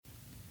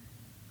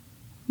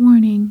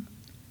Warning: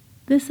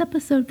 this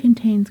episode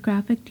contains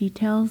graphic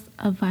details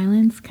of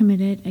violence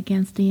committed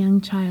against a young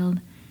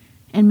child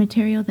and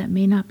material that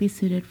may not be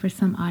suited for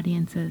some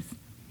audiences.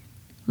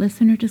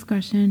 Listener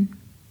discretion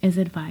is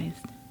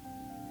advised.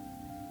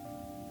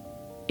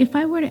 If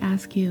I were to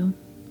ask you,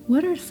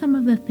 what are some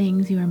of the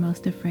things you are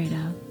most afraid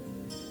of?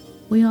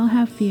 We all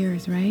have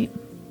fears, right?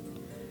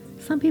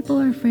 Some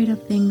people are afraid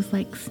of things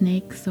like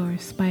snakes or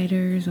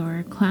spiders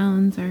or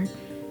clowns or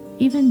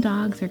even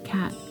dogs or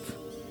cats.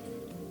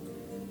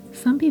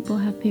 Some people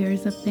have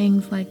fears of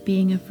things like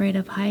being afraid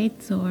of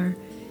heights or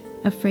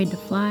afraid to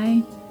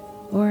fly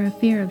or a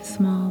fear of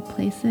small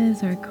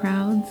places or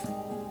crowds.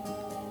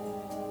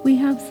 We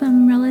have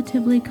some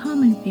relatively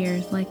common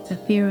fears like the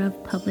fear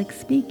of public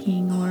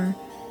speaking or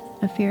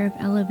a fear of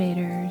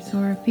elevators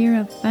or a fear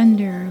of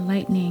thunder or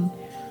lightning,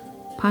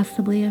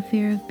 possibly a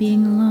fear of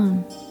being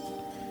alone.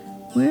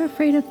 We're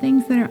afraid of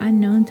things that are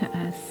unknown to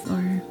us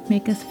or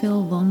make us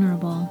feel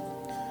vulnerable,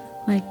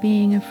 like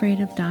being afraid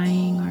of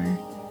dying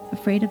or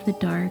afraid of the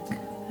dark,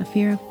 a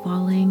fear of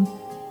falling,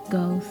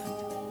 ghosts,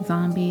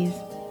 zombies.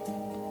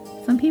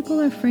 Some people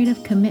are afraid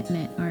of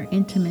commitment or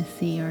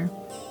intimacy or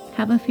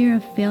have a fear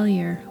of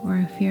failure or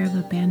a fear of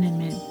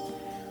abandonment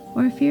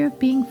or a fear of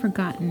being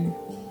forgotten.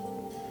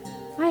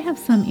 I have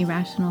some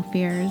irrational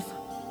fears.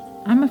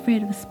 I'm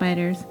afraid of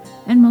spiders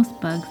and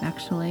most bugs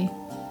actually.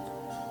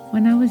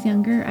 When I was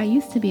younger, I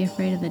used to be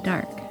afraid of the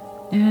dark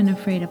and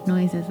afraid of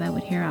noises I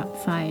would hear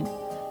outside.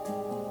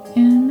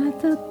 And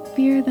that's a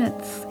fear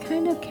that's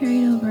kind of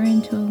carried over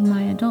into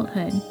my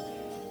adulthood.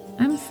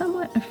 I'm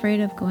somewhat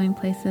afraid of going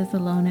places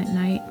alone at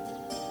night,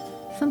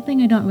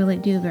 something I don't really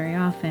do very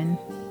often.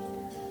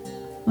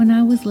 When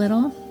I was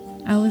little,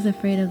 I was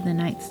afraid of the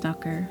Night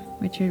Stalker,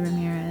 Richard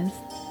Ramirez,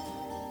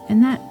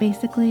 and that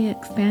basically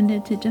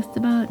expanded to just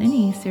about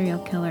any serial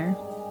killer.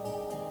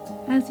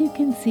 As you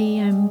can see,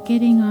 I'm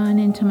getting on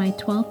into my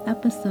 12th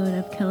episode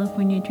of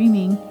California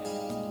Dreaming,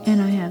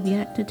 and I have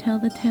yet to tell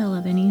the tale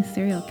of any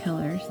serial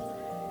killers.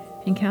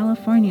 And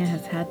California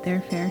has had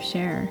their fair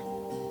share.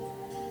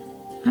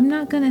 I'm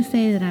not going to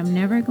say that I'm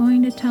never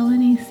going to tell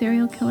any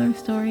serial killer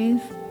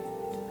stories.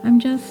 I'm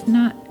just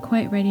not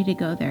quite ready to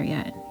go there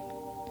yet.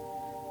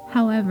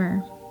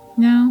 However,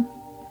 now,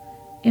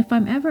 if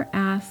I'm ever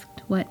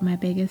asked what my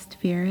biggest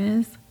fear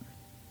is,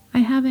 I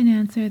have an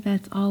answer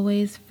that's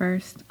always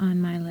first on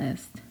my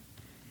list.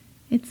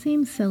 It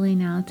seems silly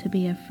now to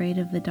be afraid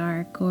of the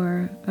dark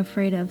or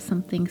afraid of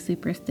something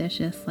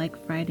superstitious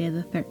like Friday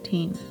the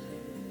 13th.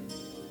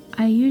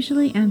 I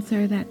usually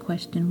answer that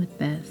question with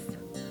this: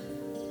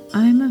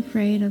 I'm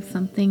afraid of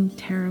something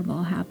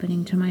terrible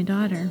happening to my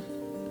daughter.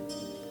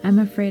 I'm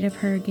afraid of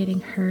her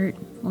getting hurt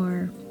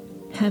or,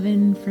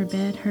 heaven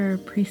forbid, her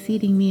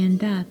preceding me in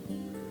death.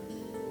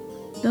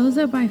 Those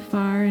are by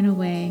far and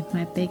away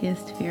my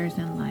biggest fears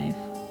in life.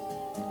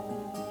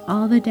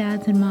 All the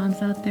dads and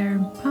moms out there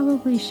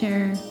probably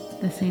share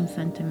the same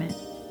sentiment.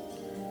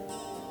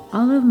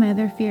 All of my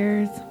other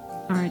fears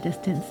are a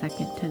distant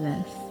second to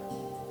this.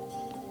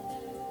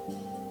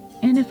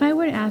 And if I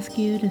were to ask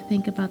you to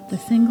think about the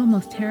single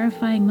most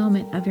terrifying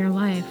moment of your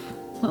life,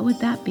 what would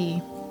that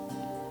be?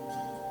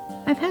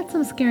 I've had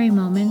some scary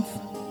moments.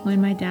 When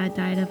my dad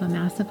died of a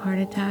massive heart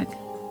attack,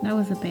 that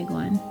was a big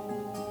one.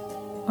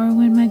 Or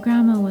when my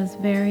grandma was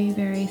very,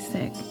 very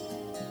sick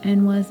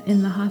and was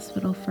in the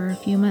hospital for a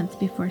few months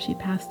before she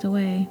passed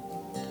away,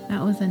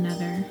 that was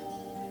another.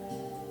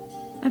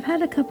 I've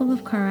had a couple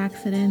of car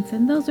accidents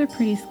and those are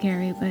pretty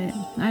scary, but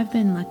I've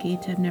been lucky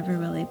to have never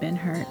really been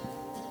hurt.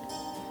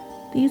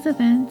 These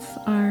events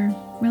are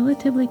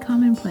relatively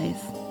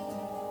commonplace.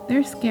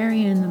 They're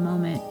scary in the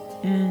moment,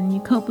 and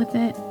you cope with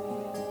it.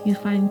 You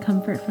find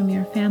comfort from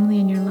your family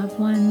and your loved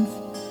ones,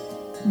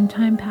 and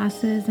time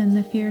passes and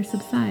the fear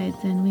subsides,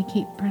 and we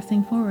keep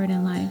pressing forward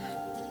in life.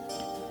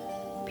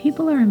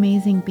 People are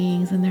amazing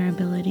beings in their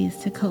abilities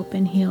to cope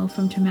and heal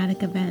from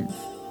traumatic events.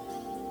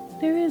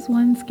 There is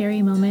one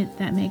scary moment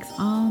that makes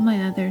all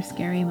my other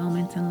scary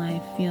moments in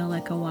life feel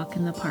like a walk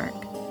in the park.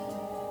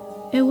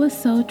 It was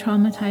so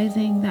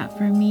traumatizing that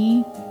for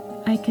me,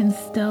 I can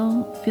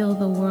still feel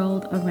the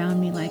world around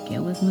me like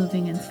it was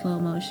moving in slow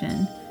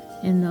motion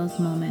in those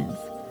moments.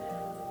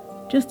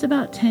 Just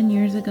about 10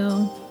 years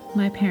ago,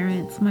 my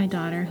parents, my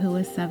daughter who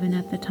was 7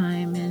 at the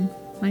time, and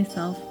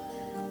myself,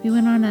 we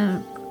went on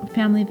a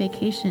family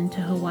vacation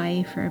to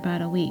Hawaii for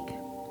about a week.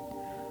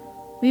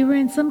 We were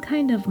in some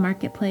kind of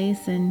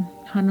marketplace in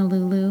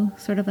Honolulu,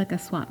 sort of like a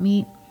swap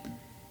meet,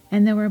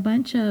 and there were a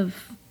bunch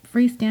of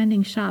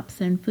freestanding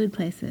shops and food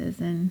places,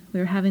 and we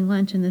were having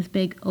lunch in this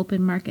big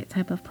open market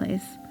type of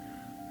place.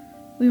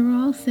 We were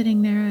all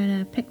sitting there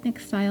at a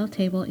picnic-style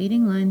table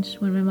eating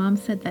lunch when my mom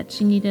said that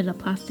she needed a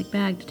plastic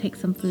bag to take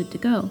some food to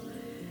go.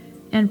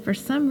 And for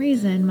some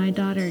reason, my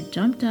daughter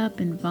jumped up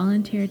and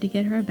volunteered to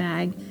get her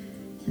bag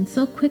and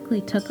so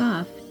quickly took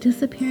off,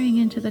 disappearing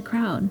into the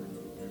crowd.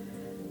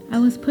 I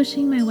was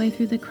pushing my way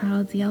through the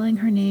crowds, yelling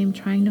her name,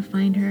 trying to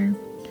find her.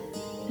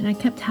 And I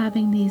kept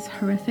having these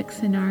horrific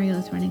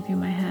scenarios running through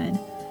my head.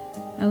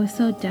 I was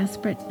so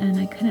desperate and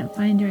I couldn't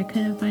find her. I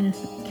couldn't find a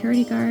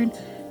security guard.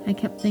 I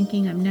kept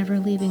thinking I'm never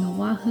leaving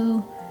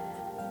Oahu.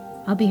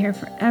 I'll be here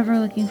forever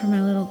looking for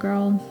my little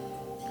girl.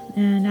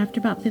 And after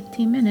about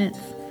 15 minutes,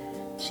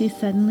 she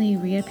suddenly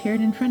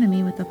reappeared in front of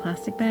me with a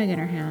plastic bag in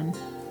her hand,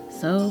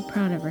 so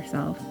proud of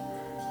herself.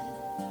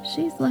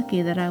 She's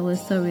lucky that I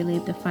was so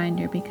relieved to find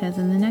her, because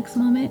in the next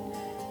moment,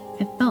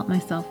 I felt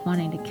myself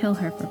wanting to kill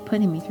her for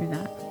putting me through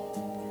that.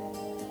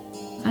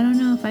 I don't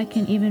know if I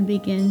can even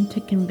begin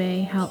to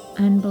convey how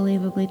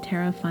unbelievably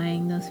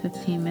terrifying those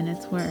 15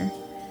 minutes were.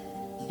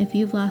 If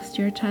you've lost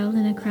your child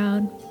in a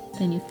crowd,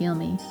 then you feel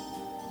me.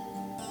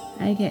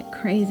 I get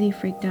crazy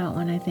freaked out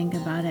when I think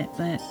about it,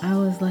 but I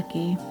was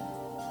lucky.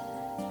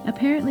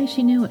 Apparently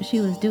she knew what she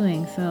was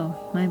doing, so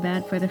my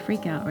bad for the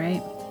freak out,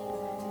 right?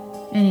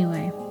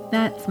 Anyway,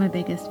 that's my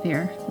biggest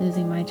fear,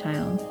 losing my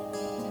child.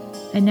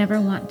 I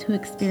never want to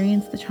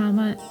experience the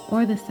trauma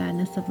or the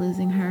sadness of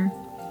losing her.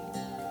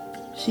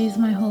 She's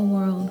my whole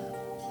world.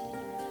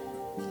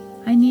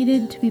 I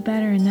needed to be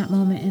better in that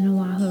moment in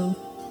Oahu.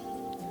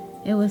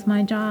 It was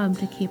my job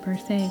to keep her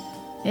safe.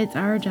 It's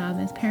our job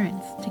as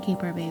parents to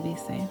keep our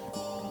babies safe.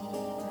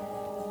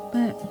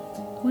 But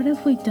what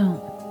if we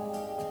don't?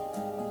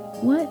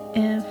 What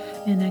if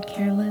in a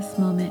careless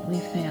moment we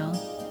fail?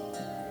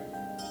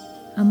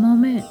 A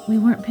moment we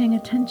weren't paying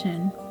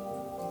attention.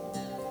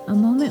 A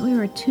moment we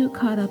were too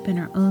caught up in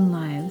our own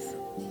lives.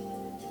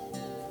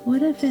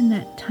 What if in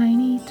that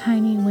tiny,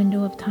 tiny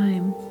window of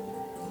time,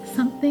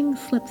 something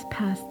slips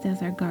past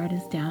as our guard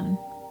is down,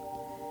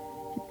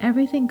 and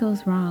everything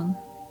goes wrong,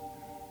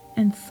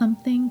 and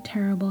something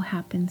terrible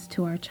happens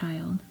to our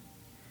child?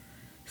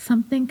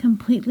 Something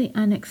completely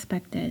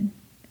unexpected.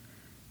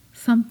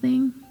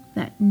 Something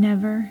that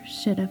never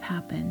should have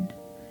happened,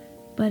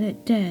 but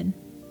it did,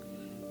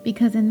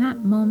 because in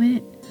that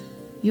moment,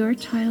 your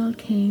child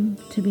came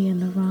to be in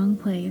the wrong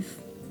place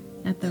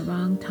at the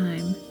wrong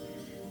time,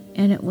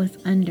 and it was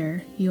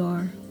under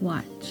your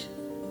watch.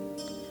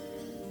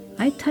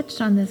 I touched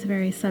on this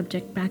very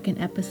subject back in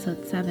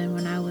episode 7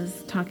 when I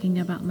was talking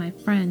about my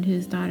friend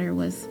whose daughter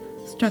was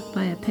struck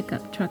by a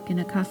pickup truck in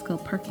a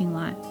Costco parking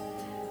lot.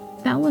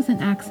 That was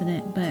an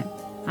accident, but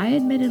I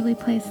admittedly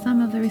placed some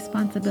of the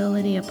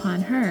responsibility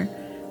upon her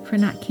for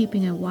not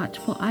keeping a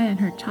watchful eye on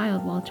her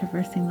child while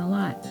traversing the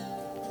lot.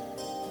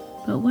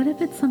 But what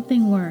if it's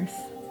something worse?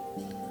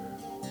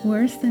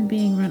 Worse than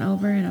being run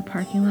over in a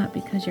parking lot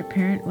because your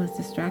parent was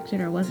distracted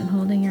or wasn't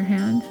holding your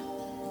hand?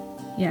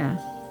 Yeah,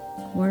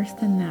 worse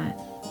than that.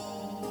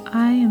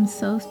 I am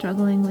so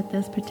struggling with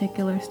this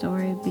particular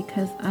story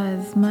because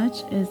as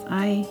much as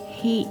I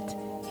hate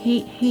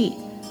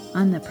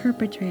on the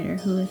perpetrator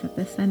who is at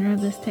the center of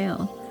this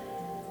tale,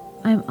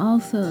 I'm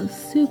also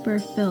super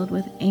filled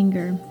with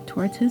anger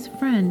towards his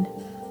friend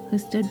who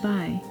stood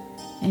by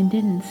and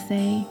didn't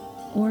say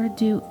or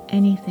do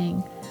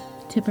anything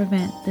to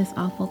prevent this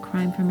awful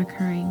crime from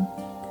occurring.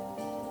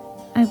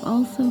 I've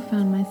also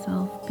found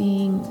myself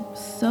being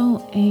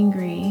so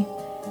angry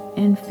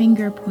and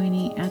finger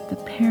pointing at the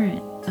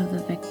parent of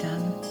the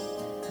victim.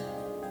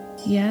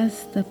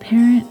 Yes, the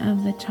parent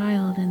of the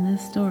child in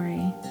this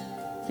story,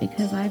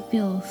 because I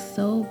feel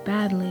so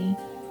badly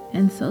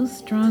and so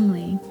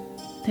strongly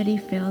that he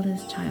failed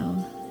his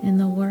child in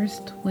the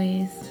worst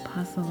ways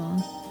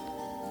possible.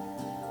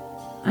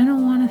 I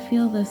don't want to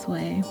feel this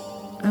way.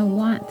 I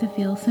want to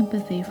feel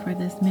sympathy for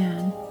this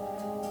man.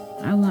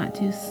 I want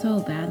to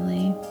so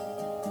badly.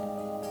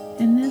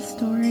 And this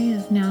story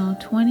is now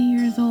 20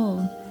 years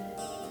old,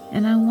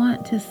 and I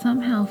want to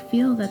somehow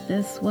feel that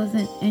this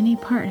wasn't any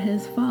part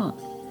his fault.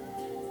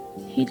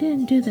 He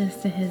didn't do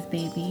this to his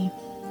baby.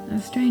 A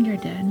stranger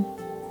did.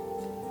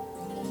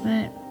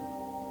 But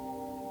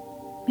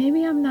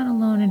maybe I'm not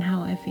alone in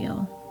how I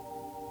feel.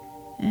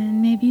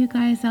 And maybe you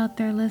guys out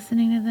there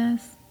listening to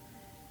this,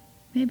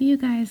 maybe you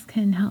guys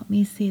can help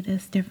me see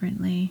this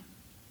differently.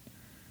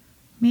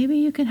 Maybe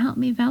you can help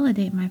me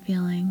validate my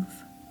feelings.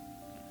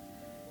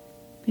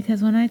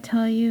 Because when I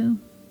tell you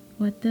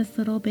what this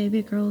little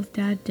baby girl's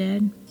dad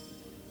did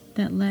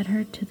that led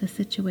her to the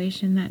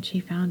situation that she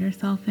found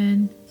herself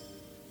in,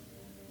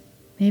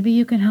 maybe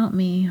you can help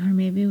me, or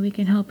maybe we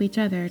can help each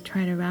other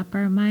try to wrap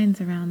our minds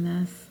around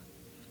this,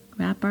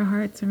 wrap our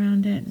hearts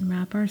around it, and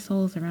wrap our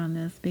souls around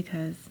this,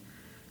 because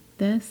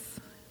this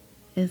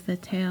is the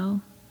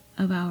tale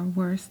of our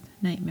worst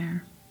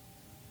nightmare.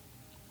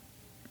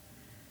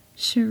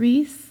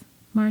 Cherise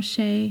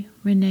Marche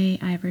Renee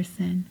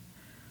Iverson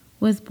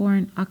was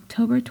born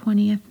October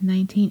 20th,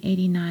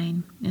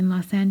 1989 in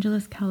Los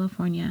Angeles,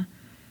 California,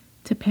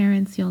 to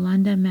parents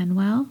Yolanda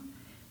Manuel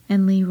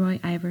and Leroy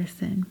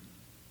Iverson.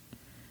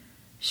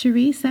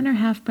 Cherise and her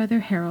half-brother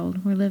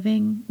Harold were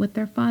living with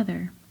their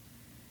father,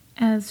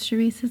 as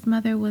Cherise's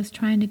mother was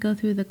trying to go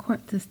through the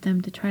court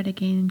system to try to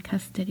gain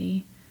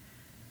custody.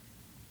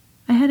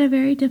 I had a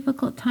very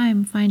difficult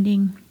time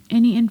finding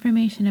any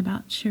information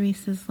about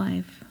Cherise's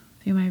life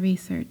through my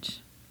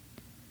research.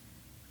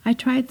 I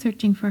tried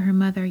searching for her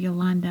mother,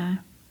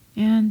 Yolanda,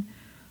 and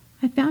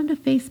I found a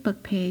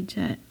Facebook page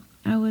that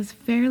I was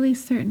fairly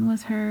certain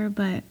was her,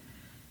 but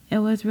it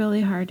was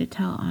really hard to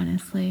tell,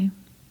 honestly.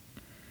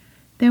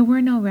 There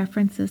were no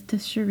references to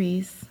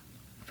Cherise.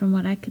 from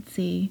what I could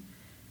see.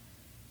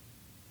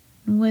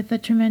 With a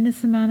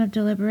tremendous amount of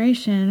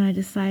deliberation, I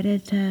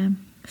decided to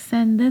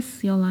send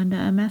this Yolanda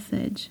a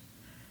message.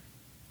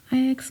 I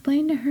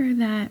explained to her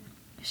that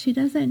she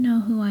doesn't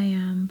know who I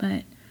am,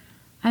 but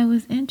I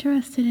was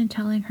interested in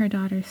telling her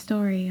daughter's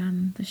story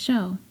on the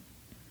show.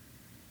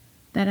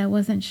 That I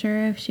wasn't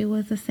sure if she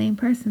was the same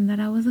person that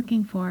I was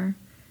looking for,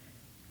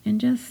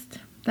 and just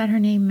that her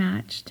name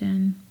matched,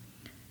 and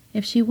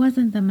if she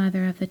wasn't the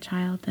mother of the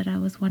child that I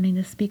was wanting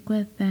to speak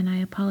with, then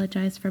I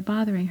apologized for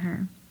bothering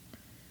her.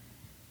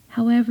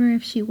 However,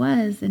 if she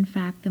was, in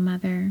fact, the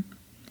mother,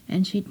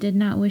 and she did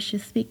not wish to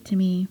speak to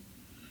me,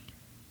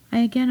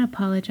 I again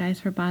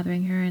apologized for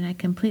bothering her, and I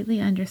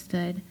completely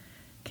understood,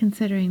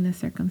 considering the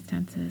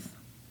circumstances.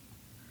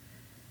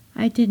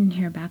 I didn't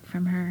hear back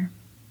from her.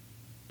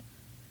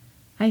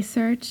 I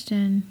searched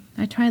and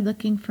I tried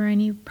looking for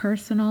any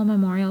personal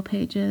memorial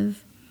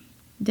pages,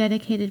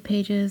 dedicated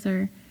pages,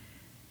 or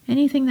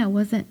anything that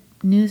wasn't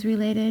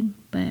news-related,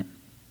 but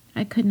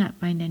I could not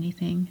find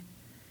anything.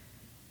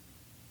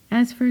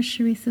 As for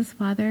Sharice's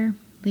father,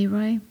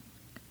 Leroy,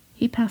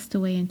 he passed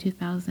away in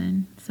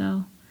 2000,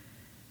 so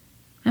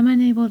I'm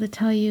unable to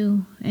tell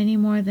you any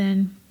more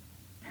than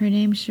her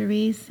name's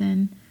Sharice,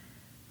 and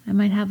I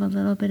might have a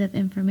little bit of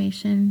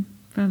information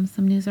from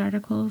some news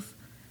articles,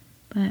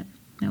 but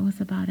that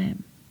was about it.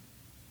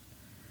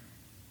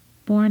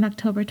 Born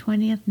October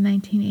 20th,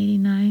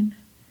 1989,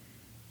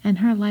 and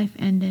her life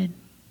ended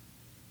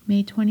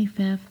May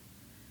 25th,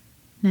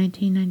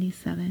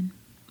 1997.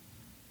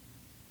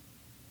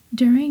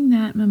 During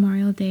that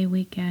Memorial Day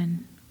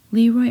weekend,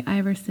 Leroy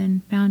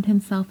Iverson found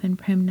himself in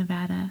Primm,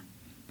 Nevada,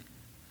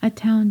 a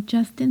town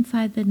just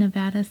inside the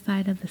Nevada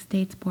side of the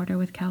state's border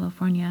with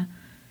California,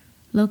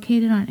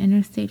 located on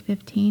Interstate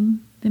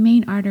 15, the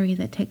main artery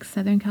that takes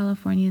Southern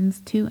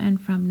Californians to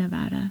and from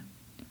Nevada.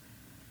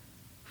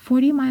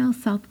 40 miles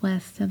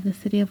southwest of the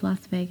city of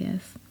Las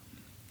Vegas,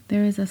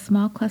 there is a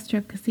small cluster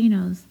of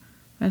casinos,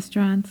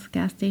 restaurants,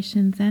 gas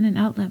stations, and an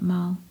outlet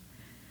mall.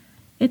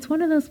 It's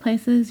one of those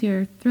places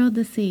you're thrilled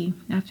to see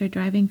after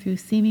driving through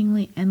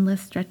seemingly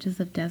endless stretches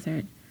of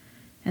desert,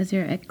 as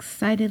you're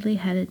excitedly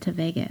headed to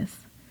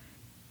Vegas.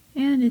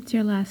 And it's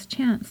your last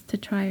chance to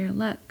try your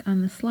luck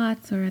on the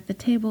slots or at the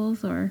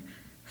tables, or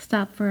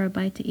stop for a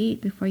bite to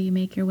eat before you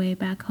make your way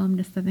back home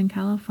to Southern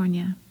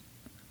California.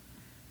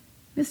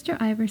 Mr.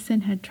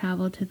 Iverson had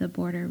traveled to the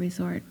border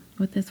resort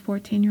with his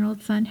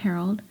 14-year-old son,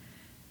 Harold,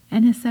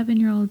 and his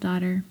 7-year-old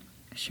daughter,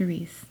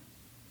 Sharice.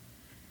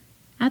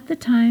 At the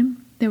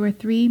time, there were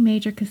 3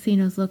 major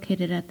casinos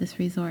located at this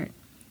resort: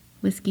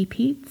 Whiskey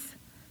Pete's,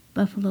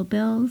 Buffalo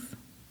Bill's,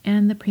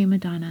 and the Prima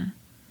Donna.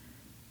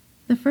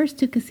 The first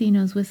 2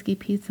 casinos, Whiskey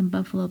Pete's and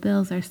Buffalo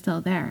Bill's, are still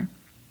there.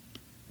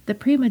 The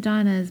Prima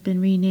Donna has been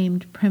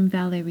renamed Primm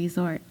Valley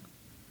Resort.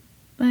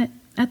 But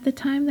at the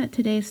time that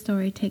today's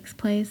story takes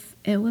place,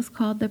 it was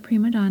called the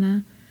Prima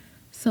Donna,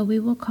 so we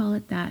will call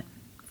it that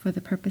for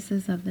the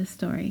purposes of this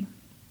story.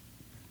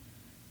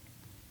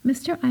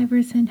 Mr.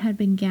 Iverson had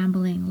been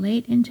gambling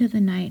late into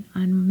the night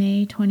on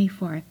May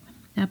 24th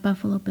at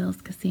Buffalo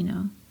Bill's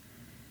Casino.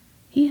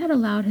 He had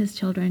allowed his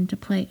children to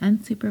play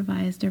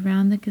unsupervised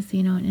around the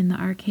casino and in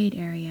the arcade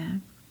area.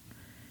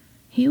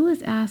 He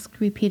was asked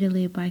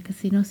repeatedly by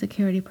casino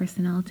security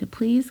personnel to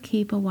please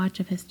keep a watch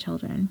of his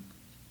children.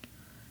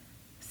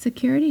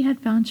 Security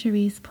had found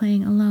Sharice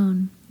playing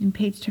alone and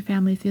paged her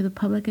family through the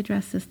public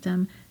address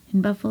system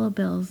in Buffalo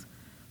Bill's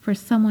for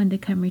someone to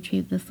come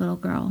retrieve this little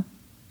girl.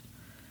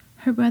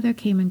 Her brother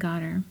came and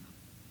got her.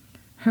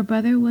 Her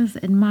brother was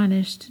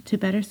admonished to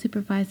better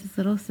supervise his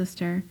little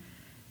sister, and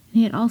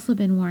he had also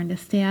been warned to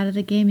stay out of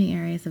the gaming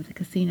areas of the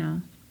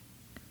casino.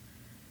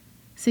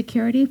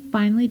 Security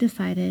finally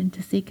decided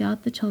to seek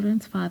out the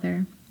children's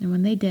father, and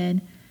when they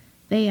did,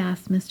 they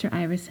asked Mr.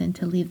 Iverson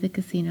to leave the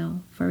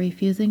casino for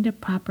refusing to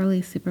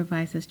properly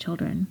supervise his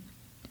children.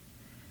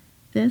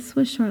 This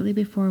was shortly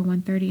before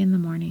 1:30 in the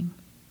morning.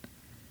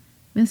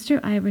 Mr.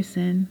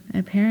 Iverson,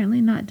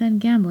 apparently not done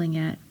gambling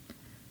yet,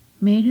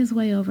 made his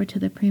way over to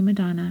the Prima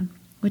Donna,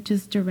 which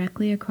is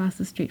directly across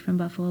the street from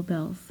Buffalo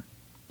Bill's.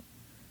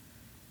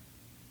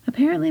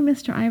 Apparently,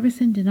 Mr.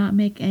 Iverson did not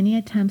make any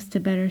attempts to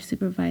better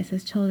supervise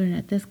his children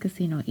at this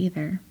casino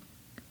either.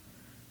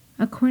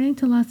 According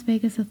to Las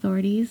Vegas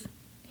authorities,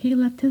 he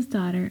left his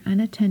daughter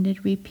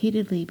unattended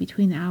repeatedly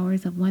between the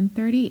hours of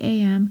 1:30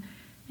 a.m.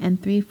 and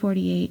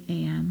 3:48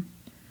 a.m.,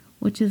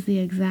 which is the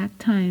exact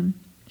time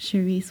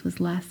Sharice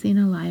was last seen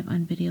alive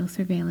on video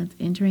surveillance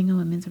entering a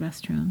women's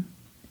restroom.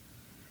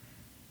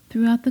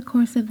 Throughout the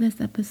course of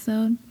this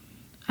episode,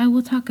 I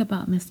will talk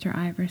about Mr.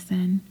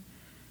 Iverson,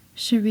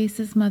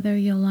 Sharice's mother,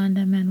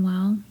 Yolanda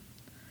Manuel,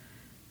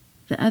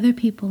 the other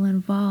people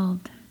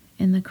involved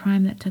in the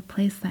crime that took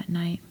place that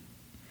night,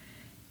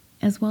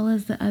 as well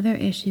as the other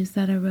issues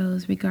that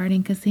arose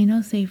regarding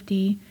casino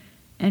safety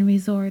and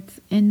resorts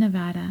in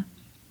Nevada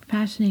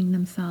fashioning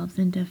themselves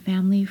into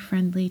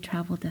family-friendly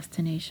travel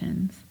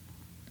destinations.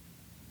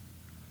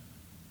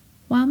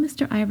 While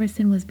Mr.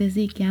 Iverson was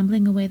busy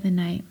gambling away the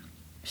night,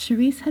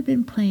 Sharice had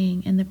been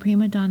playing in the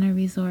Prima Donna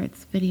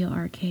Resort's video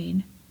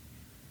arcade.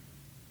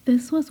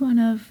 This was one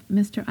of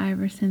Mr.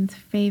 Iverson's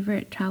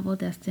favorite travel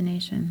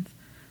destinations,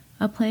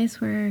 a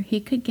place where he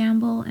could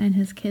gamble and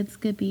his kids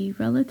could be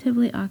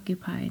relatively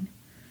occupied.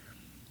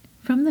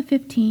 From the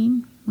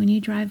 15, when you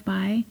drive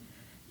by,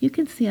 you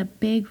can see a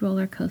big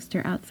roller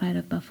coaster outside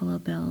of Buffalo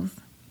Bills.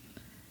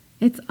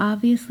 It's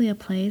obviously a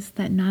place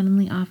that not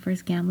only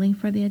offers gambling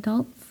for the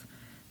adults,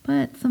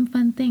 but some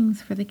fun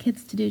things for the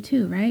kids to do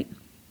too, right?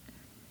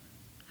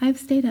 I've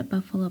stayed at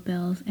Buffalo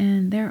Bills,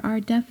 and there are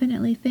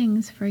definitely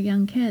things for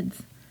young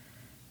kids,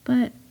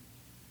 but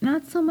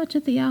not so much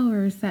at the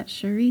hours that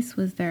Charisse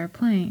was there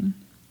playing.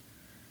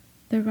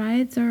 The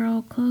rides are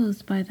all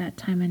closed by that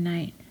time of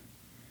night.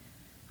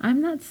 I'm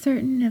not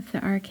certain if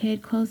the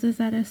arcade closes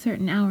at a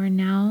certain hour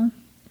now,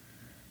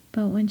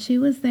 but when she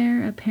was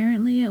there,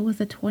 apparently it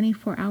was a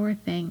 24-hour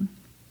thing.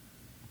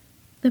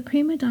 The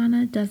Prima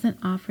Donna doesn't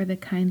offer the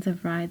kinds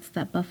of rides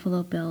that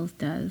Buffalo Bills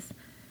does,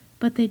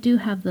 but they do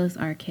have those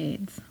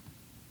arcades.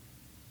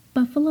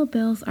 Buffalo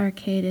Bills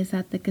arcade is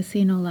at the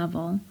casino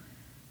level,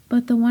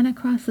 but the one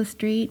across the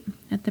street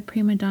at the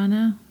Prima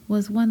Donna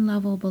was one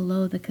level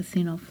below the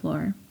casino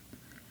floor.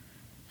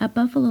 At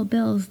Buffalo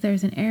Bills,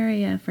 there's an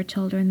area for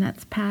children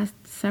that's past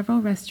several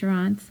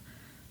restaurants,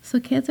 so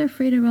kids are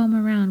free to roam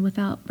around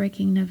without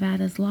breaking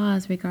Nevada's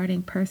laws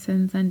regarding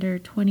persons under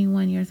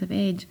 21 years of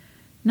age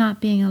not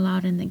being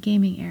allowed in the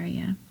gaming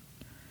area.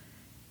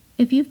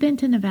 If you've been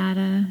to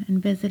Nevada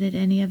and visited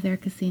any of their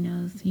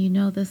casinos, you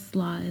know this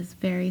law is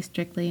very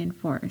strictly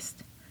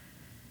enforced.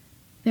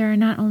 There are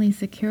not only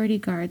security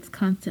guards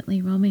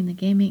constantly roaming the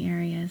gaming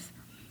areas,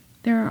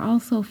 there are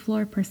also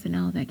floor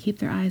personnel that keep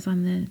their eyes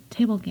on the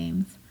table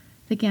games,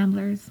 the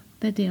gamblers,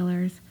 the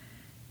dealers,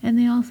 and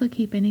they also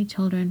keep any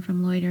children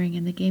from loitering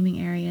in the gaming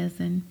areas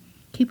and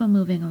keep them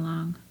moving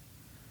along.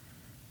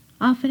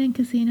 Often in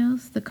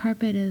casinos, the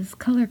carpet is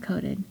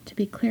color-coded to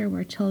be clear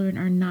where children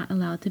are not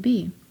allowed to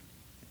be.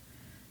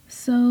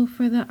 So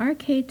for the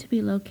arcade to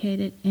be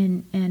located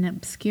in an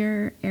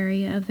obscure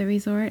area of the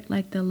resort,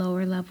 like the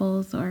lower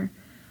levels or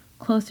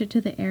closer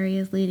to the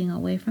areas leading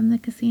away from the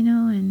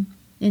casino and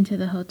into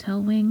the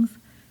hotel wings,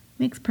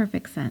 makes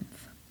perfect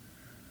sense.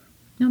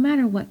 No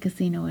matter what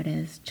casino it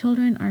is,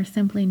 children are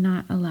simply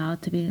not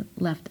allowed to be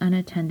left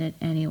unattended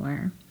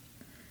anywhere.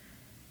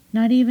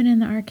 Not even in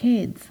the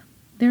arcades.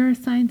 There are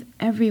signs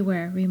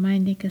everywhere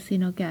reminding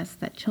casino guests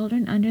that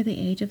children under the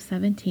age of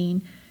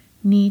 17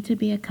 need to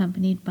be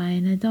accompanied by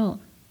an adult.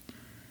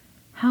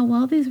 How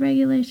well these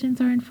regulations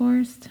are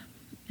enforced,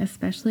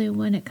 especially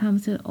when it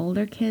comes to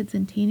older kids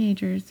and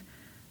teenagers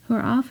who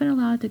are often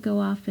allowed to go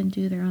off and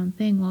do their own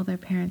thing while their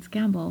parents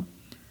gamble,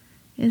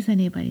 is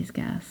anybody's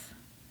guess.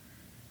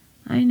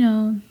 I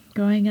know,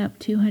 growing up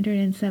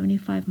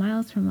 275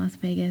 miles from Las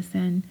Vegas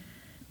and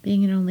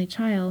being an only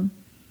child,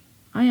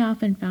 I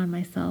often found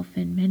myself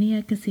in many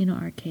a casino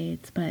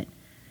arcades, but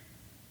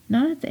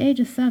not at the age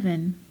of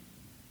 7.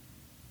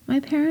 My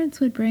parents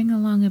would bring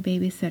along a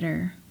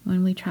babysitter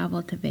when we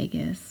traveled to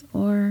Vegas,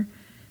 or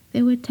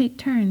they would take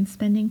turns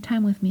spending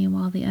time with me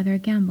while the other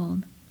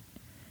gambled.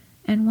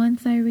 And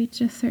once I reached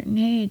a certain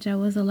age, I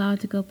was allowed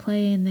to go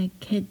play in the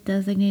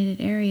kid-designated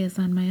areas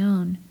on my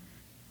own.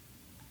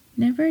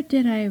 Never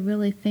did I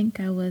really think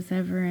I was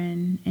ever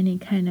in any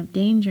kind of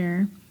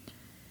danger,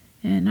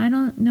 and I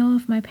don't know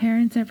if my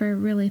parents ever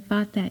really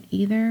thought that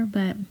either,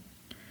 but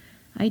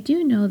I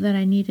do know that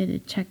I needed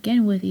to check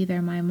in with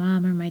either my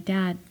mom or my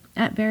dad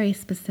at very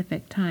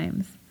specific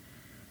times.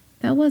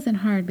 That wasn't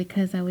hard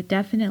because I would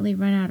definitely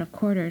run out of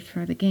quarters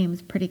for the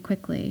games pretty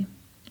quickly.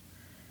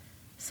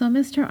 So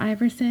Mr.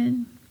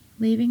 Iverson,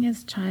 leaving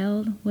his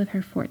child with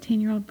her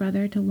 14-year-old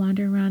brother to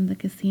wander around the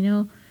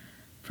casino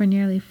for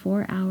nearly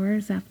 4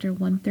 hours after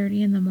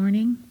 1:30 in the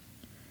morning,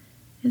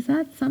 is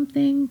that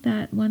something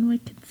that one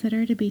would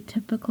consider to be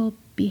typical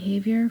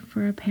behavior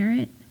for a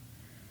parent?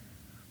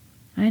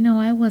 I know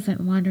I wasn't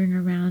wandering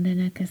around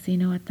in a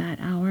casino at that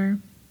hour.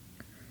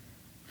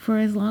 For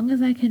as long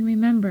as I can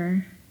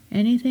remember,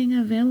 anything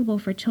available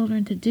for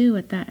children to do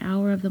at that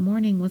hour of the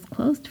morning was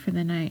closed for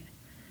the night.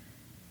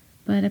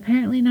 But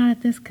apparently not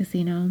at this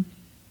casino.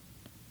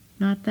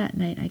 Not that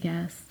night, I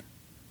guess.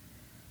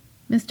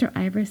 Mr.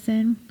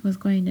 Iverson was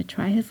going to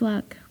try his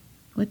luck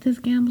with his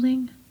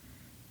gambling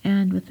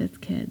and with his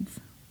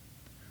kids.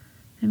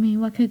 I mean,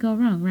 what could go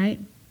wrong, right?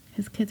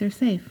 His kids are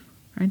safe,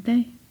 aren't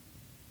they?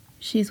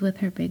 She's with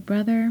her big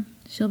brother.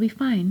 She'll be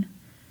fine.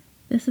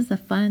 This is a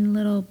fun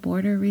little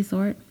border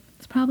resort.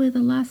 It's probably the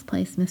last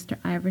place Mr.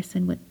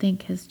 Iverson would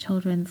think his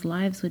children's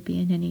lives would be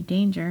in any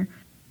danger.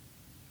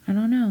 I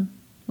don't know.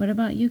 What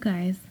about you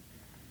guys?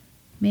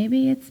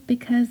 Maybe it's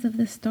because of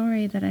the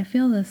story that I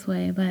feel this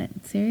way,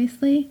 but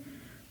seriously,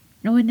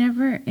 I would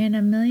never in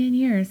a million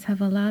years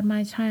have allowed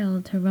my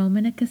child to roam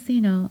in a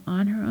casino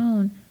on her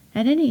own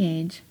at any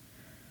age.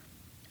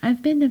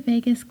 I've been to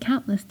Vegas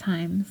countless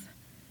times,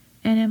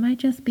 and it might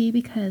just be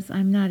because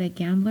I'm not a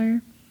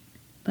gambler,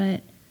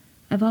 but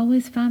I've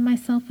always found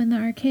myself in the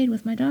arcade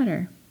with my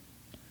daughter.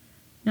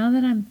 Now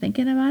that I'm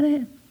thinking about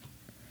it,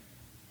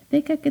 I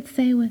think I could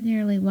say with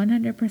nearly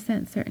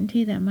 100%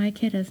 certainty that my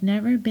kid has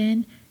never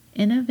been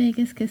in a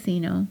Vegas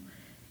casino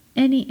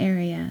any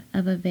area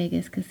of a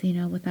Vegas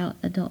casino without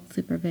adult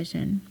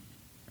supervision.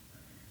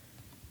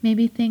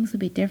 Maybe things would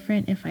be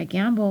different if I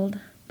gambled,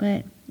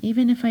 but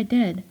even if I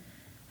did,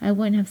 I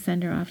wouldn't have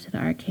sent her off to the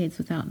arcades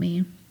without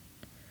me.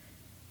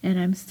 And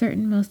I'm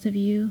certain most of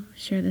you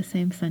share the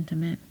same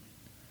sentiment.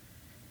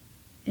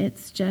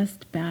 It's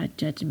just bad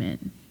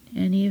judgment.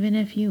 And even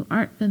if you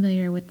aren't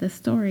familiar with this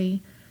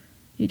story,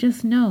 you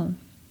just know,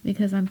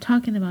 because I'm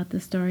talking about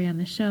this story on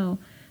the show,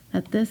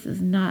 that this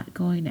is not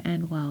going to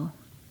end well.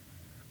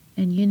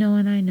 And you know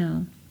and I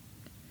know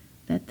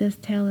that this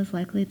tale is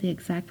likely the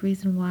exact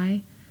reason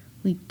why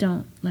we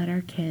don't let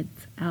our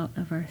kids out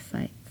of our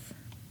sights.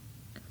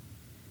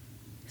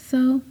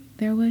 So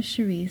there was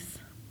Cherise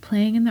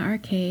playing in the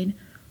arcade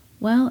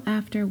well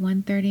after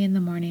 1:30 in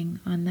the morning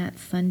on that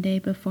Sunday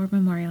before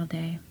Memorial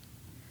Day.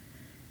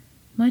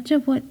 Much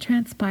of what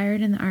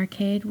transpired in the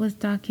arcade was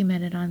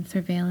documented on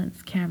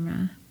surveillance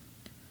camera.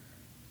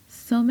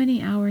 So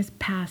many hours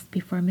passed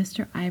before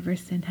Mr.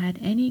 Iverson had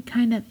any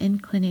kind of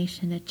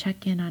inclination to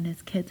check in on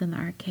his kids in the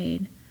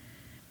arcade.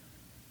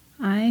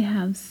 I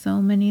have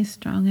so many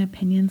strong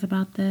opinions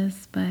about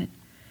this, but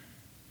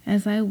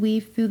as I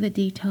weave through the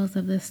details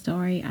of this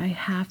story, I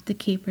have to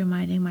keep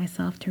reminding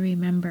myself to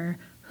remember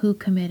who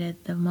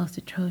committed the most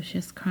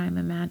atrocious crime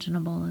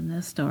imaginable in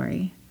this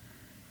story.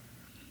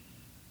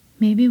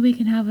 Maybe we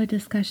can have a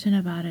discussion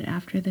about it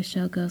after the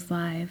show goes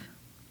live.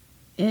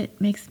 It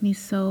makes me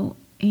so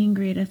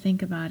angry to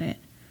think about it.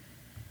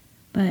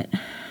 But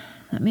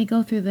let me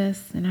go through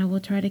this and I will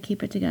try to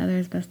keep it together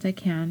as best I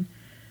can.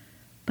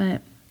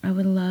 But I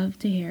would love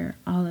to hear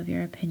all of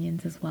your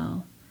opinions as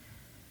well.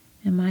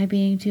 Am I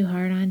being too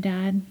hard on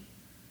Dad?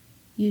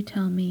 You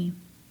tell me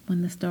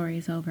when the story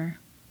is over.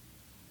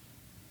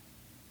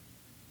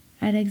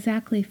 At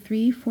exactly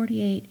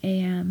 3:48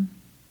 a.m.,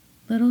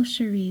 little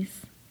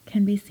Cherise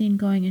can be seen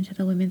going into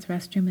the women's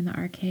restroom in the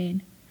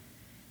arcade.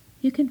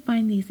 You can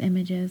find these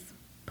images,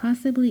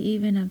 possibly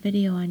even a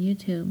video on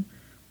YouTube,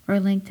 or a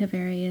link to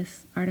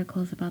various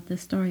articles about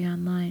this story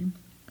online.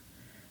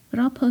 But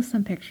I'll post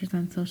some pictures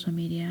on social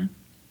media.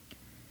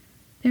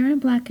 They're in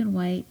black and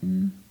white,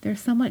 and they're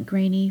somewhat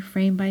grainy,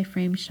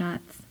 frame-by-frame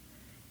shots,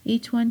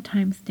 each one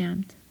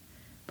time-stamped,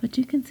 but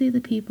you can see the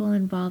people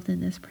involved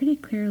in this pretty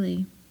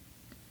clearly.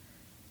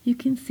 You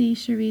can see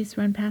Cherise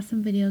run past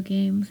some video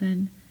games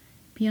and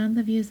beyond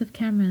the views of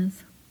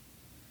cameras.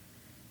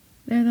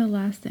 They're the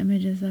last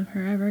images of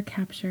her ever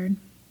captured.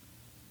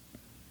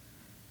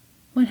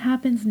 What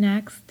happens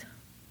next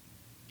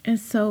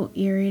is so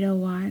eerie to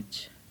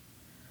watch,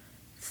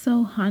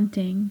 so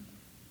haunting.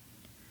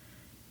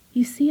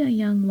 You see a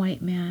young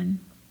white man,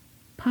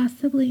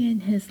 possibly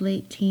in his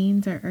late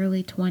teens or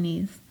early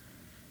 20s,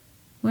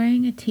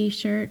 wearing a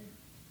t-shirt,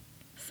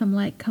 some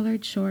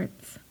light-colored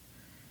shorts,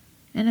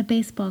 and a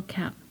baseball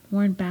cap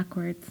worn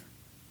backwards,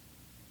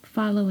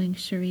 following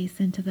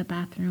Cherise into the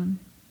bathroom.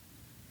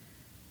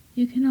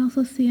 You can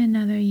also see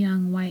another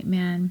young white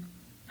man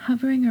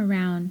hovering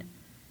around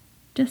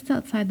just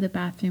outside the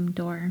bathroom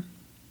door,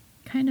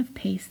 kind of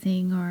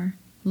pacing or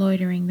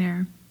loitering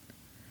there.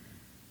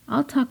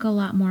 I'll talk a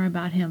lot more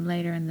about him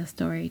later in the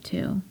story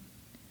too.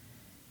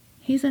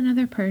 He's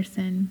another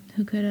person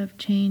who could have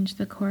changed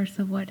the course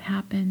of what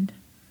happened,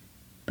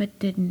 but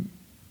didn't.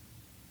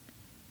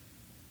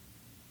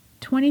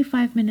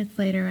 25 minutes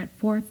later at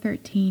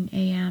 4:13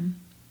 a.m.,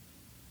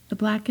 the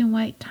black and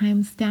white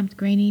time-stamped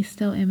grainy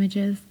still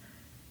images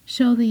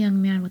show the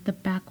young man with the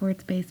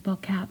backwards baseball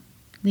cap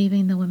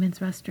leaving the women's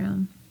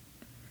restroom.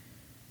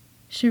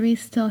 Cherise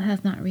still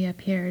has not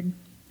reappeared,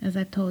 as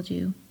I've told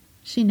you.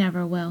 She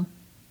never will.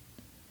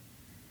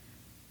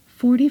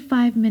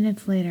 45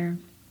 minutes later,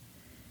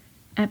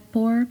 at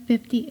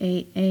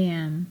 4:58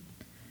 a.m.,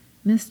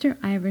 Mr.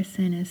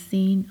 Iverson is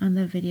seen on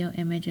the video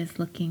images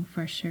looking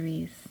for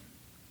Cherise.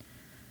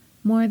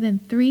 More than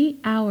 3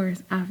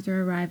 hours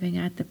after arriving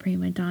at the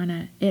Prima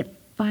Donna, it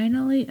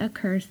finally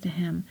occurs to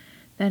him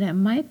that it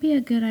might be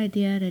a good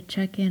idea to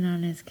check in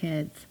on his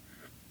kids.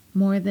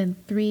 More than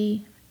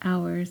 3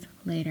 hours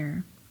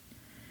later.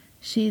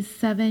 She's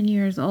 7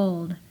 years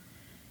old.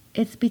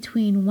 It's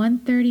between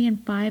 1:30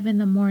 and 5 in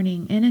the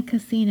morning in a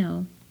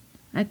casino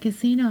at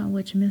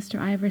which Mr.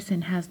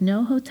 Iverson has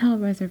no hotel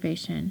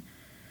reservation,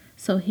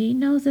 so he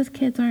knows his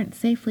kids aren't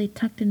safely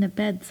tucked into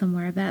bed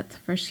somewhere, that's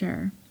for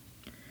sure.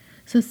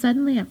 So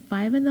suddenly at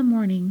 5 in the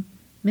morning,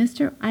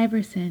 Mr.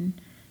 Iverson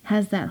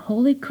has that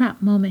holy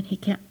crap moment he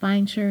can't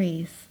find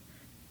Cherise.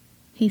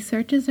 He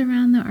searches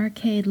around the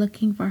arcade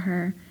looking for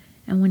her,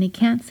 and when he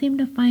can't seem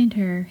to find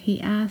her,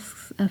 he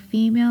asks a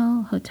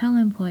female hotel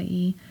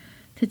employee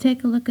to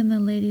take a look in the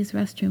ladies'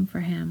 restroom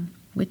for him,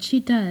 which she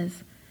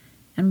does,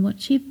 and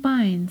what she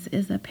finds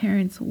is a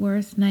parent's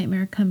worst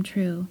nightmare come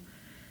true.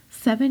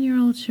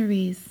 7-year-old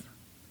Cherise,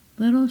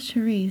 little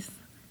Cherise,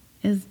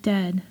 is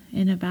dead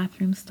in a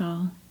bathroom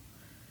stall.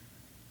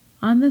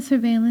 On the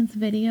surveillance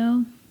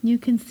video, you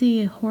can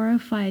see a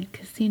horrified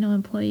casino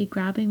employee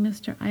grabbing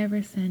Mr.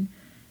 Iverson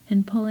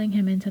and pulling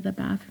him into the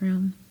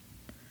bathroom.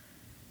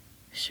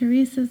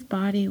 Cherise's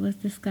body was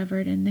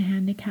discovered in the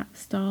handicap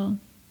stall.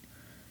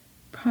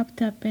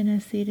 propped up in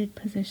a seated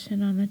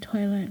position on the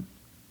toilet.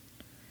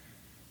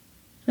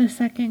 The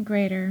second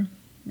grader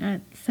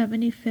at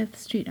 75th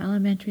Street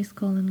Elementary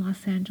School in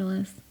Los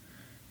Angeles,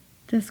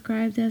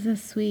 described as a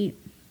sweet,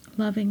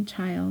 loving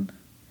child,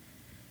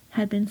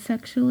 had been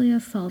sexually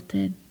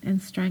assaulted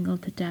and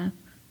strangled to death.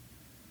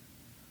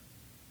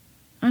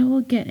 I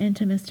will get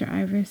into Mr.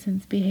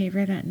 Iverson's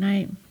behavior that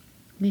night,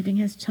 leaving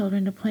his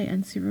children to play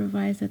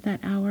unsupervised at that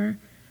hour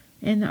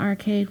in the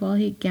arcade while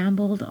he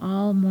gambled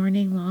all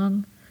morning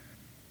long,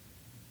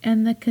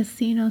 and the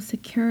casino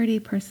security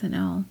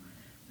personnel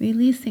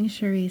releasing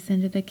Charisse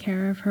into the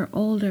care of her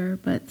older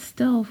but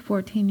still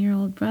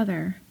 14-year-old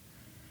brother.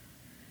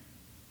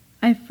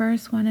 I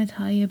first want to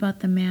tell you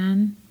about the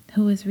man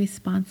who was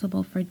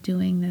responsible for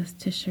doing this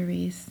to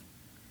Charisse,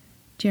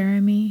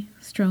 Jeremy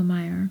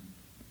Strohmeyer.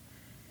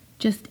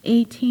 Just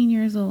 18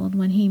 years old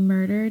when he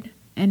murdered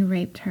and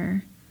raped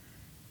her,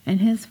 and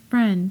his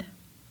friend,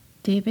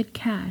 David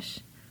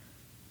Cash,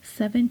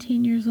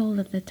 17 years old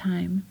at the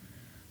time,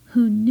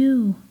 who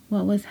knew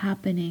what was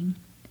happening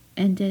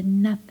and did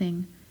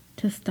nothing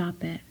to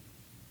stop it.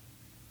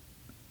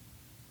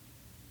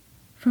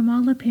 From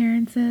all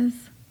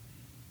appearances,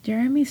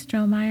 Jeremy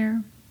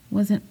Strohmeyer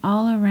was an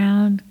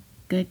all-around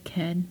good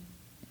kid.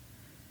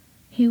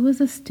 He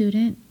was a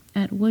student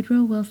at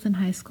Woodrow Wilson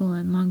High School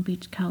in Long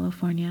Beach,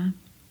 California.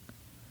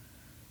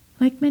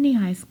 Like many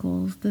high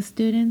schools, the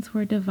students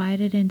were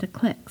divided into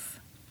cliques: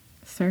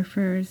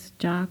 surfers,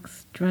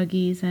 jocks,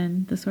 druggies,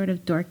 and the sort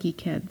of dorky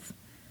kids.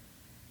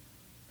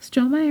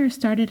 Strohmeyer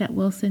started at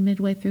Wilson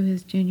midway through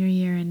his junior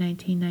year in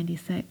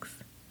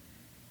 1996.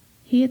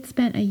 He had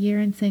spent a year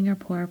in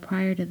Singapore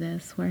prior to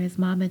this, where his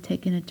mom had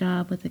taken a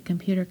job with a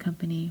computer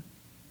company.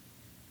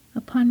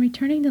 Upon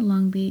returning to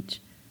Long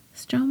Beach,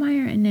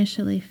 Strohmeyer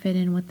initially fit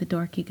in with the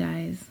dorky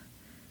guys,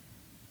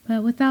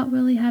 but without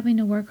really having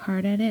to work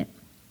hard at it,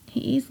 he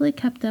easily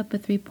kept up a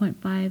 3.5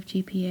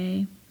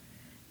 GPA,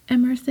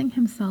 immersing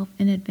himself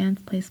in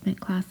advanced placement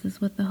classes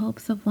with the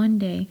hopes of one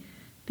day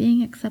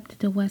being accepted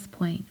to West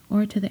Point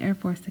or to the Air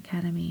Force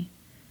Academy.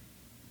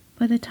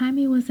 By the time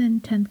he was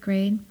in 10th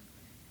grade,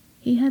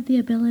 he had the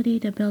ability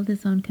to build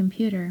his own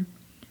computer.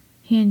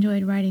 He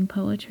enjoyed writing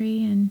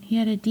poetry, and he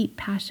had a deep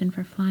passion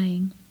for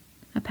flying,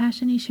 a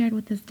passion he shared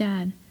with his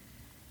dad.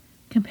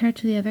 Compared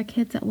to the other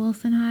kids at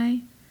Wilson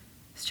High,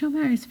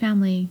 Strohmeyer's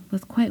family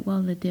was quite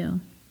well-to-do,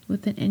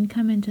 with an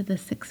income into the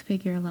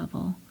six-figure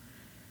level.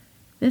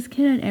 This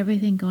kid had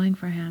everything going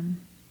for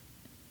him.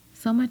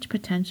 So much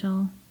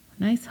potential,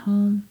 nice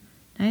home,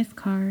 nice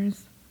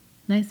cars,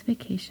 nice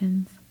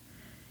vacations.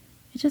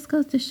 It just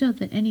goes to show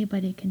that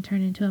anybody can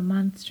turn into a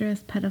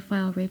monstrous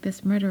pedophile,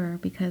 rapist, murderer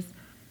because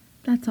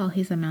that's all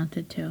he's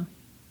amounted to.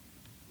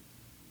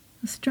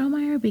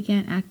 Strohmeyer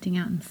began acting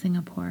out in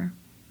Singapore.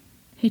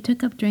 He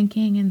took up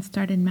drinking and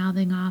started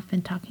mouthing off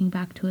and talking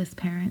back to his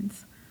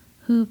parents,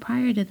 who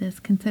prior to this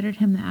considered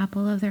him the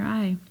apple of their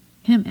eye,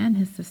 him and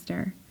his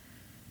sister.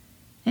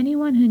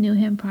 Anyone who knew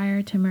him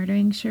prior to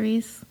murdering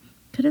Charisse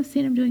could have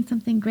seen him doing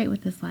something great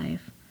with his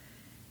life.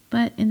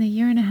 But in the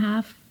year and a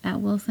half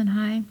at Wilson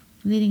High,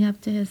 leading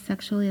up to his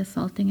sexually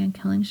assaulting and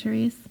killing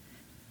Charisse,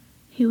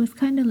 he was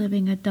kind of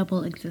living a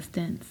double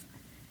existence.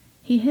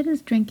 He hid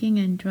his drinking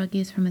and drug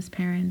use from his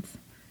parents.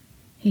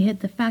 He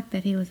hid the fact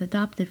that he was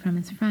adopted from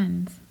his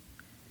friends.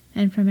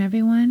 And from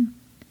everyone,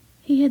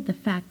 he hid the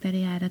fact that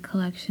he had a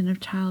collection of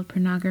child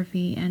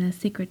pornography and a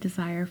secret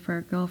desire for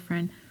a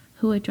girlfriend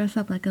who would dress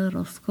up like a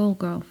little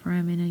schoolgirl for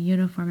him in a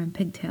uniform and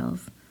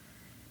pigtails.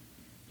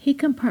 He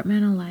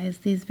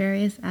compartmentalized these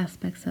various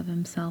aspects of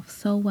himself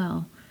so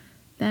well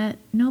that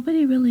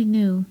nobody really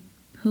knew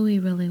who he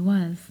really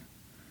was.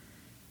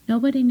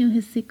 Nobody knew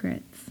his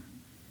secrets.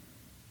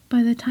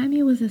 By the time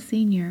he was a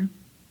senior,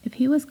 if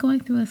he was going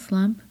through a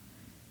slump,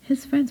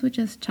 his friends would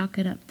just chalk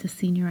it up to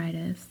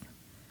senioritis.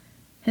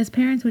 His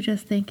parents would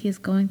just think he's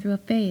going through a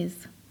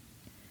phase.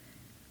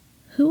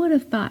 Who would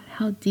have thought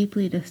how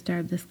deeply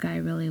disturbed this guy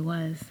really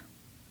was?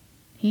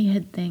 He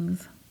hid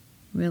things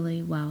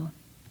really well.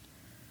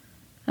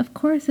 Of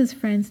course, his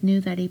friends knew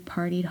that he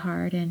partied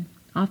hard and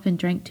often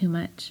drank too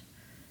much.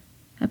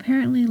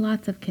 Apparently,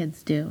 lots of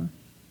kids do.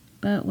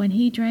 But when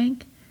he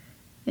drank,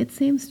 it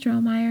seems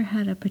Strohmeyer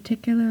had a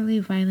particularly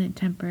violent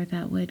temper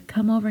that would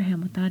come over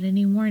him without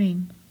any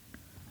warning.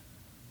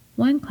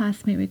 One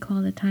classmate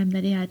recalled a time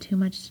that he had too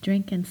much to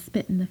drink and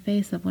spit in the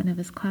face of one of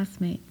his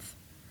classmates.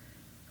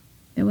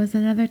 There was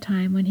another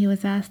time when he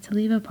was asked to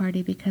leave a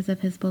party because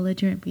of his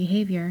belligerent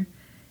behavior,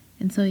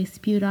 and so he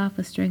spewed off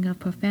a string of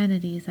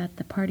profanities at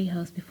the party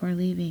host before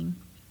leaving.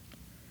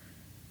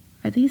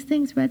 Are these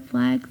things red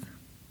flags?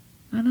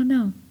 I don't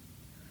know.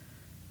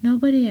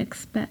 Nobody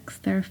expects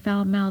their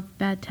foul-mouthed,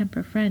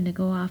 bad-tempered friend to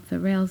go off the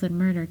rails and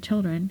murder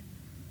children.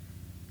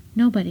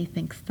 Nobody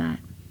thinks that.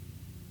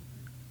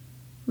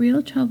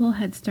 Real trouble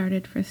had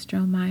started for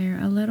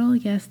Strohmeyer a little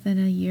less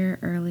than a year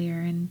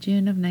earlier in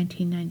June of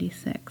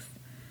 1996,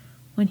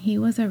 when he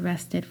was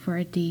arrested for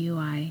a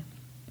DUI.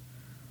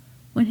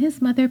 When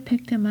his mother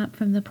picked him up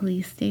from the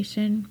police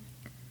station,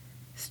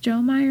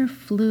 Strohmeyer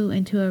flew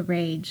into a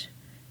rage.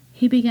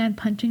 He began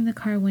punching the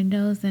car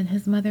windows, and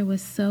his mother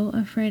was so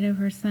afraid of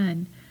her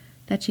son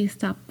that she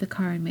stopped the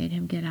car and made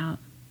him get out.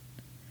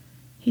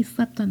 He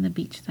slept on the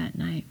beach that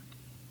night.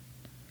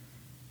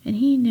 And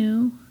he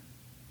knew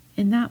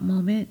in that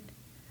moment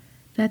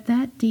that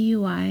that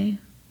DUI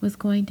was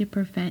going to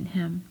prevent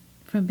him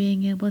from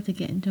being able to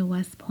get into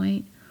West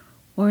Point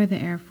or the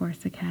Air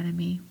Force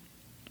Academy.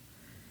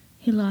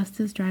 He lost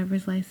his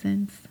driver's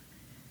license.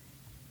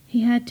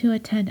 He had to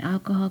attend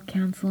alcohol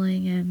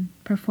counseling and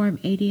perform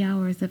 80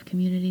 hours of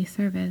community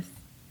service.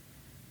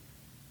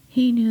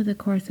 He knew the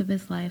course of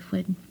his life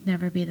would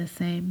never be the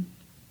same.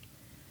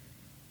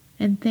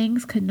 And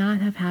things could not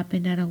have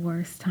happened at a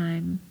worse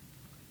time.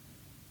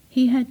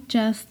 He had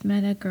just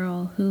met a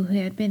girl who he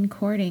had been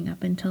courting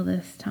up until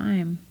this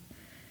time.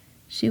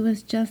 She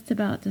was just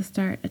about to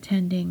start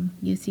attending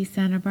UC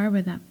Santa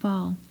Barbara that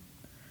fall.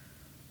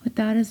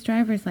 Without his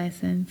driver's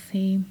license,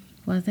 he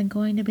wasn't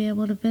going to be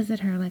able to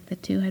visit her like the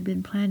two had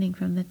been planning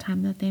from the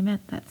time that they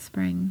met that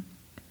spring.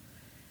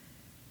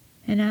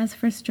 And as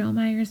for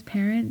Strohmeyer's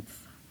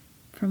parents,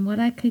 from what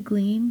I could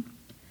glean,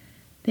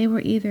 they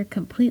were either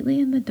completely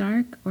in the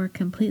dark or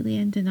completely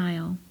in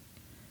denial.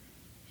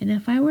 And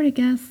if I were to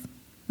guess,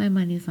 my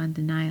money's on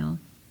denial.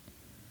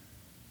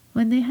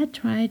 When they had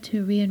tried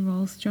to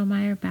re-enroll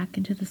Strohmeyer back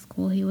into the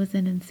school he was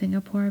in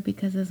Singapore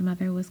because his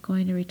mother was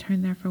going to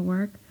return there for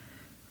work,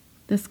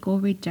 the school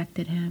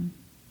rejected him.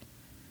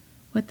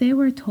 What they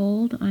were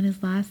told on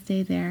his last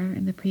day there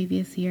in the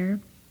previous year,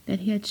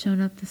 that he had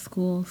shown up to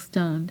school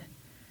stoned.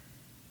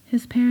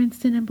 His parents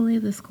didn't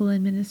believe the school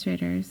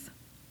administrators.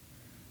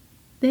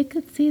 They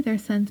could see their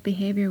son's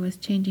behavior was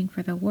changing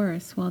for the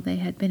worse while they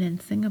had been in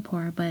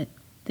Singapore, but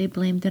they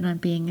blamed it on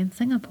being in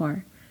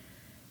Singapore.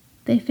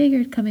 They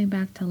figured coming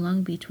back to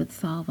Long Beach would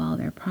solve all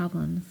their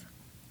problems.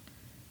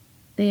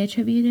 They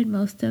attributed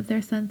most of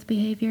their son's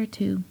behavior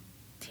to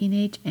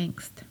teenage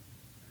angst.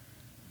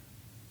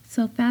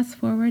 So fast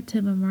forward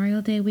to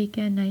Memorial Day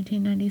weekend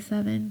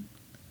 1997.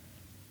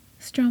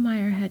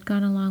 Strohmeyer had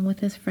gone along with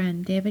his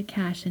friend David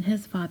Cash and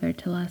his father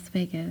to Las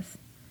Vegas.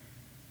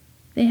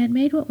 They had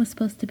made what was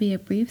supposed to be a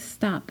brief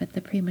stop at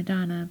the Prima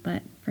Donna,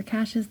 but for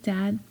Cash's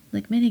dad,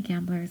 like many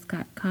gamblers,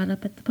 got caught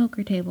up at the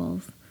poker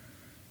tables.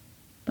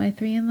 By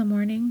 3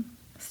 a.m,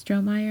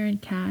 Strohmeyer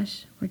and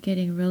Cash were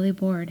getting really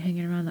bored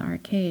hanging around the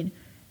arcade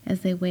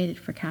as they waited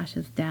for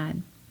Cash's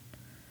dad.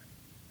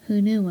 Who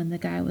knew when the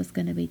guy was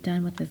going to be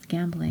done with his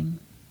gambling?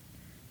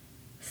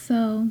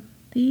 So,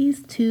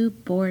 these two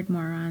bored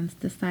morons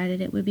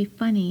decided it would be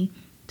funny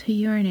to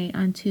urinate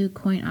on 2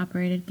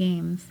 coin-operated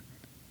games.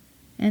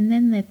 And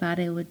then they thought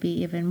it would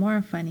be even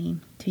more funny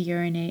to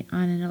urinate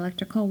on an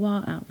electrical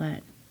wall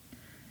outlet.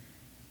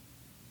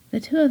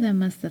 The two of them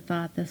must have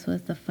thought this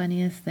was the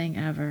funniest thing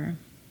ever.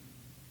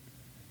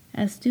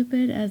 As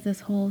stupid as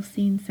this whole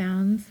scene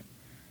sounds,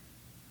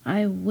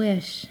 I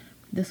wish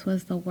this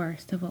was the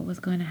worst of what was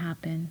going to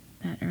happen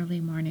that early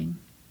morning.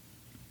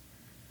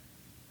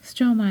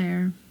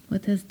 Strohmeyer,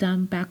 with his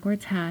dumb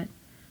backwards hat,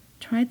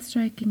 tried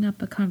striking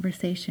up a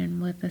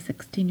conversation with a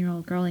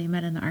 16-year-old girl he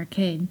met in the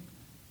arcade.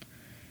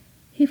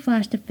 He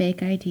flashed a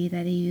fake ID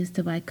that he used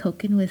to buy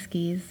Coke and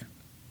whiskeys.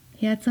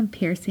 He had some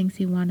piercings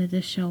he wanted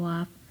to show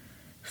off,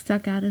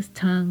 stuck out his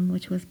tongue,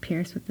 which was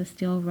pierced with a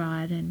steel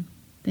rod, and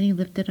then he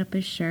lifted up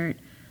his shirt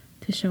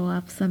to show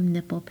off some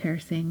nipple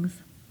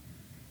piercings.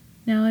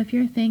 Now, if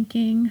you're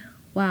thinking,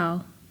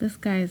 wow, this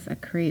guy's a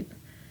creep,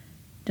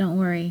 don't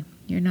worry,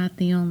 you're not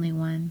the only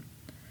one.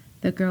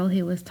 The girl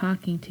he was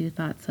talking to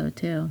thought so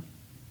too.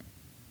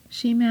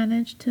 She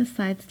managed to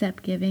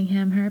sidestep giving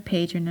him her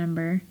pager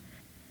number.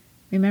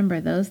 Remember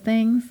those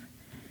things?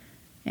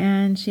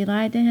 And she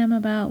lied to him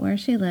about where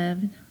she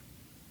lived.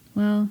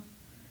 Well,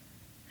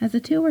 as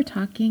the two were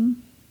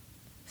talking,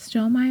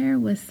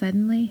 Strohmeyer was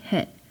suddenly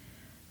hit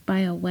by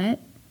a wet,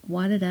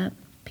 wadded up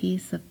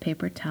piece of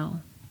paper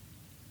towel.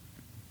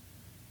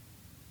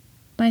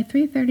 By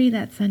 3:30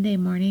 that Sunday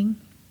morning,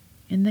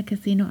 in the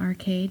casino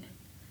arcade,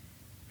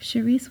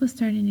 Cherise was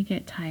starting to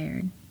get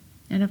tired,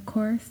 and of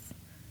course,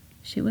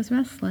 she was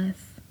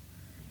restless.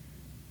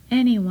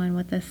 Anyone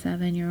with a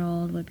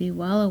 7-year-old would be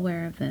well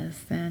aware of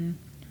this, and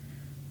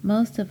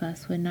most of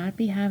us would not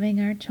be having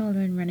our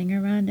children running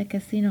around a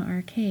casino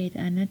arcade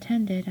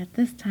unattended at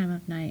this time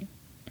of night.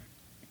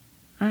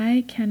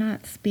 I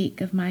cannot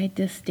speak of my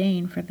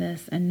disdain for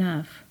this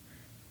enough.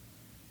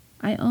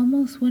 I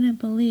almost wouldn't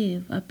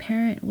believe a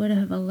parent would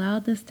have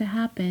allowed this to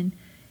happen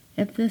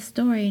if this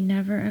story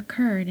never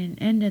occurred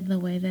and ended the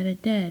way that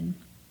it did.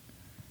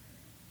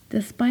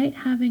 Despite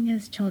having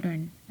his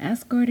children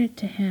escorted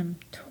to him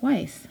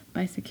twice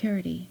by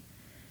security,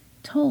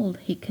 told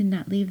he could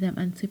not leave them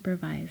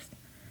unsupervised,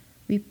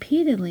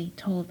 repeatedly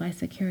told by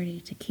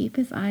security to keep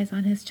his eyes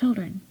on his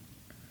children,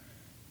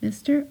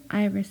 Mr.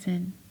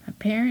 Iverson,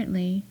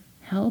 apparently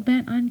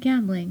hell-bent on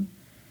gambling,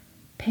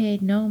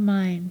 paid no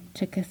mind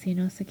to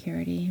casino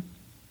security.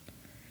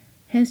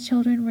 His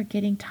children were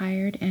getting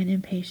tired and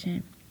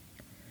impatient.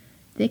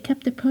 They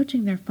kept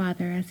approaching their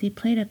father as he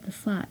played at the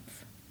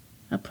slots,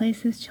 a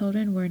place his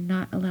children were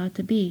not allowed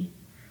to be.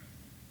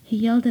 He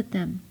yelled at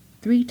them,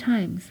 3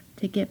 times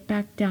to get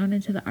back down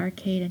into the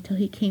arcade until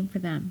he came for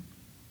them.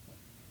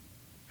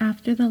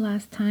 After the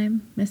last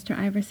time, Mr.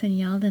 Iverson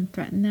yelled and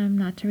threatened them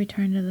not to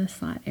return to the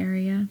slot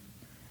area.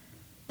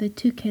 The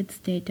 2 kids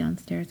stayed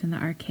downstairs in the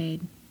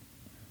arcade.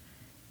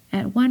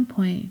 At one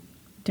point,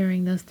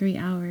 during those 3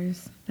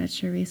 hours that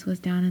Charisse was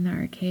down in the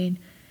arcade,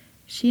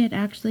 she had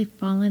actually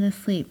fallen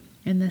asleep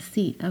in the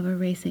seat of a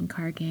racing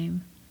car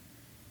game.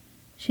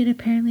 She had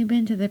apparently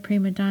been to the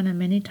Prima Donna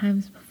many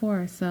times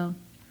before, so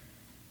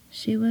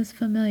she was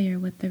familiar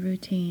with the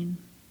routine.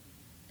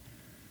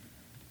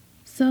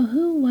 So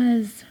who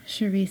was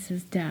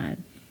Charisse's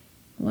dad?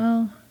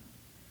 Well,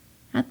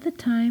 at the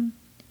time,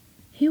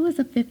 he was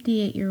a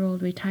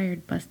 58-year-old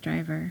retired bus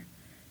driver,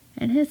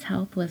 and his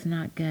health was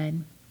not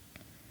good.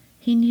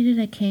 He needed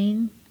a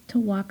cane to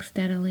walk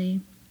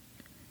steadily.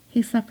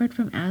 He suffered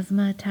from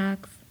asthma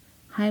attacks,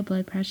 high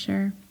blood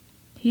pressure.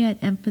 He had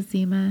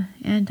emphysema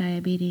and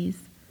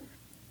diabetes.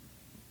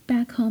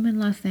 Back home in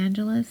Los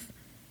Angeles,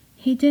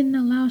 he didn't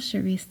allow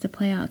Charisse to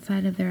play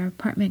outside of their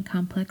apartment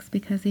complex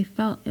because he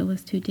felt it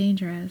was too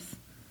dangerous.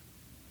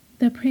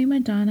 The Prima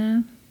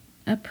Donna,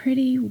 a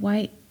pretty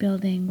white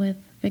building with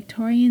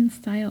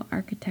Victorian-style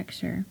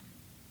architecture,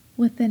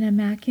 with an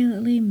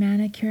immaculately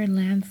manicured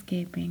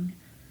landscaping,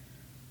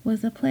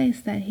 was a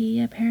place that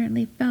he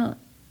apparently felt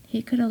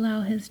he could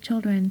allow his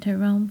children to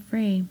roam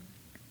free,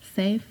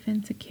 safe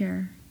and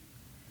secure.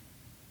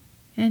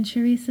 And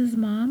Charisse's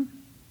mom?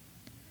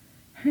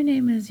 Her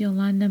name is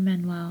Yolanda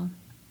Manuel.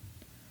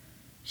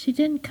 She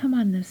didn't come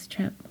on this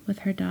trip with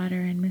her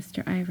daughter and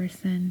Mr.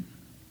 Iverson.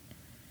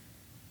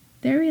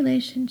 Their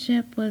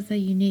relationship was a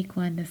unique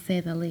one, to say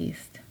the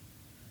least.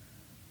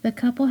 The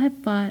couple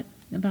had fought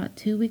about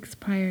 2 weeks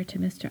prior to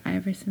Mr.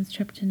 Iverson's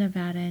trip to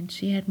Nevada, and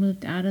she had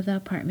moved out of the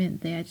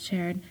apartment they had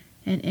shared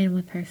and in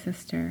with her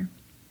sister.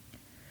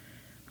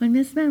 When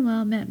Miss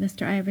Manuel met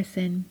Mr.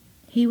 Iverson,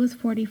 he was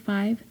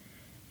 45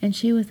 and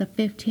she was a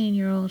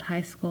 15-year-old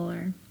high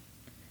schooler.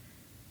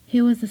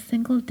 He was a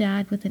single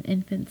dad with an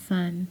infant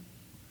son.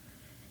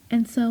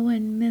 And so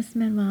when Miss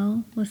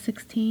Manuel was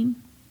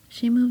 16,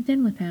 she moved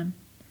in with him.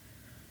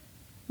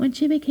 When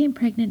she became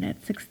pregnant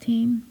at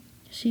 16,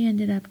 she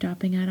ended up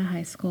dropping out of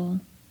high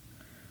school.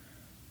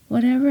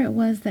 Whatever it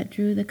was that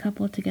drew the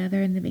couple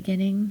together in the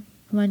beginning,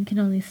 one can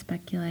only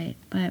speculate,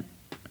 but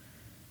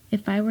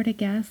if I were to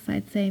guess,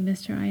 I'd say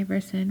Mr.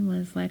 Iverson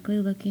was likely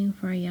looking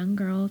for a young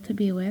girl to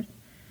be with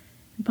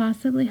and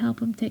possibly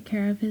help him take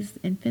care of his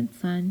infant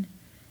son.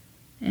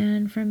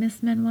 And for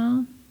Miss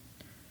Manuel,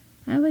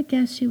 I would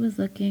guess she was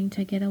looking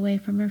to get away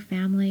from her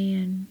family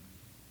and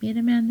meet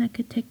a man that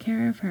could take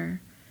care of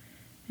her.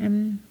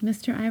 And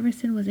Mr.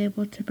 Iverson was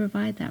able to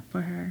provide that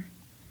for her.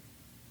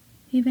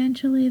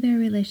 Eventually, their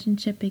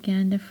relationship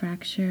began to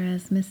fracture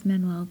as Miss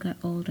Manuel got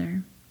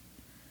older.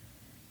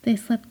 They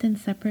slept in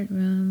separate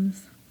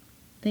rooms.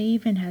 They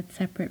even had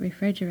separate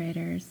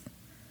refrigerators.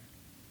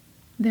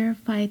 Their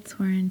fights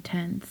were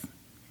intense.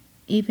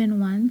 Even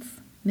once,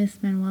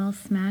 Miss Manuel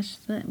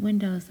smashed the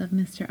windows of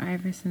Mr.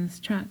 Iverson's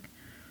truck,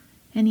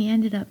 and he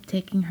ended up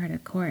taking her to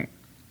court,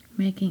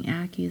 making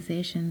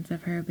accusations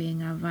of her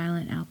being a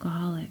violent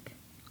alcoholic.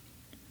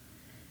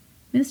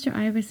 Mr.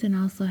 Iverson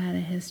also had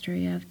a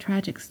history of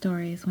tragic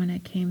stories when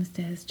it came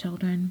to his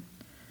children,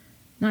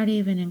 not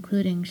even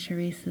including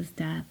Charisse's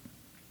death.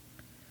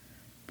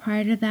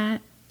 Prior to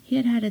that, he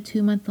had had a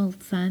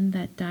 2-month-old son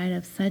that died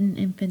of sudden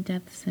infant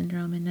death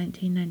syndrome in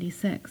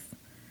 1996.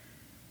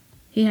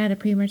 He had a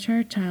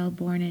premature child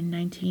born in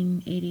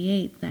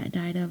 1988 that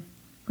died of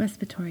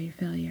respiratory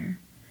failure.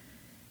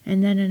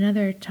 And then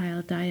another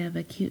child died of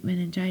acute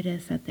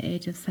meningitis at the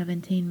age of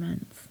 17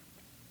 months.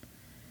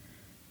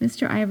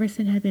 Mr.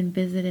 Iverson had been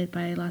visited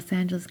by Los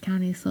Angeles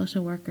County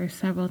social workers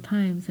several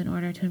times in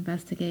order to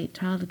investigate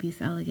child abuse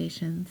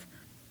allegations.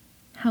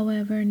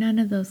 However, none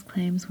of those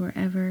claims were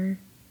ever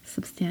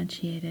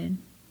substantiated.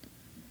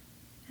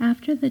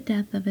 After the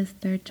death of his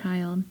 3rd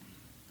child,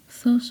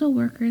 social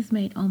workers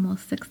made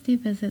almost 60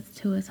 visits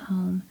to his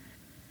home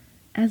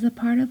as a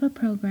part of a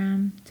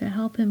program to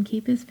help him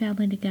keep his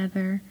family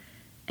together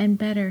and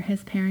better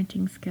his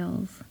parenting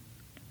skills.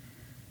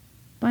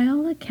 By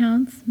all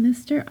accounts,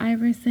 Mr.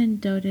 Iverson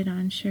doted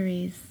on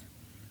Charisse.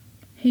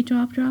 He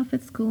dropped her off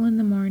at school in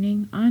the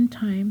morning on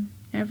time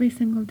every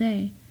single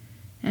day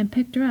and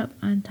picked her up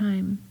on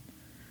time,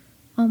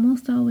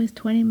 almost always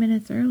 20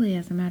 minutes early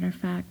as a matter of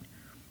fact,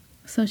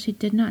 so she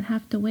did not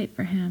have to wait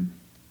for him.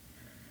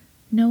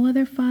 No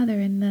other father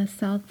in the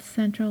South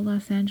Central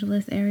Los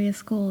Angeles area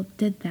school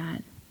did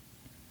that.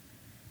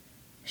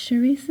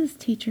 Charisse's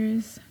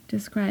teachers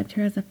described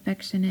her as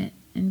affectionate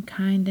and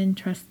kind and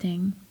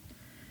trusting.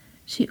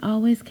 She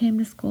always came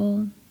to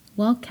school,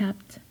 well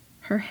kept,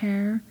 her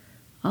hair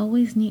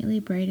always neatly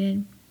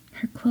braided,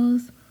 her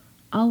clothes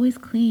always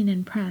clean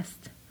and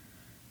pressed.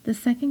 The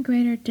 2nd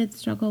grader did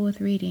struggle with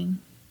reading.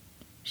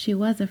 She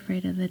was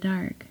afraid of the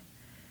dark.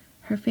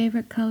 Her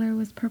favorite color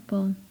was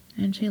purple,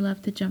 and she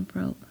loved to jump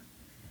rope.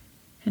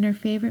 And her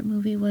favorite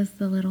movie was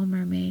The Little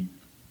Mermaid.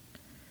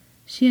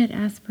 She had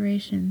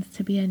aspirations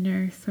to be a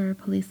nurse or a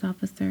police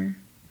officer.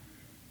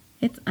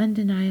 It's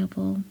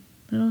undeniable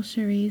little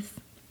Cherise,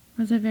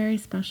 was a very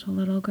special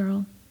little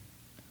girl.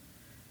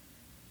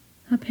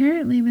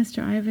 Apparently,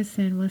 Mr.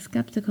 Iverson was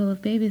skeptical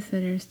of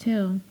babysitters,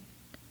 too.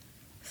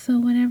 So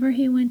whenever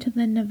he went to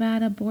the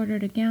Nevada border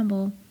to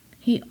gamble,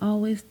 he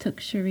always took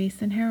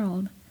Cherise and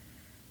Harold.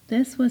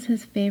 This was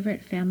his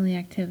favorite family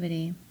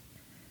activity.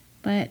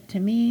 But to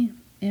me,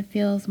 it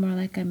feels more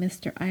like a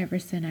Mr.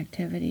 Iverson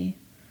activity.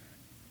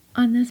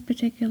 On this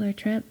particular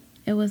trip,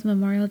 it was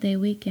Memorial Day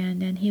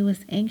weekend, and he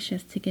was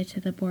anxious to get to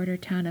the border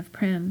town of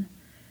Primm.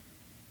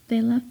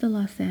 They left the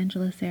Los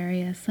Angeles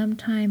area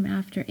sometime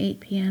after 8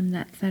 p.m.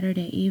 that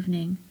Saturday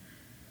evening.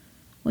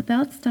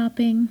 Without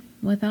stopping,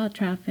 without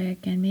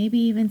traffic, and maybe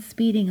even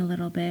speeding a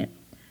little bit,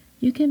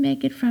 you can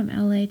make it from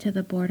LA to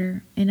the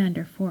border in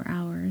under 4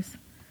 hours.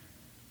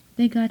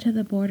 They got to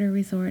the border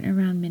resort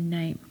around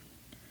midnight.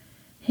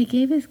 He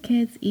gave his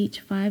kids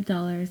each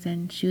 $5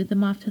 and shooed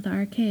them off to the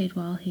arcade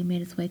while he made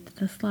his way to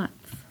the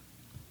slots.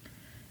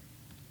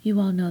 You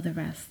all know the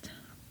rest.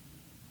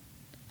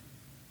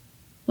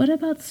 What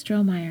about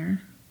Strohmeyer?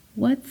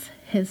 What's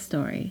his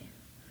story?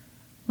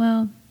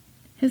 Well,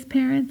 his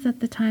parents at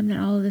the time that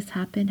all of this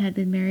happened had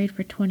been married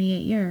for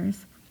 28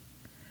 years.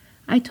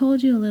 I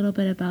told you a little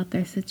bit about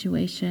their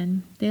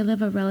situation. They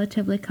live a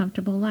relatively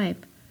comfortable life.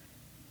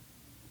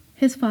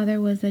 His father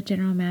was a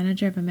general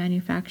manager of a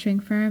manufacturing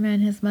firm,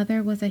 and his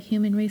mother was a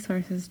human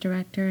resources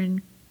director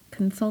and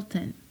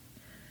consultant.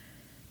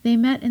 They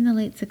met in the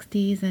late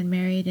 60s and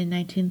married in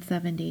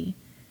 1970.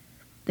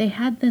 They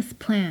had this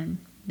plan.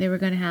 They were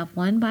going to have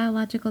one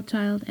biological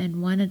child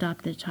and one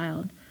adopted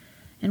child.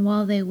 And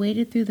while they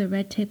waded through the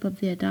red tape of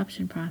the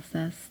adoption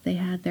process, they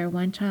had their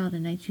one child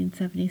in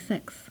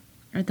 1976,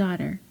 a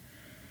daughter.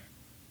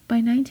 By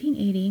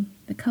 1980,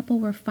 the couple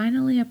were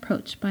finally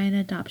approached by an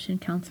adoption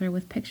counselor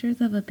with pictures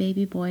of a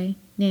baby boy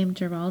named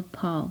Gerald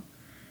Paul.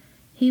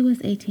 He was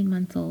 18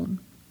 months old.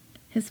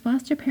 His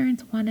foster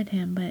parents wanted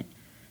him, but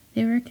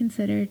they were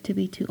considered to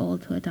be too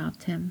old to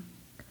adopt him.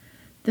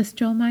 The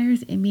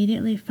Strohmeyers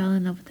immediately fell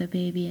in love with the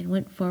baby and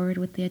went forward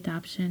with the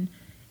adoption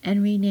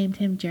and renamed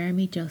him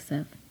Jeremy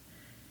Joseph.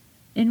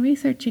 In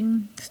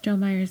researching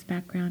Strohmeyer's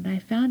background, I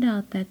found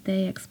out that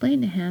they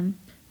explained to him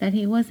that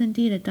he was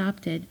indeed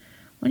adopted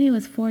when he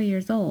was 4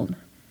 years old.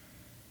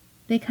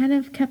 They kind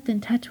of kept in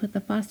touch with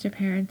the foster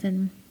parents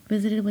and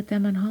visited with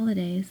them on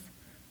holidays.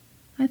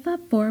 I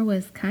thought 4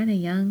 was kind of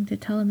young to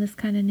tell him this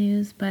kind of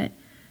news, but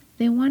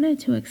they wanted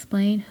to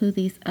explain who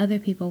these other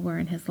people were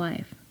in his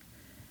life.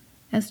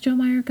 As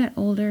Strohmeyer got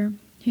older,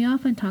 he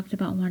often talked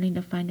about wanting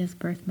to find his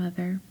birth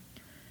mother.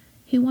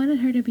 He wanted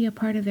her to be a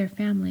part of their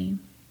family.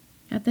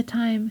 At the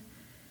time,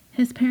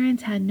 his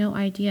parents had no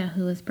idea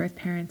who his birth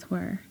parents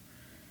were.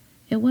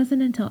 It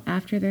wasn't until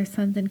after their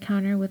son's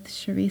encounter with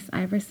Cherise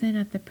Iverson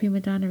at the Prima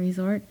Donna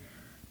Resort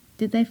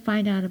did they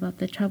find out about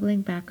the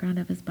troubling background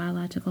of his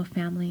biological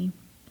family.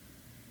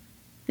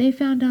 They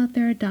found out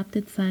their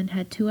adopted son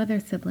had 2 other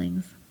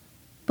siblings.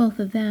 Both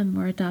of them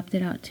were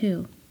adopted out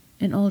too,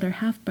 an older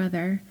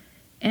half-brother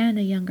and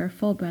a younger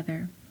full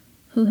brother,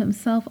 who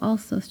himself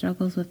also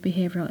struggles with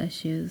behavioral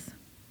issues.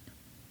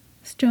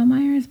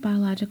 Strohmeyer's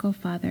biological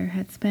father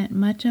had spent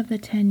much of the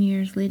 10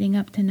 years leading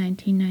up to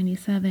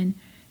 1997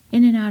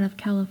 in and out of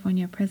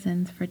California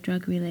prisons for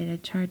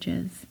drug-related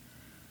charges.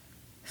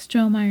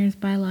 Strohmeyer's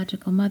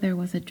biological mother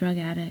was a drug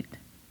addict.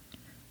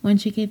 When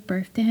she gave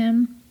birth to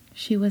him,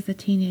 she was a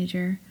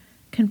teenager,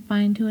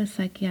 confined to a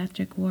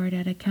psychiatric ward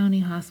at a county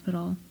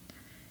hospital,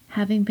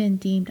 having been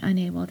deemed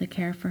unable to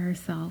care for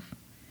herself.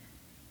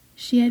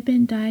 She had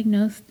been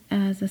diagnosed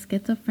as a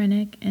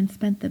schizophrenic and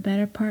spent the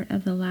better part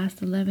of the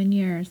last 11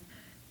 years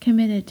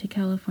committed to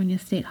California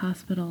state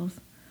hospitals.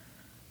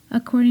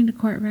 According to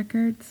court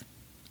records,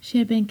 she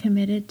had been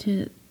committed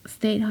to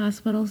state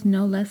hospitals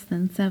no less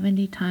than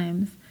 70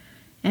 times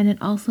and had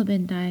also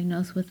been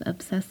diagnosed with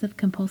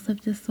obsessive-compulsive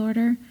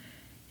disorder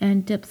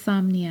and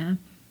dysomnia,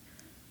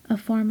 a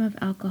form of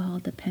alcohol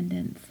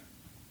dependence.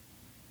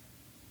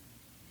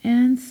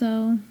 And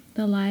so,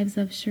 the lives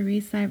of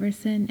Cherise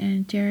Iverson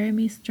and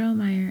Jeremy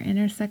Strohmeyer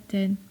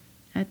intersected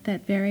at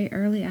that very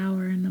early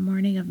hour in the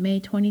morning of May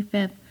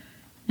 25th,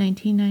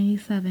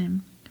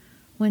 1997,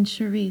 when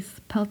Cherise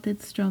pelted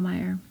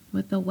Strohmeyer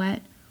with a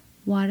wet,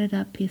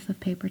 wadded-up piece of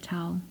paper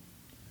towel.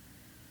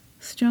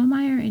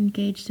 Strohmeyer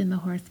engaged in the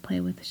horseplay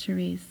with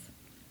Cherise,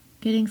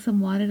 getting some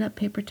wadded-up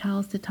paper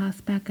towels to toss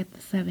back at the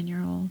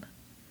 7-year-old.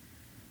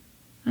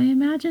 I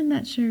imagine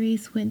that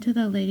Cherise went to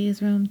the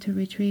ladies' room to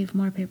retrieve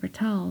more paper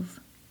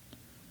towels.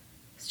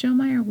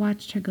 Strohmeyer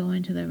watched her go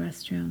into the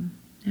restroom,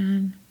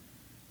 and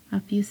a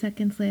few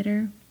seconds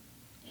later,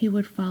 he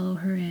would follow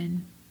her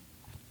in.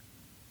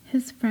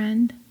 His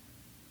friend,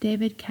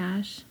 David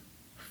Cash,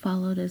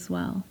 followed as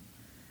well,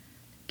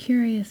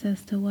 curious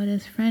as to what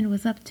his friend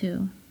was up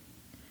to.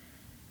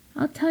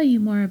 I'll tell you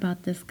more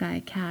about this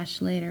guy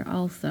Cash later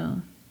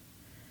also.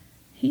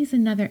 He's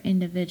another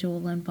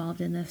individual involved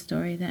in this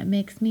story that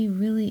makes me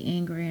really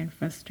angry and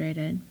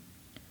frustrated.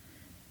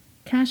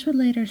 Cash would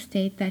later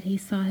state that he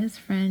saw his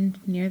friend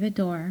near the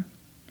door,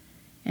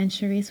 and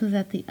Cherise was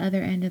at the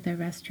other end of the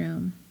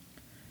restroom.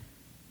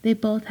 They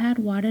both had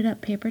wadded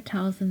up paper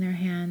towels in their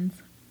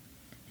hands,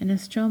 and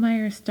as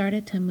Strohmeyer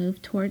started to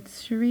move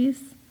towards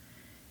Charisse,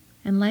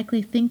 and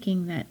likely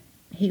thinking that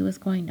he was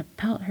going to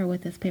pelt her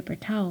with his paper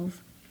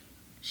towels,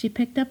 she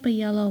picked up a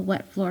yellow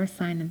wet floor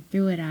sign and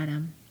threw it at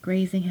him,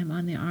 grazing him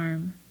on the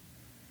arm.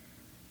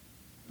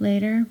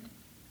 Later,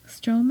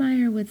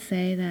 Strohmeyer would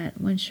say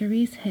that when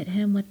Charisse hit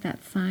him with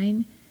that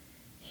sign,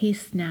 he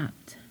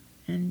snapped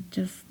and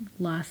just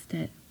lost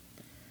it.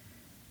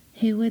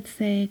 He would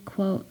say,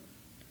 quote,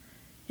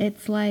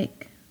 "It's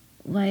like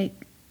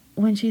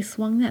when she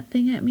swung that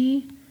thing at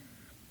me,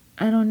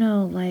 I don't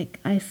know, like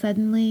I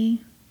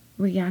suddenly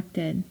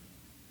reacted,"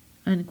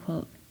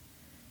 unquote.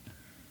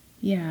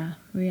 Yeah,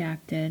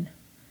 reacted.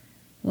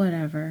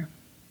 Whatever.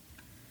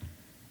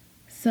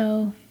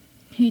 So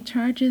he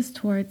charges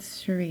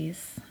towards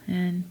Charisse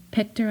and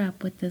picked her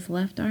up with his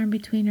left arm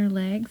between her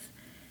legs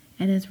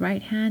and his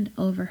right hand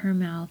over her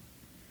mouth.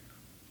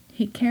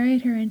 He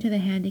carried her into the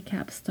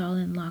handicap stall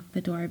and locked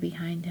the door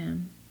behind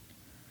him.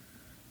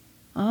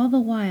 All the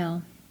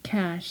while,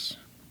 Cash,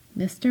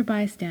 Mr.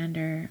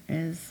 Bystander,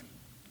 is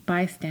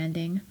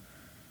bystanding,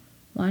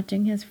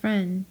 watching his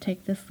friend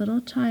take this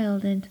little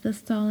child into the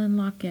stall and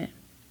lock it.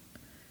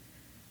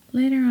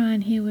 Later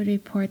on, he would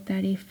report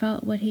that he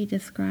felt what he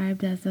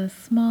described as a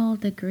small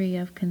degree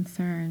of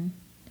concern.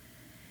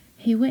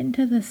 He went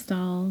into the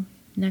stall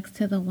next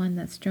to the one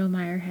that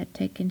Strohmeyer had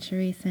taken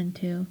Charisse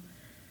into,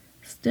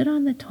 stood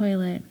on the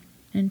toilet,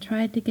 and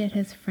tried to get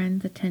his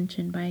friend's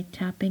attention by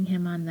tapping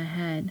him on the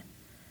head.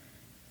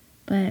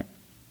 But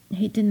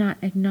he did not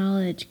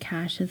acknowledge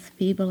Cash's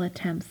feeble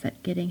attempts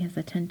at getting his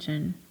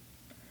attention.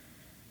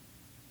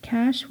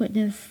 Cash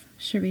witnessed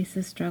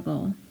Charisse's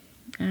struggle.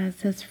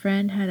 As his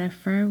friend had a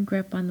firm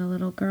grip on the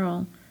little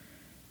girl,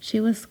 she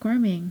was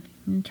squirming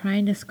and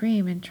trying to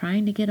scream and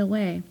trying to get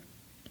away.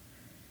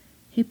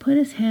 He put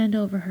his hand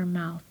over her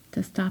mouth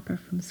to stop her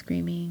from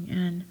screaming,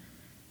 and,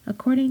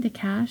 according to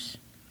Cash,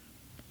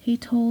 he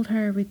told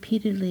her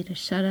repeatedly to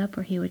shut up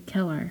or he would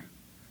kill her.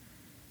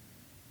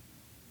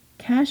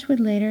 Cash would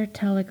later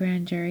tell a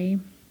grand jury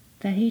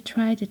that he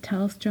tried to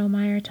tell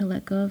Strohmeyer to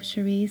let go of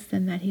Charisse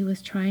and that he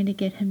was trying to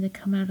get him to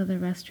come out of the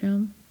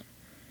restroom.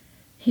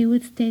 He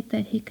would state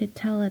that he could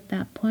tell at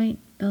that point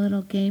the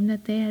little game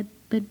that they had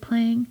been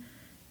playing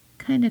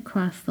kind of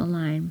crossed the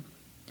line.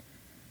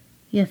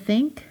 "You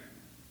think?"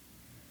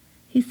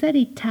 He said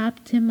he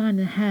tapped him on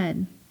the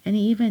head, and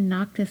he even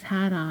knocked his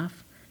hat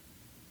off,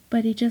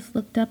 but he just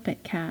looked up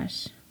at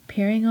Cash,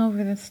 peering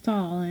over the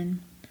stall,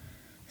 and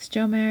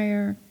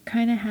Strohmeyer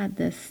kind of had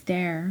this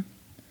stare,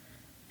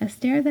 a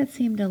stare that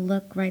seemed to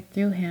look right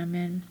through him,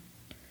 and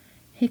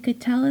he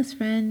could tell his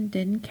friend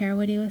didn't care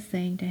what he was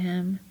saying to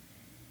him,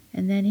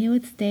 and then he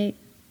would state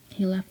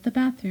he left the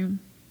bathroom.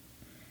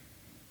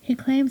 He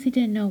claims he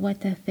didn't know what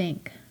to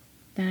think,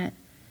 that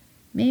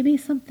maybe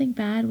something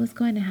bad was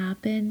going to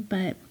happen,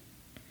 but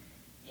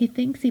he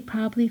thinks he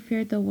probably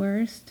feared the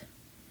worst,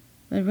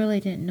 but really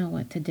didn't know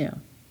what to do.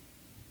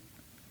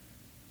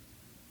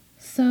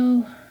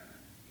 So,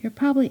 you're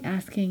probably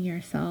asking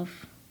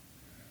yourself,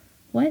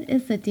 what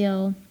is the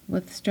deal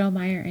with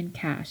Strohmeyer and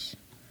Cash?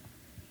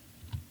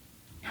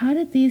 How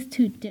did these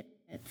two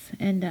dipshits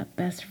end up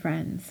best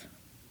friends?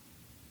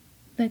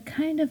 The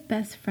kind of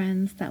best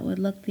friends that would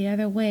look the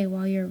other way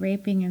while you're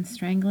raping and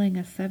strangling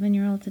a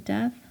 7-year-old to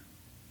death?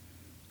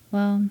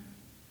 Well,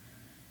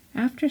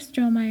 after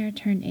Strohmeyer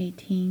turned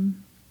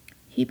 18,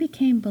 he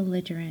became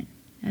belligerent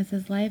as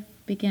his life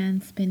began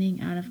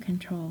spinning out of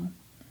control.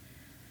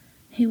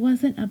 He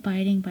wasn't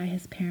abiding by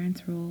his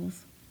parents'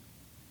 rules.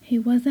 He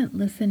wasn't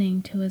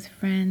listening to his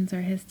friends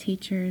or his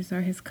teachers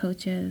or his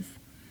coaches.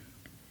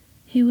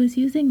 He was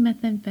using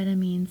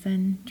methamphetamines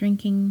and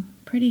drinking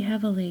pretty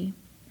heavily.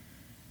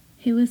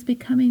 He was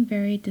becoming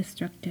very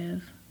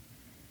destructive.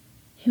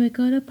 He would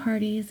go to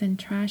parties and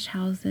trash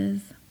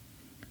houses,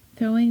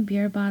 throwing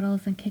beer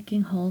bottles and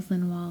kicking holes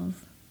in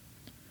walls.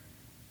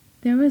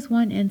 There was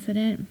one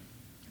incident.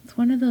 It's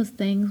one of those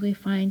things we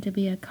find to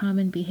be a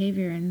common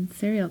behavior in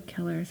serial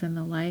killers and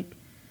the like.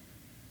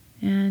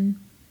 And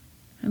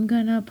I'm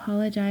going to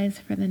apologize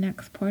for the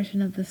next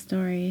portion of the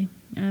story,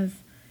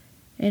 as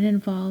it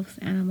involves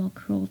animal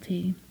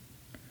cruelty.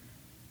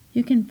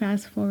 You can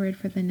fast forward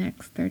for the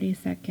next 30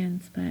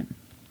 seconds, but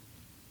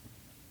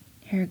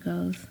here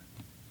goes.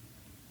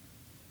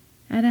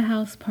 At a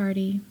house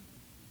party,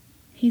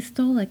 he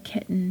stole a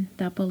kitten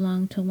that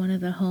belonged to one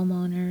of the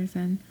homeowners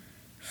and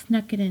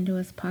snuck it into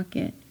his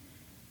pocket.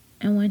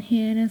 And when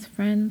he and his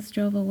friends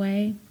drove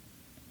away,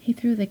 he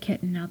threw the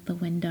kitten out the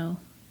window.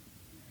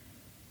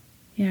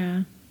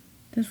 Yeah,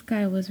 this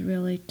guy was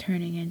really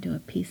turning into a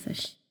piece of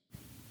shit.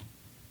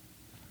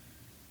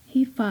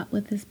 He fought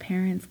with his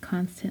parents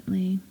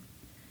constantly.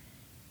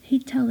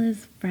 He'd tell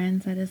his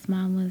friends that his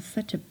mom was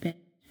such a bitch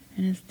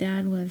and his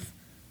dad was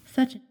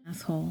such an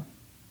asshole.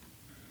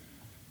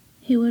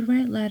 He would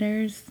write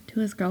letters to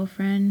his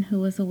girlfriend who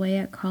was away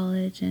at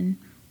college and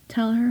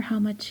tell her how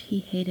much he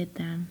hated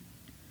them.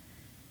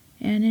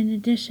 And in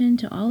addition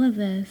to all of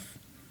this,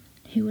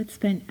 he would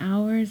spend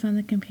hours on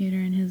the computer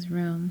in his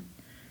room,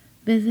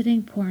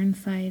 visiting porn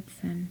sites,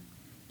 and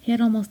he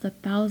had almost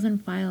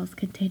 1,000 files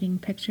containing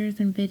pictures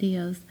and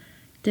videos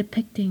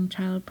depicting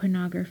child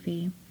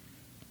pornography,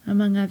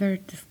 among other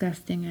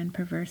disgusting and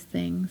perverse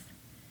things.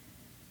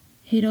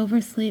 He'd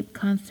oversleep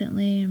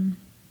constantly and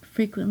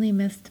frequently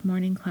missed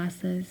morning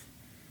classes.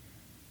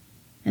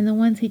 And the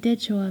ones he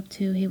did show up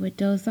to, he would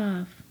doze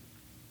off.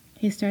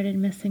 He started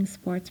missing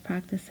sports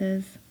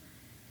practices.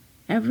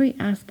 Every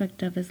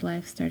aspect of his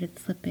life started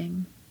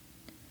slipping.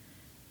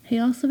 He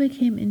also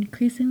became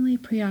increasingly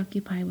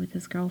preoccupied with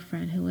his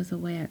girlfriend, who was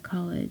away at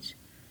college.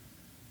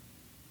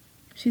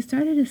 She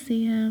started to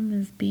see him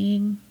as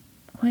being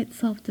quite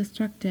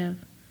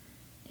self-destructive.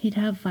 He'd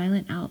have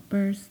violent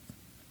outbursts.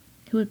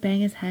 He would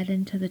bang his head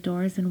into the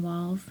doors and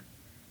walls.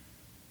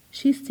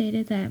 She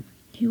stated that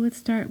he would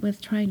start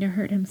with trying to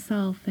hurt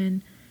himself,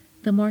 and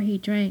the more he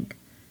drank,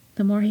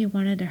 the more he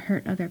wanted to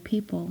hurt other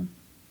people.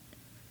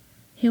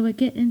 He would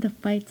get into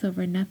fights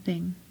over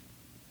nothing.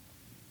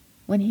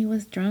 When he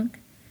was drunk,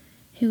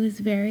 he was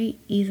very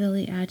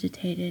easily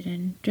agitated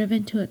and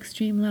driven to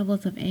extreme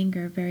levels of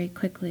anger very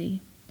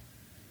quickly.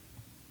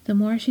 The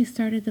more she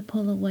started to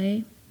pull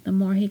away, the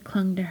more he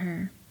clung to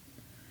her.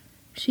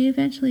 She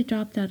eventually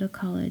dropped out of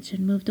college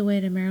and moved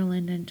away to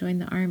Maryland and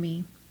joined the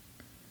Army.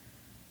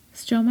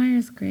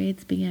 Strohmeyer's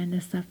grades began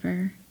to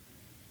suffer.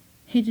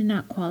 He did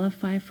not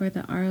qualify for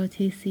the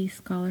ROTC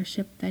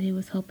scholarship that he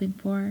was hoping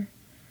for,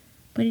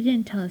 but he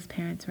didn't tell his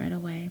parents right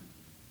away.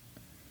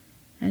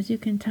 As you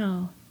can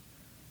tell,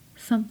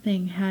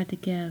 something had to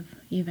give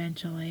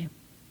eventually.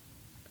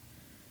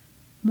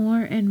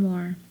 More and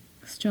more,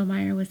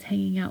 Strohmeyer was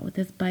hanging out with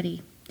his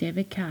buddy,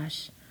 David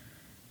Cash,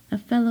 a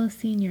fellow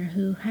senior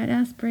who had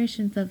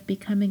aspirations of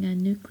becoming a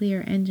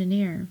nuclear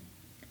engineer.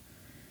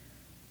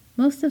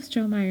 Most of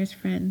Strohmeyer's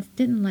friends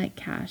didn't like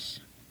Cash.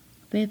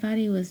 They thought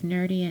he was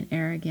nerdy and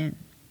arrogant.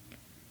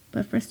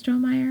 But for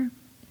Strohmeyer,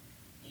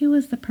 he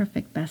was the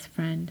perfect best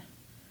friend.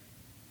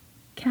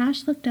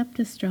 Cash looked up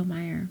to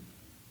Strohmeyer.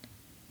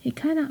 He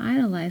kind of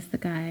idolized the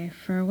guy.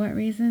 For what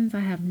reasons, I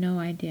have no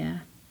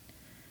idea.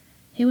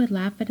 He would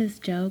laugh at his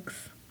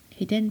jokes.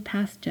 He didn't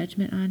pass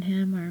judgment on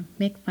him or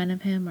make fun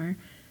of him or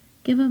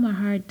give him a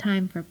hard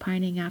time for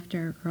pining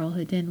after a girl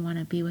who didn't want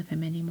to be with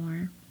him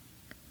anymore.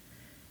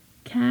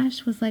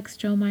 Cash was like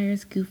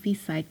Strohmeyer's goofy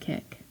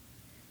sidekick.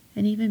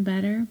 And even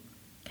better,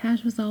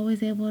 Cash was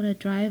always able to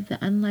drive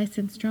the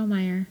unlicensed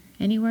Strohmeyer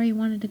anywhere he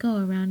wanted to go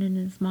around in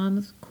his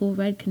mom's cool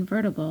red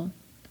convertible.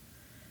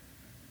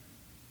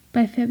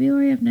 By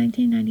February of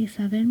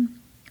 1997,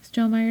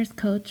 Strohmeyer's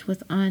coach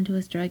was on to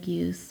his drug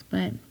use,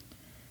 but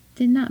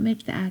did not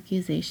make the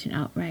accusation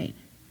outright.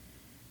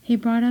 He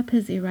brought up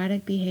his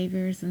erratic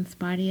behaviors and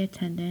spotty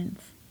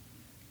attendance.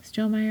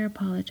 Strohmeyer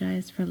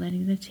apologized for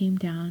letting the team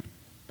down,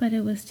 but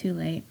it was too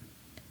late.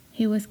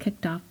 He was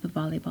kicked off the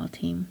volleyball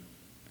team.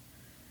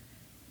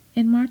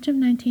 In March of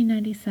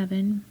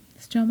 1997,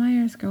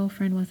 Strohmeyer's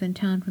girlfriend was in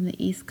town from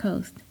the East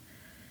Coast.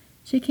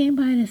 She came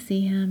by to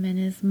see him, and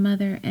his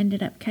mother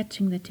ended up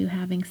catching the two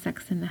having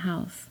sex in the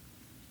house.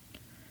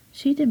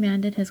 She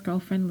demanded his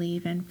girlfriend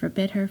leave and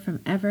forbid her from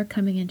ever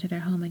coming into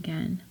their home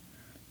again.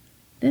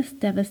 This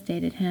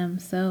devastated him,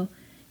 so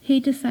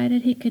he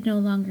decided he could no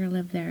longer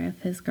live there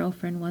if his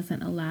girlfriend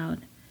wasn't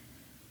allowed.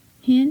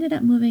 He ended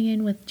up moving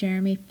in with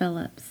Jeremy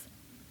Phillips,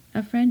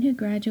 a friend who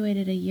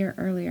graduated a year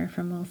earlier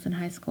from Wilson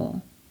High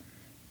School.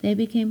 They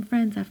became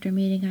friends after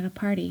meeting at a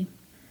party.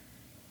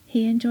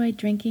 He enjoyed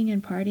drinking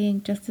and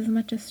partying just as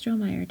much as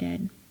Strohmeyer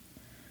did.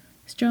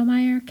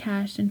 Strohmeyer,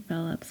 Cash, and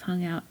Phillips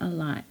hung out a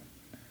lot,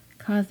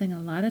 causing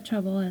a lot of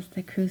trouble as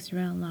they cruised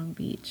around Long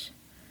Beach.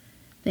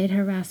 They'd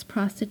harass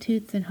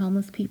prostitutes and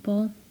homeless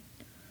people.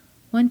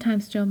 One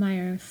time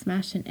Strohmeyer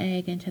smashed an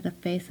egg into the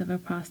face of a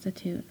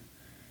prostitute.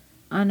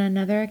 On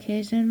another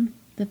occasion,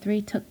 the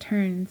three took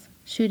turns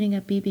shooting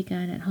a BB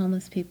gun at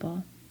homeless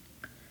people.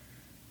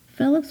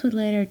 Phillips would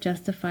later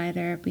justify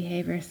their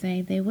behavior,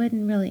 saying they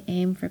wouldn't really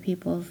aim for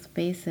people's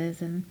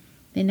faces and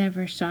they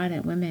never shot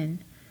at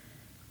women.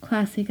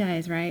 Classy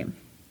guys, right?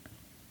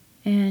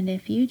 And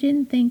if you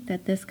didn't think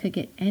that this could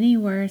get any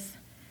worse,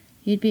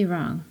 you'd be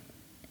wrong.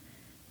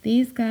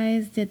 These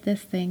guys did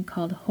this thing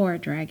called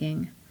whore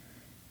dragging.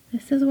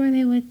 This is where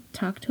they would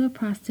talk to a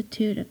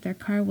prostitute at their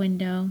car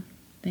window,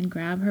 then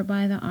grab her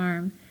by the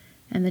arm,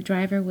 and the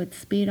driver would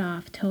speed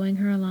off, towing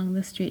her along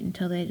the street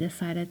until they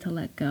decided to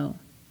let go.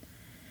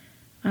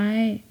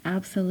 I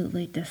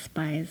absolutely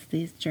despise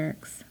these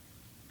jerks.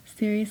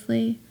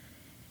 Seriously,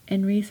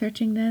 in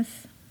researching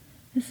this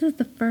is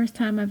the first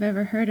time I've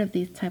ever heard of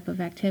these type of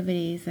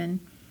activities, and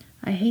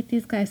I hate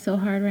these guys so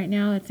hard right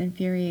now, it's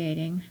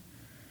infuriating.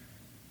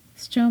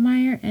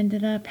 Strohmeyer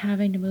ended up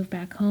having to move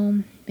back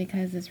home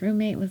because his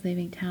roommate was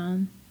leaving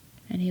town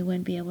and he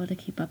wouldn't be able to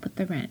keep up with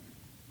the rent.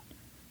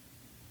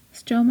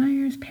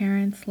 Strohmeyer's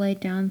parents laid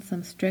down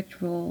some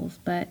strict rules,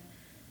 but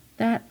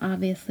that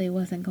obviously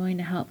wasn't going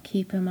to help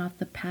keep him off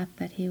the path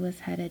that he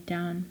was headed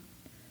down.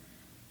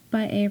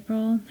 By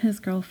April, his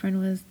girlfriend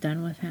was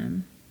done with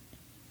him.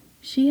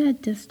 She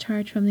had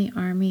discharged from the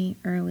Army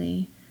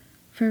early,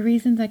 for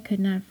reasons I could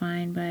not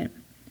find, but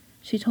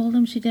She told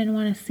him she didn't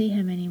want to see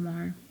him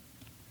anymore.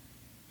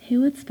 He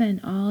would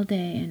spend all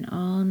day and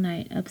all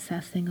night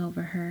obsessing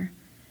over her.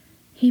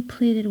 He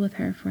pleaded with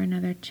her for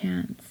another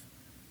chance.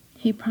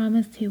 He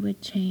promised he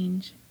would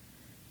change.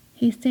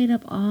 He stayed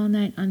up all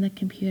night on the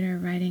computer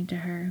writing to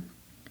her.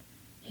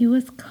 He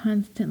was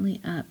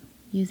constantly up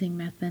using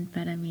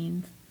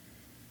methamphetamines.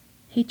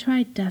 He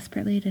tried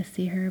desperately to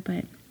see her,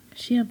 but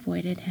she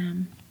avoided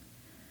him.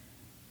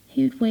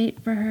 He'd wait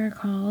for her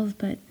calls,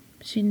 but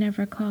she'd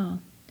never call.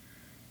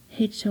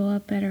 He'd show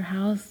up at her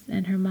house,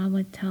 and her mom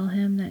would tell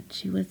him that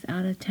she was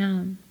out of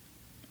town.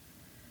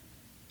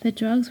 The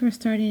drugs were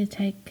starting to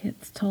take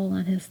its toll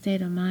on his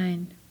state of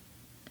mind.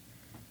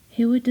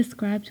 He would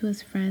describe to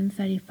his friends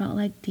that he felt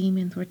like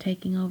demons were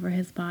taking over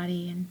his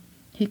body, and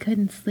he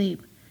couldn't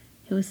sleep.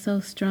 He was so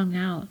strung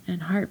out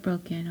and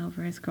heartbroken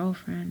over his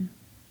girlfriend.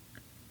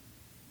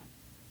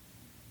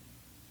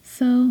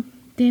 So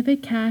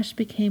David Cash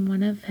became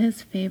one of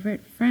his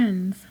favorite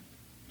friends,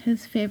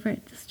 his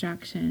favorite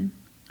distraction.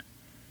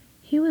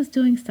 He was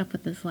doing stuff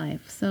with his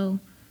life, so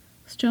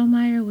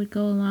Strohmeyer would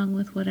go along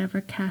with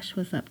whatever Cash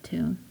was up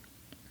to.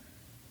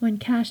 When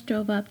Cash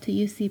drove up to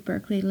UC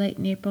Berkeley late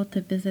in April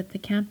to visit the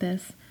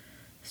campus,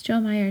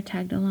 Strohmeyer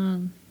tagged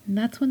along, and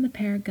that's when the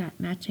pair got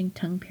matching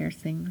tongue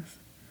piercings.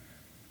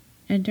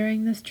 And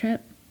during this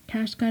trip,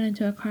 Cash got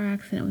into a car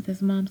accident with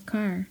his mom's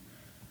car.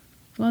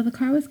 While the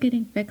car was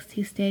getting fixed,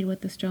 he stayed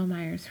with the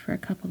Strohmeyers for a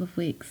couple of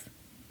weeks.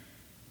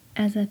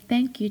 As a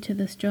thank you to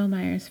the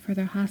Strohmeyers for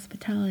their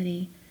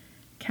hospitality,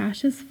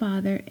 Cash's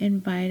father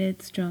invited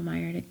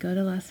Strohmeyer to go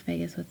to Las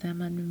Vegas with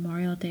them on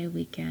Memorial Day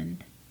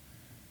weekend.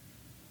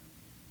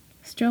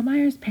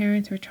 Strohmeyer's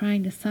parents were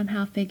trying to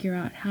somehow figure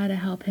out how to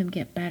help him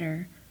get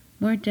better,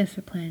 more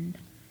disciplined,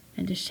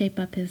 and to shape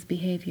up his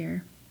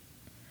behavior.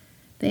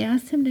 They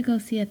asked him to go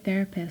see a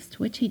therapist,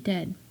 which he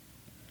did.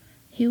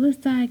 He was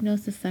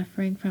diagnosed as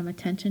suffering from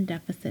attention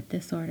deficit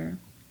disorder,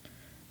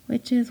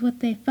 which is what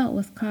they felt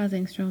was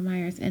causing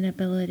Strohmeyer's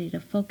inability to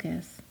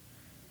focus.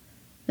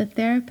 The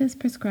therapist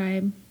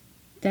prescribed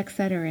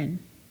Dexedrine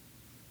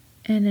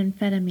and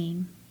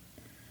amphetamine.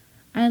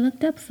 I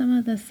looked up some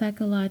of the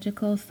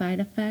psychological side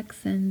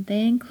effects, and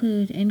they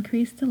include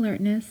increased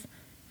alertness,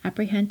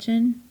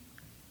 apprehension,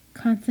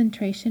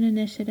 concentration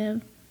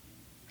initiative,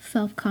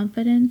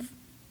 self-confidence,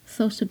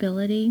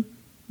 sociability,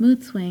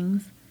 mood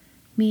swings,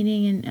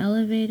 meaning an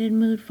elevated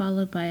mood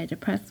followed by a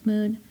depressed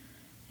mood,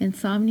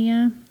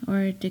 insomnia or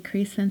a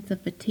decreased sense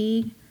of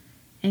fatigue,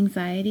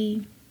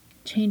 anxiety,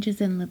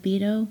 changes in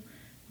libido,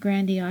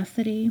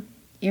 grandiosity,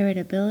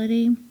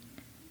 irritability,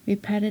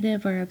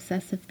 repetitive or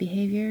obsessive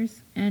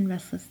behaviors, and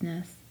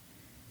restlessness.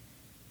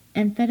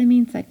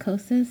 Amphetamine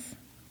psychosis,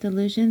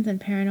 delusions,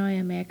 and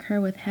paranoia may occur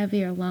with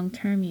heavy or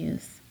long-term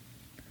use.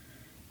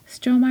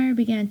 Strohmeyer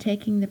began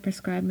taking the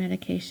prescribed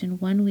medication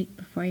 1 week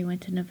before he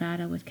went to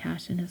Nevada with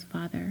Cash and his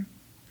father.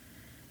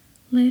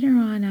 Later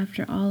on,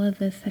 after all of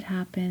this had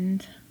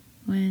happened,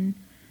 when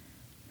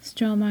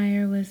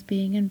Strohmeyer was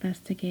being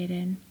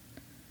investigated,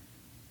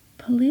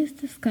 police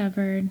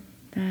discovered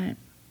that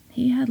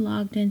he had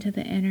logged into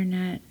the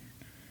internet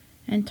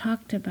and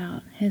talked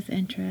about his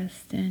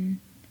interest and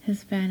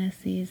his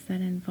fantasies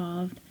that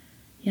involved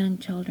young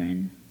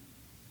children.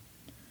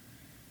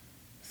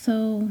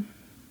 So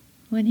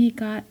when he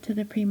got to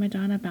the prima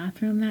donna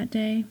bathroom that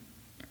day,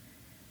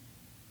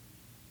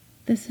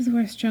 this is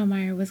where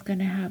Strohmeyer was going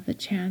to have the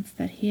chance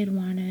that he had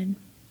wanted.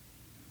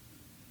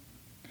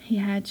 He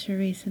had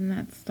Charisse in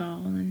that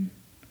stall, and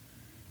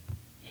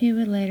he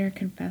would later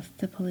confess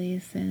to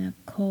police in a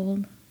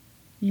cold,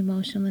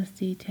 emotionless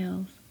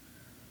details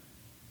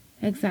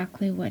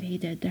exactly what he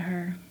did to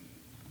her.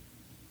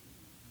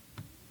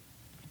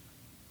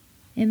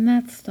 In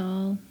that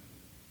stall,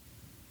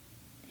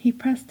 he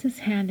pressed his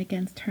hand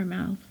against her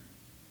mouth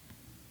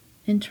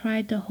and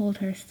tried to hold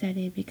her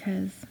steady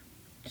because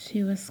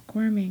she was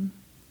squirming.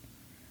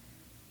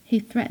 He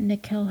threatened to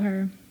kill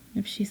her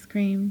if she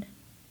screamed.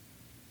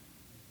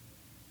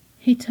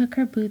 He took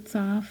her boots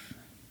off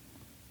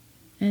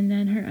and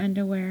then her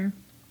underwear,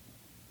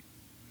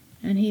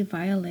 and he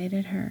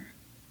violated her.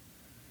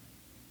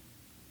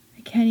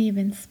 I can't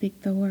even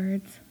speak the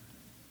words.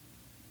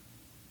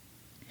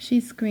 She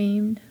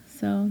screamed,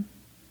 so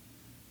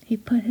he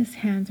put his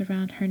hands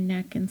around her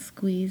neck and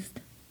squeezed.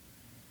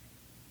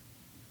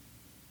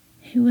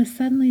 He was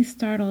suddenly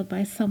startled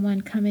by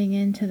someone coming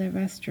into the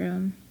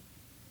restroom.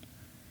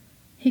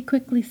 He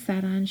quickly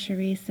sat on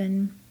Charisse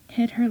and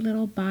hid her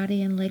little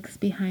body and legs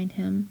behind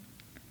him,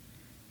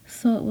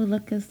 so it would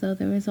look as though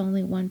there was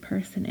only one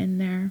person in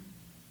there.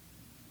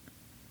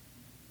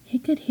 He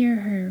could hear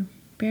her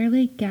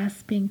barely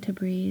gasping to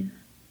breathe.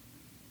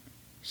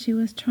 She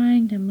was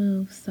trying to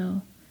move,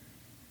 so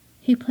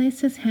he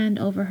placed his hand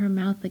over her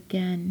mouth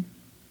again.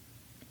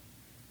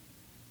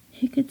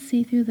 He could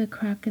see through the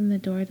crack in the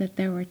door that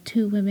there were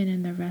 2 women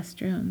in the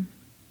restroom.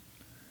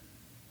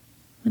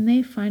 When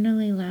they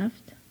finally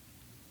left,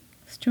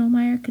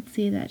 Strohmeyer could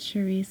see that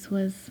Charisse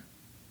was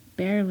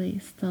barely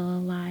still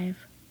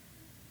alive.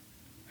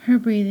 Her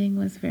breathing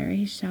was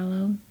very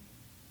shallow.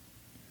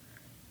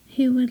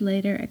 He would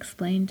later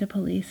explain to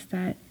police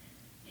that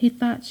he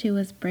thought she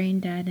was brain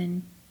dead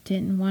and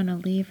didn't want to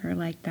leave her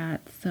like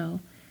that,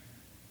 so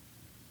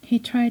he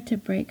tried to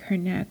break her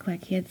neck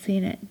like he had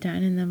seen it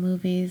done in the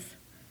movies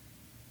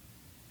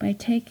by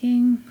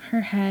taking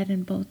her head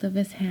in both of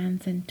his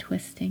hands and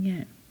twisting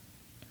it.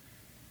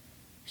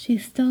 She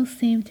still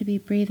seemed to be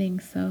breathing,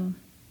 so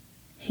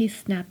he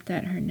snapped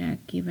at her neck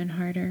even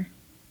harder.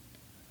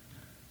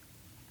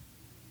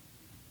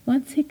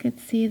 Once he could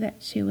see that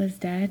she was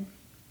dead,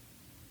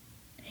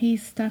 he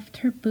stuffed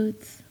her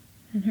boots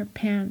and her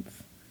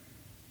pants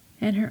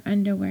and her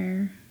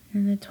underwear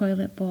in the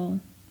toilet bowl.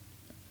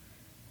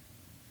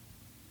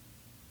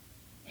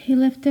 He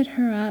lifted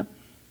her up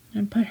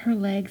and put her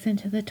legs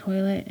into the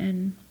toilet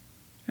and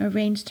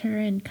arranged her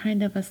in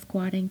kind of a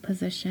squatting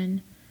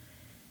position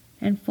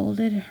and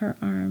folded her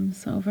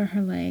arms over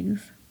her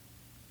legs.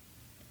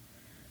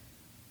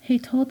 He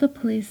told the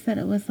police that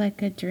it was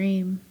like a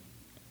dream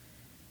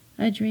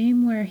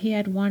where he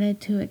had wanted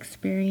to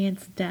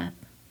experience death,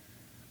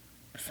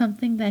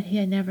 something that he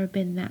had never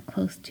been that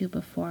close to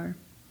before.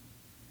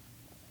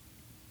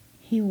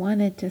 He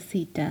wanted to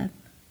see death.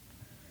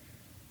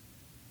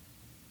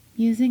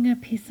 Using a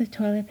piece of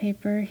toilet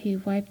paper, he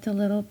wiped a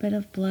little bit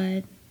of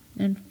blood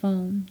and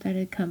foam that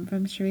had come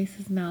from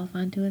Sharice's mouth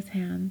onto his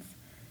hands,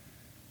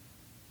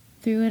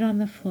 threw it on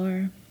the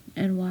floor,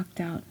 and walked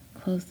out,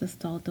 closed the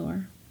stall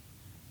door.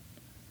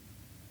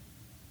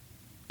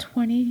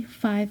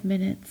 25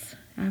 minutes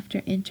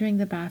after entering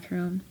the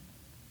bathroom,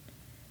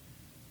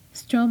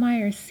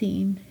 Strohmeyer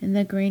seen in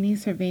the grainy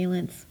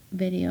surveillance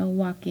video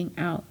walking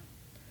out.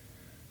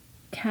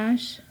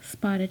 Cash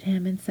spotted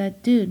him and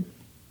said, "Dude,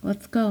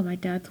 let's go, my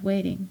dad's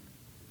waiting."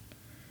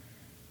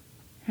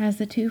 As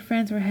the two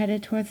friends were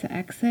headed towards the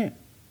exit,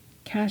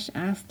 Cash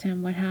asked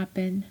him what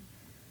happened.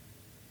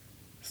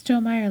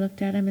 Strohmeyer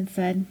looked at him and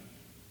said,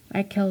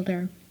 "I killed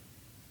her."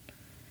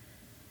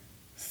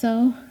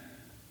 So,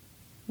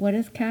 what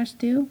does Cash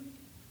do?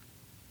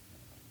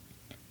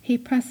 He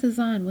presses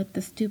on with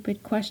the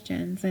stupid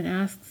questions and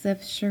asks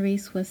if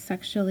Sharice was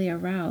sexually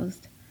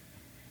aroused.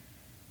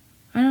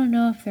 I don't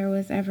know if there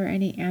was ever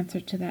any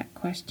answer to that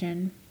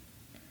question.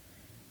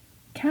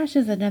 Cash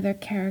is another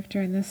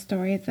character in this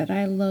story that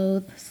I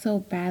loathe so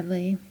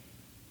badly.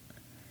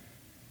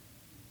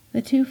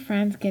 The two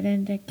friends get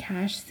into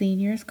Cash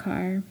Sr.'s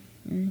car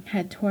and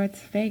head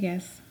towards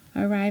Vegas,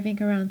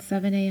 arriving around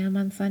 7 a.m.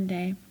 on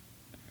Sunday.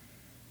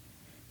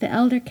 The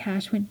elder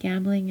Cash went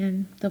gambling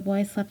and the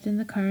boy slept in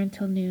the car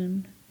until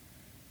noon.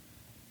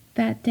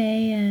 That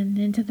day and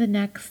into the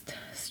next,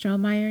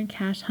 Strohmeyer and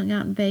Cash hung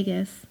out in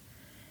Vegas,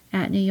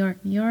 at New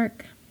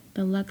York,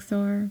 the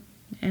Luxor,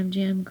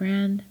 MGM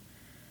Grand,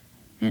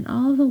 and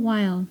all the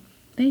while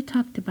they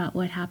talked about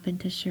what happened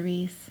to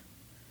Sharice.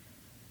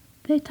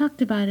 They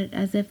talked about it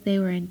as if they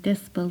were in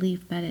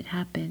disbelief that it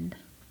happened.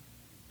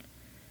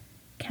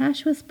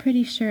 Cash was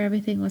pretty sure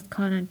everything was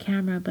caught on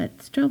camera, but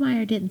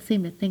Strohmeyer didn't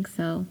seem to think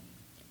so.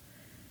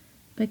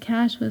 But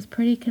Cash was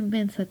pretty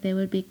convinced that they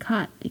would be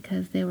caught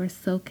because they were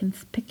so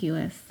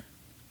conspicuous.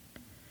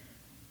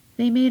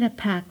 They made a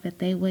pact that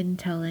they wouldn't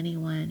tell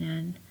anyone,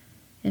 and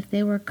if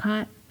they were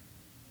caught,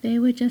 they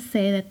would just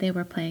say that they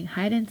were playing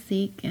hide and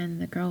seek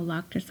and the girl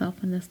locked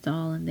herself in the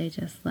stall and they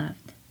just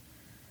left.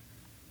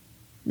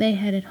 They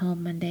headed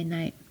home Monday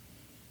night.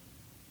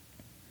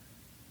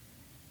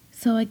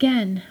 So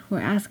again, we're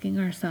asking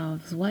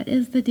ourselves, what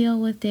is the deal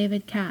with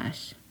David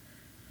Cash?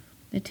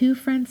 The two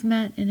friends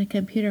met in a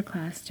computer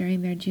class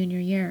during their junior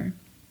year.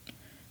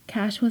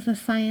 Cash was a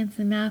science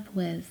and math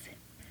whiz.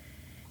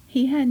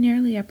 He had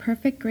nearly a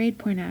perfect grade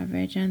point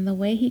average, and the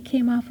way he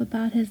came off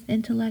about his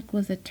intellect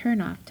was a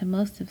turnoff to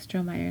most of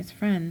Strohmeyer's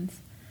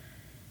friends.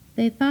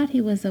 They thought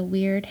he was a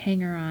weird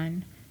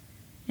hanger-on.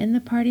 In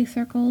the party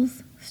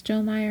circles,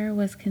 Strohmeyer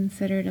was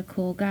considered a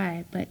cool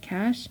guy, but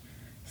Cash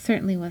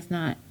certainly was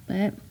not,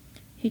 but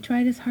he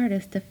tried his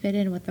hardest to fit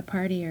in with the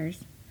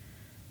partiers.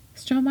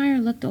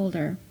 Strohmeyer looked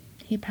older.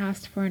 He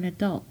passed for an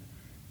adult.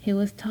 He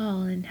was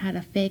tall and had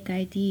a fake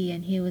ID,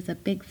 and he was a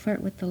big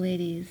flirt with the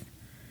ladies.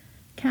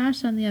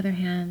 Cash, on the other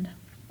hand,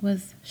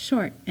 was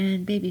short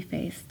and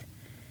baby-faced.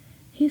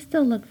 He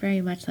still looked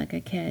very much like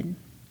a kid,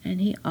 and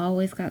he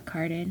always got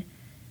carded,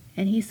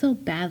 and he so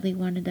badly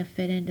wanted to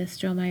fit into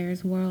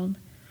Strohmeyer's world.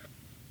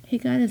 He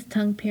got his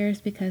tongue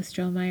pierced because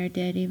Strohmeyer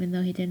did, even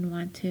though he didn't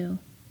want to.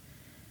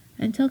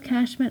 Until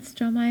Cash met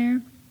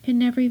Strohmeyer, he'd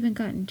never even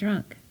gotten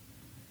drunk.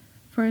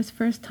 For his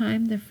first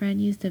time, the friend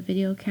used a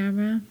video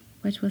camera,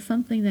 which was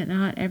something that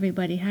not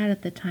everybody had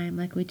at the time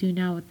like we do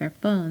now with their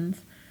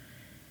phones.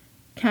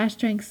 Cash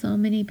drank so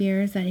many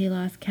beers that he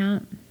lost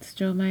count.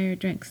 Strohmeyer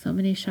drank so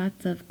many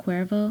shots of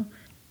Cuervo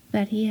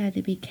that he had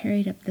to be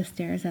carried up the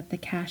stairs at the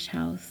Cash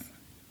house.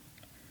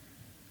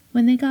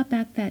 When they got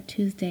back that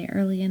Tuesday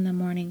early in the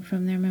morning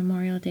from their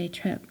Memorial Day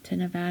trip to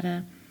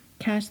Nevada,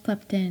 Cash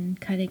slept in,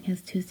 cutting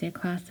his Tuesday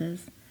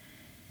classes.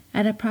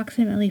 At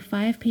approximately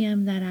 5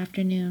 p.m. that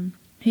afternoon,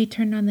 he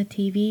turned on the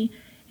TV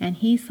and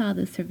he saw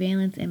the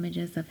surveillance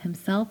images of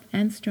himself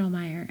and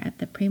Strohmeyer at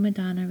the Prima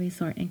Donna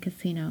Resort and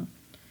Casino.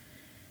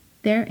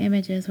 Their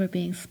images were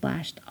being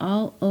splashed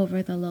all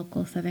over the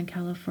local Southern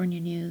California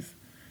news.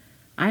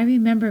 I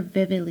remember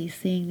vividly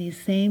seeing these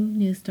same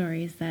news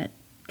stories that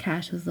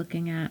Cash was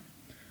looking at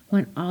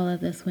when all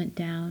of this went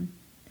down.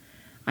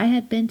 I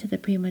had been to the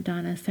Prima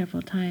Donna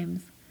several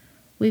times.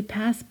 We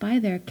passed by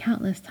there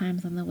countless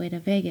times on the way to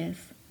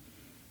Vegas.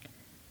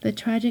 The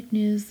tragic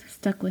news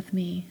stuck with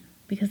me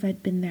because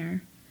I'd been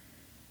there.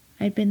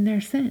 I'd been there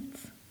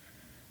since.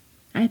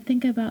 I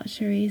think about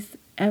Charisse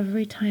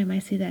every time I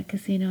see that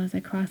casino as I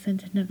cross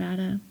into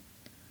Nevada.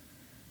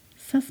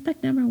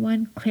 Suspect number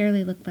one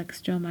clearly looked like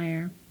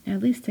Strohmeyer,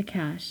 at least to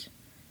Cash.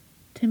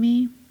 To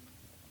me,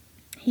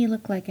 he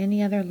looked like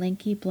any other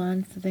lanky,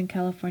 blonde Southern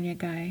California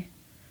guy.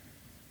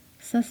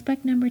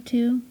 Suspect number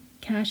two,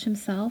 Cash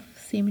himself,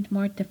 seemed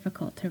more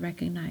difficult to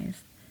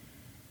recognize.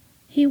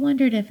 He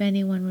wondered if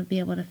anyone would be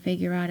able to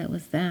figure out it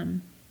was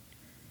them.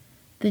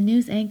 The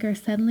news anchor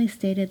suddenly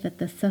stated that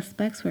the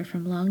suspects were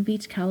from Long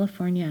Beach,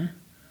 California.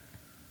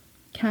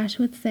 Cash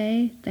would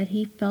say that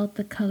he felt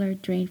the color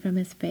drain from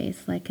his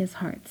face like his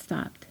heart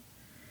stopped.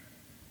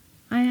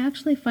 I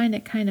actually find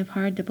it kind of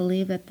hard to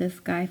believe that this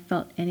guy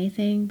felt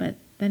anything, but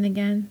then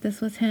again,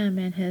 this was him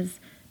and his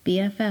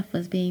BFF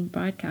was being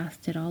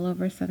broadcasted all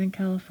over Southern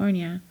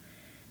California.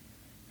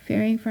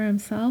 Fearing for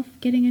himself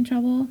getting in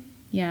trouble?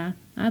 Yeah,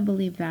 I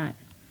believe that.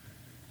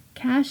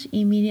 Cash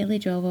immediately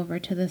drove over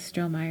to the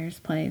Strohmeyer's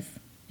place,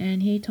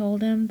 and he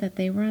told him that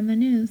they were on the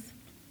news.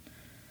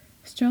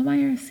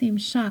 Strohmeyer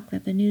seemed shocked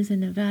that the news in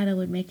Nevada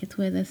would make its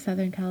way to the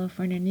Southern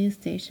California news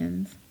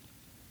stations.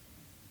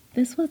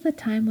 This was the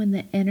time when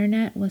the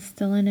internet was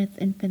still in its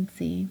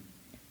infancy.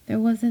 There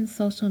wasn't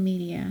social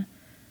media.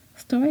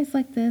 Stories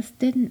like this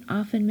didn't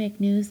often make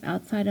news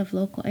outside of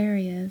local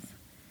areas.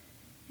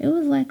 It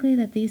was likely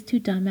that these two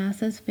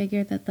dumbasses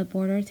figured that the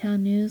border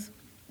town news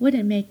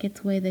wouldn't make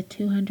its way the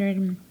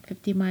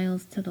 250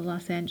 miles to the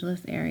Los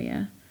Angeles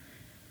area.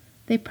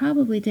 They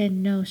probably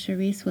didn't know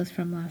Charisse was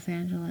from Los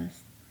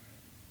Angeles.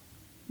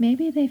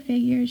 Maybe they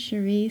figured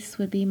Charisse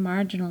would be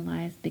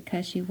marginalized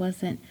because she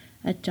wasn't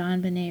a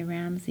JonBenet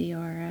Ramsey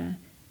or a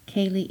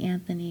Kaylee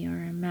Anthony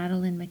or a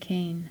Madeleine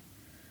McCain.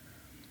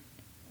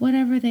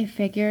 Whatever they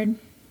figured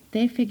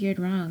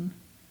wrong.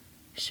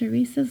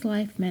 Charisse's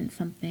life meant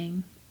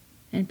something,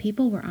 and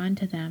people were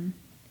onto them.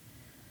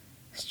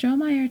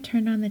 Strohmeyer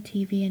turned on the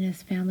TV in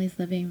his family's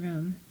living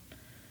room.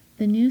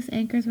 The news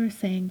anchors were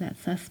saying that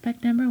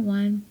suspect number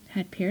one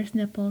had pierced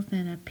nipples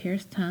and a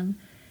pierced tongue,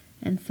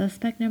 and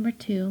suspect number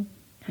two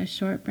has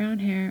short brown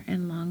hair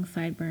and long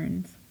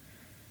sideburns.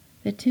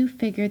 The two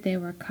figured they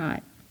were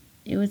caught.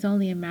 It was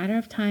only a matter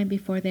of time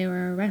before they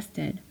were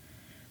arrested,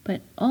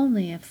 but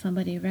only if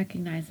somebody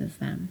recognizes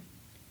them.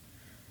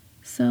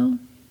 So,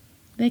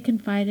 they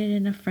confided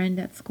in a friend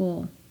at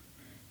school,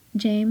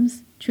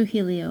 James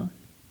Trujillo.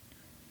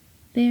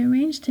 They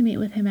arranged to meet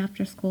with him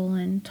after school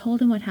and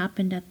told him what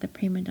happened at the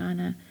Prima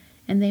Donna,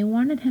 and they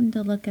wanted him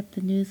to look at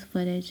the news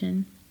footage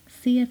and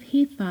see if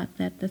he thought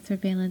that the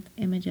surveillance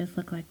images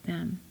looked like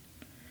them.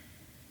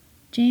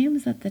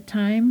 James, at the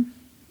time,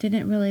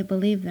 didn't really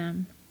believe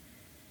them.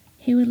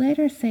 He would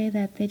later say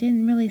that they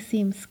didn't really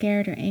seem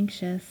scared or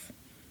anxious.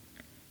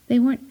 They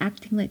weren't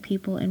acting like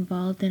people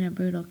involved in a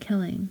brutal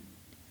killing.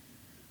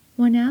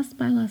 When asked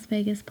by Las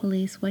Vegas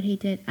police what he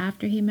did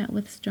after he met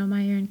with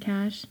Strohmeyer and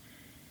Cash,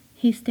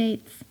 he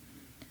states,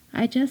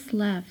 "I just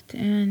left,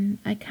 and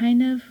I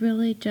kind of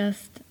really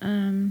just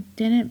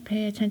didn't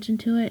pay attention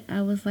to it.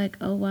 I was like,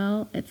 oh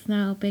well, it's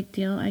not a big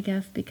deal, I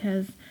guess,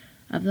 because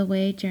of the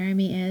way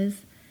Jeremy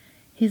is.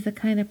 He's the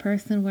kind of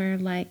person where,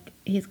 like,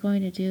 he's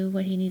going to do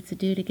what he needs to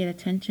do to get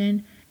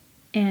attention.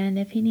 And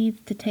if he needs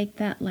to take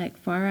that, like,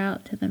 far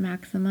out to the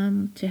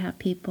maximum to have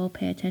people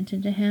pay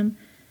attention to him,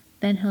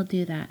 then he'll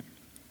do that."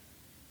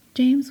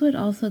 James would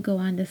also go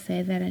on to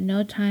say that at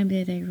no time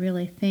did they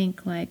really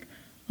think, like,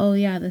 oh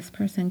yeah, this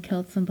person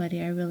killed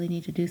somebody, I really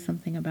need to do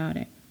something about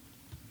it.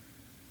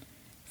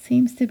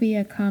 Seems to be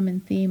a common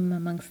theme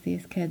amongst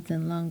these kids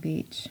in Long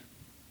Beach.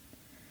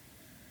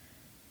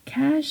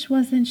 Cash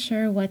wasn't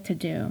sure what to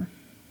do.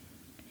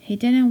 He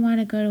didn't want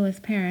to go to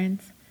his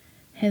parents.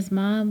 His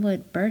mom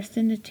would burst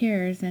into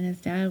tears and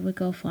his dad would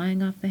go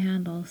flying off the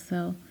handle.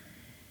 So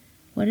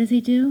what does he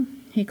do?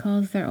 He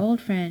calls their old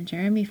friend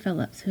Jeremy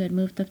Phillips, who had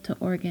moved up to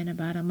Oregon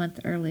about a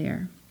month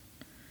earlier.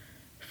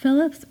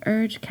 Phillips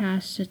urged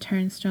Cash to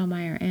turn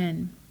Strohmeyer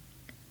in.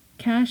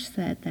 Cash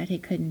said that he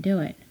couldn't do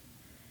it.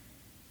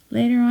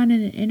 Later on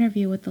in an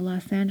interview with the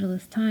Los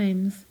Angeles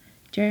Times,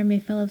 Jeremy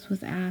Phillips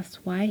was asked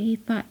why he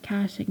thought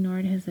Cash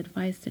ignored his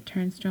advice to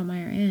turn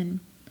Strohmeyer in.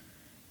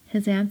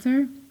 His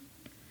answer?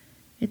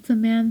 "It's a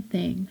man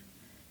thing.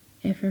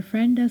 If your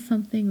friend does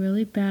something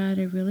really bad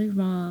or really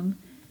wrong,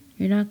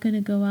 you're not going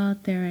to go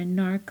out there and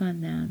narc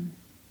on them."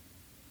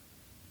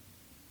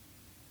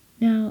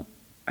 Now,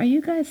 are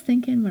you guys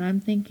thinking what I'm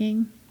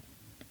thinking?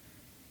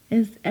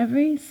 Is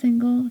every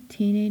single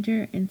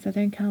teenager in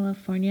Southern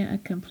California a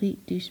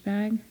complete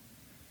douchebag?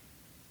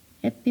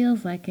 It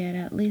feels like it,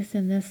 at least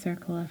in this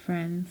circle of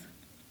friends.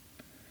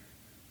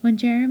 When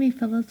Jeremy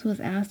Phillips was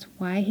asked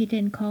why he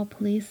didn't call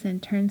police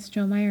and turn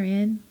Strohmeyer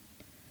in,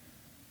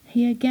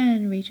 He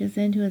again reaches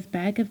into his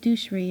bag of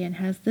douchery and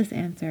has this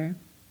answer.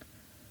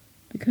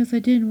 Because I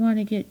didn't want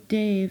to get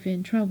Dave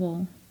in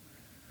trouble.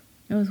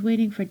 I was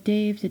waiting for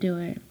Dave to do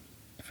it.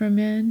 For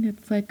men,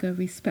 it's like a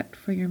respect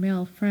for your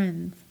male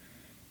friends.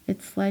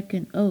 It's like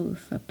an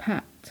oath, a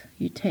pact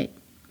you take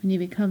when you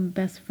become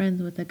best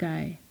friends with a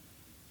guy.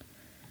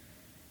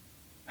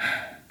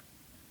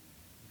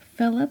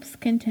 Phillips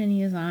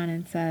continues on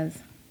and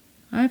says,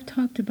 I've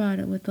talked about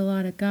it with a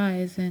lot of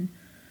guys, and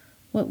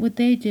what would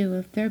they do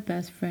if their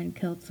best friend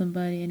killed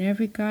somebody, and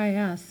every guy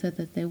asked said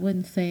that they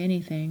wouldn't say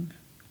anything.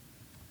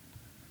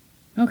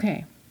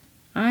 Okay,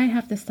 I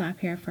have to stop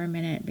here for a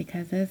minute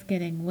because it's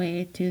getting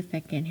way too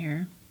thick in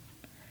here.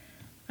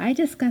 I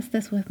discussed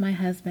this with my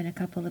husband a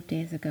couple of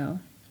days ago.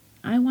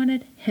 I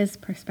wanted his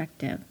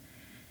perspective.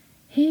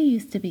 He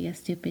used to be a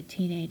stupid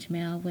teenage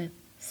male with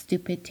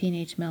stupid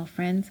teenage male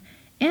friends,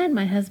 and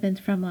my husband's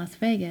from Las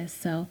Vegas,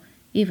 so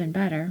even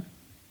better.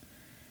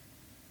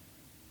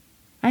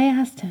 I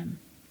asked him,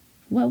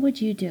 what would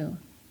you do?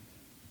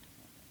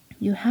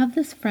 You have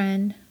this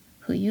friend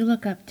who you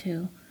look up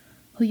to,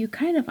 who you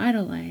kind of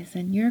idolize,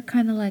 and you're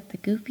kind of like the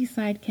goofy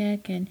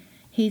sidekick, and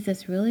he's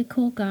this really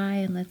cool guy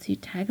and lets you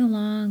tag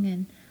along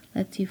and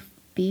lets you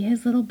be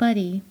his little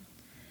buddy.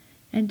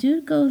 And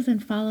dude goes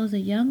and follows a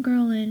young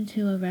girl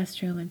into a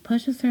restroom and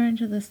pushes her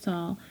into the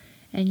stall,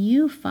 and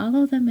you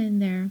follow them in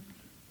there,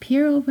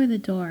 peer over the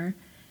door,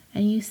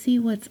 and you see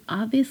what's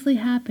obviously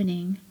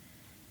happening.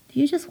 Do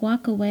you just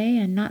walk away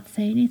and not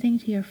say anything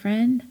to your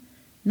friend?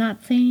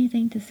 Not say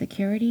anything to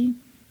security?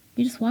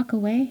 You just walk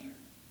away?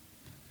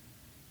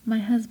 My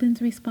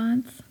husband's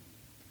response?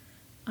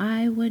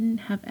 I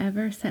wouldn't have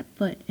ever set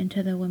foot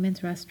into the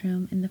women's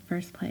restroom in the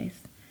first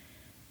place.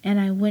 And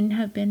I wouldn't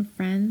have been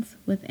friends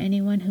with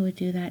anyone who would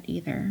do that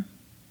either.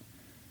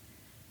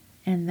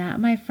 And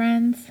that, my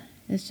friends,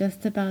 is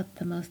just about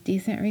the most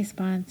decent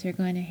response you're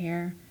going to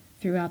hear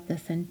throughout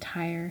this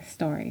entire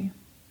story.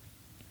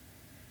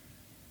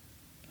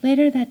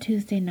 Later that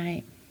Tuesday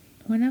night,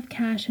 one of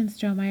Cash and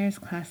Strohmeyer's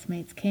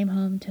classmates came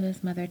home to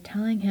his mother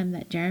telling him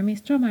that Jeremy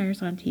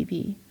Strohmeyer's on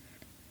TV.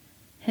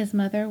 His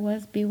mother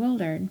was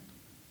bewildered.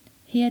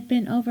 He had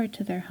been over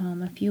to their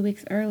home a few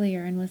weeks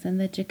earlier and was in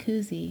the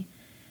jacuzzi.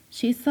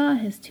 She saw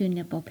his 2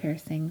 nipple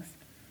piercings.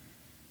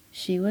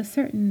 She was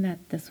certain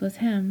that this was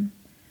him.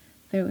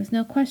 There was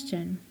no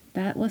question.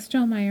 That was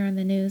Strohmeyer on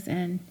the news,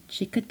 and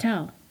she could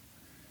tell.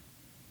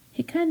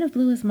 He kind of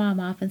blew his mom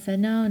off and said,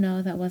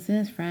 no, that wasn't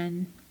his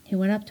friend. He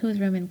went up to his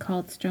room and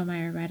called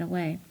Strohmeyer right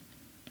away.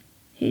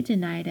 He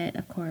denied it,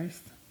 of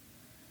course.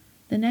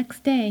 The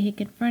next day, he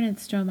confronted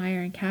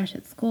Strohmeyer and Cash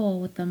at school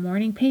with the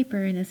morning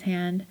paper in his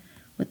hand,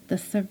 with the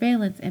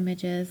surveillance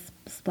images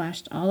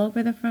splashed all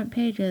over the front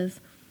pages,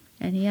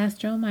 and he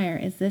asked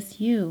Strohmeyer, is this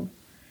you?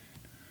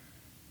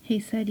 He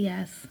said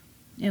yes,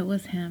 it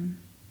was him.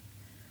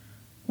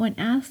 When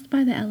asked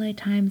by the LA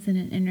Times in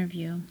an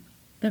interview,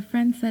 the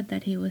friend said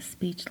that he was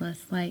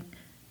speechless, like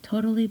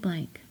totally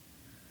blank.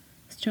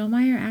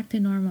 Strohmeyer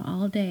acted normal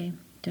all day,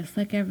 just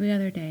like every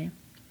other day.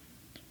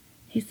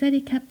 He said he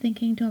kept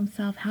thinking to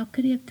himself, how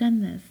could he have done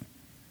this?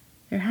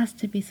 There has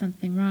to be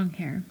something wrong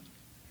here.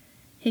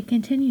 He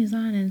continues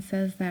on and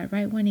says that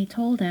right when he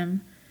told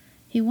him,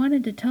 he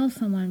wanted to tell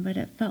someone, but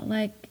it felt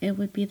like it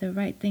would be the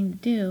right thing to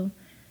do,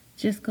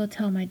 just go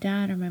tell my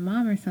dad or my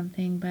mom or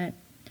something, but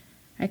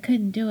I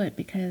couldn't do it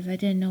because I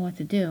didn't know what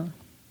to do.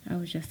 I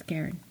was just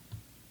scared.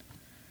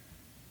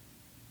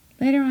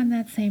 Later on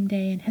that same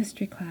day in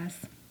history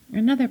class,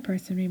 another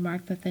person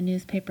remarked that the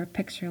newspaper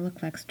picture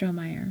looked like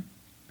Strohmeyer.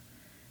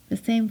 The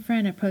same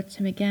friend approached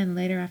him again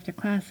later after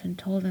class and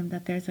told him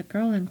that there's a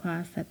girl in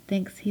class that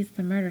thinks he's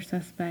the murder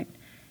suspect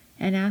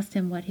and asked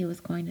him what he was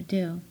going to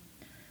do.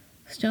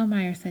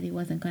 Strohmeyer said he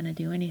wasn't going to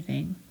do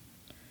anything.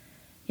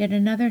 Yet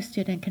another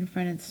student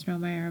confronted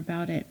Strohmeyer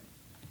about it.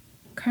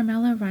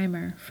 Carmela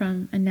Reimer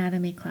from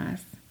anatomy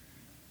class.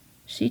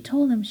 She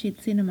told him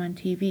she'd seen him on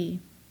TV.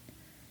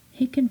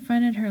 He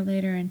confronted her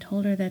later and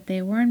told her that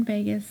they were in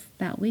Vegas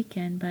that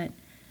weekend, but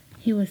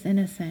he was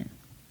innocent.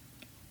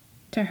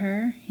 To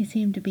her, he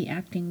seemed to be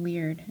acting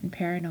weird and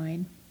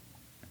paranoid.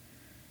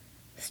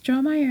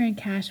 Strohmeyer and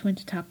Cash went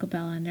to Taco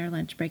Bell on their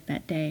lunch break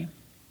that day.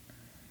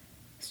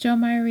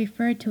 Strohmeyer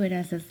referred to it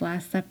as his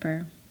last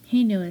supper.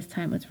 He knew his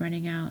time was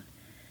running out.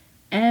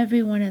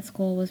 Everyone at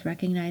school was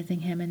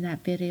recognizing him in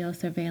that video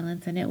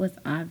surveillance, and it was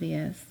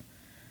obvious.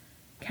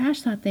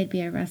 Cash thought they'd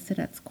be arrested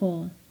at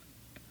school.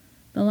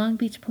 The Long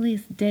Beach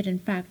police did in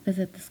fact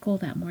visit the school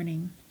that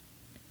morning.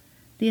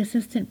 The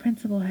assistant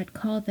principal had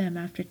called them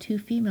after 2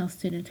 female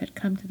students had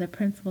come to the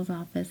principal's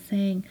office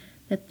saying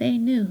that they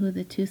knew who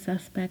the 2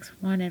 suspects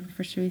wanted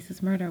for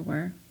Sharice's murder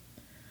were.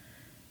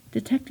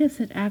 Detectives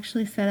had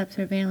actually set up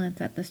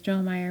surveillance at the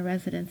Strohmeyer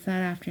residence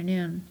that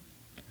afternoon.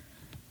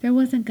 There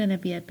wasn't going to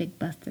be a big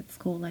bust at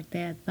school like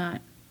they had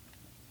thought.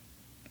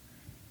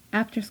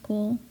 After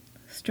school,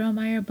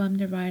 Strohmeyer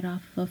bummed a ride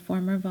off of a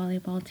former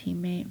volleyball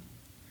teammate.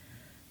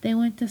 They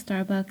went to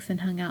Starbucks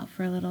and hung out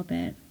for a little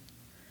bit.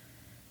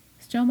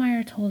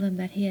 Strohmeyer told him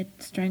that he had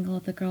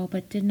strangled the girl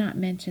but did not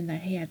mention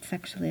that he had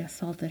sexually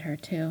assaulted her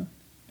too.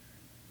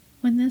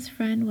 When this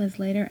friend was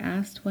later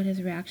asked what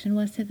his reaction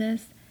was to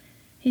this,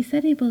 he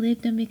said he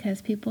believed him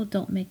because people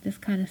don't make this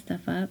kind of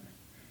stuff up.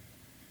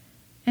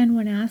 And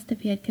when asked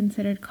if he had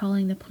considered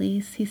calling the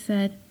police, he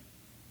said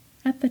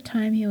at the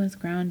time he was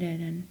grounded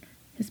and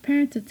his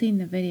parents had seen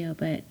the video,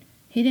 but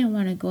he didn't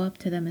want to go up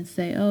to them and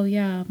say, "Oh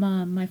yeah,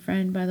 Mom, my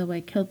friend, by the way,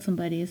 killed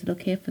somebody. Is it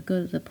okay if I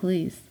go to the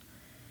police?"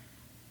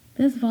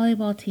 This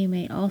volleyball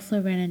teammate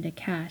also ran into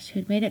Cash,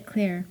 who'd made it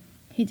clear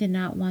he did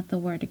not want the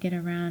word to get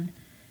around,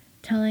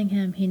 telling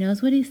him he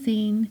knows what he's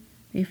seen,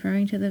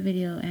 referring to the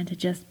video, and to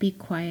just be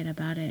quiet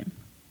about it.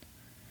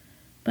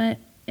 But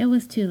it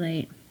was too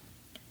late.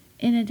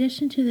 In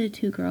addition to the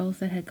two girls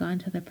that had gone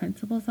to the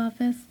principal's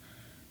office,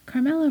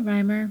 Carmela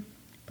Reimer,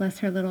 bless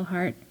her little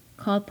heart,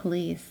 called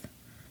police.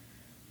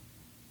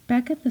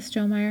 Back at the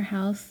Strohmeyer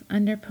house,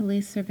 under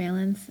police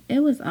surveillance,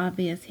 it was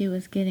obvious he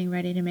was getting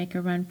ready to make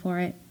a run for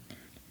it.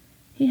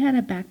 He had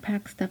a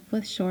backpack stuffed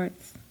with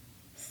shorts,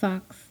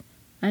 socks,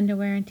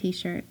 underwear, and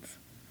t-shirts.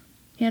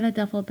 He had a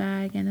duffel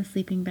bag and a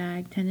sleeping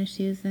bag, tennis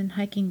shoes, and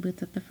hiking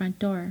boots at the front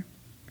door.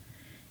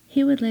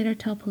 He would later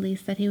tell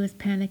police that he was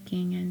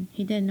panicking and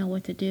he didn't know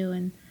what to do,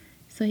 and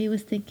so he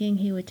was thinking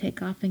he would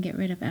take off and get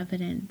rid of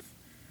evidence.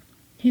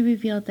 He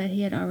revealed that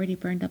he had already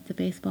burned up the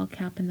baseball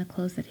cap and the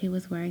clothes that he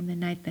was wearing the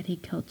night that he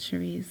killed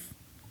Cherise.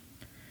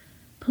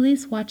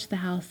 Police watched the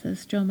house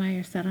as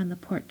Strohmeyer sat on the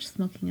porch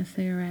smoking a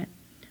cigarette,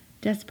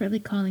 desperately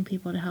calling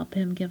people to help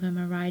him give him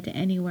a ride to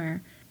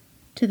anywhere,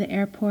 to the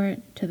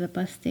airport, to the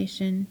bus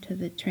station, to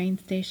the train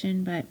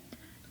station, but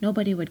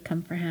nobody would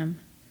come for him.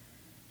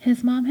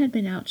 His mom had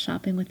been out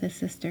shopping with his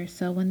sister,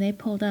 so when they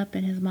pulled up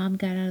and his mom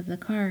got out of the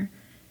car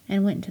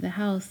and went into the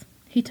house,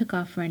 he took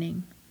off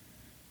running.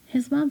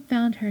 His mom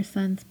found her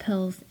son's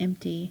pills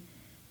empty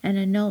and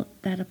a note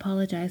that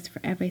apologized for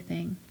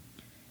everything.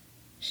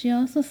 She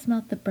also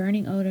smelt the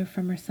burning odor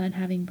from her son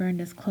having burned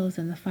his clothes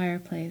in the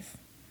fireplace.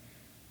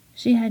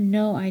 She had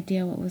no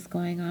idea what was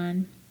going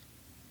on.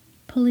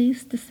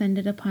 Police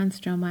descended upon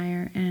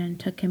Strohmeyer and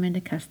took him into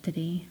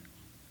custody.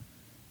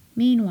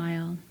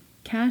 Meanwhile,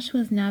 Cash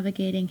was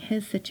navigating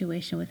his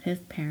situation with his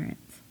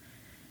parents.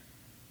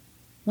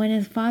 When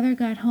his father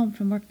got home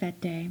from work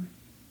that day,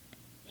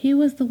 he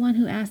was the one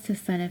who asked his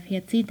son if he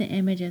had seen the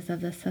images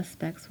of the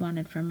suspects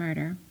wanted for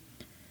murder.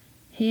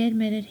 He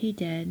admitted he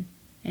did,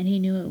 and he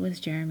knew it was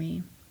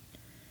Jeremy.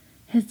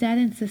 His dad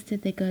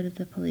insisted they go to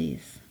the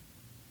police.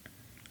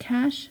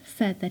 Cash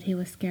said that he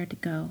was scared to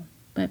go,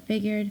 but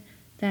figured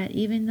that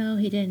even though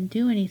he didn't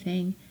do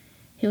anything,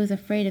 he was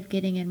afraid of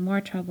getting in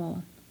more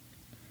trouble.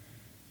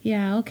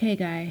 "Yeah, okay,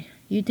 guy,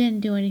 you didn't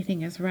do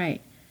anything is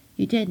right.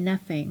 You did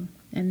nothing,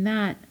 and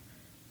that,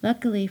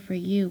 luckily for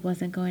you,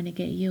 wasn't going to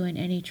get you in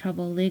any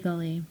trouble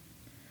legally.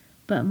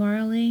 But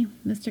morally,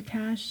 Mr.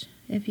 Cash,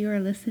 if you are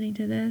listening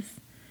to this,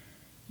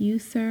 you,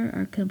 sir,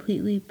 are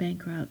completely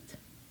bankrupt.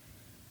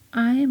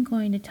 I am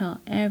going to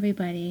tell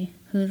everybody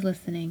who is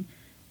listening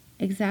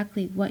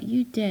exactly what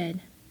you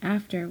did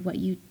after what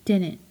you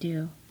didn't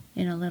do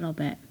in a little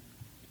bit."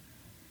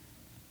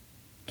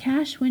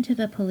 Cash went to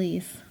the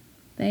police.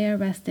 They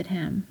arrested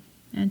him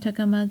and took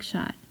a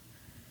mugshot,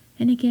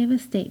 and he gave a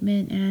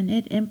statement, and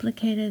it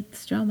implicated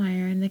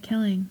Strohmeyer in the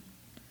killing.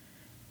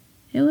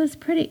 It was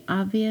pretty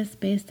obvious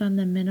based on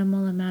the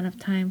minimal amount of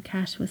time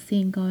Cash was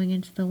seen going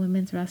into the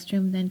women's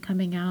restroom then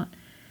coming out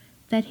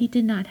that he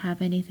did not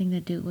have anything to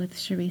do with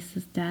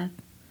Cherise's death.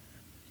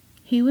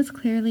 He was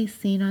clearly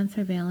seen on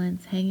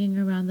surveillance hanging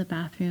around the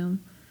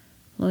bathroom,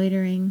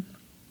 loitering,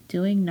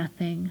 doing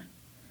nothing,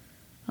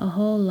 a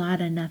whole lot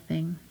of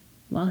nothing,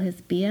 while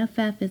his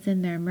BFF is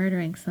in there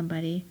murdering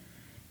somebody.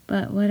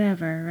 But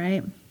whatever,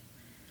 right?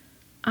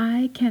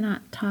 I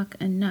cannot talk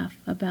enough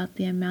about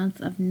the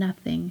amounts of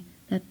nothing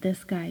that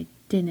this guy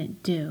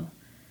didn't do.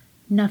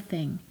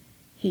 Nothing.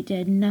 He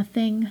did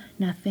nothing,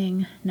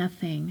 nothing,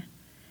 nothing.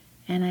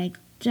 And I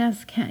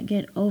just can't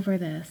get over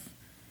this.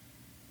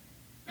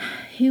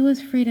 He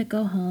was free to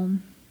go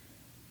home,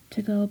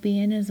 to go be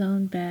in his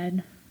own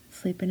bed,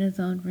 sleep in his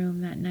own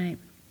room that night.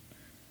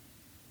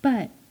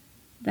 But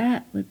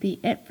that would be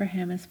it for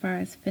him as far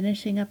as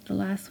finishing up the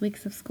last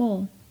weeks of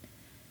school.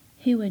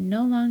 He would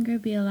no longer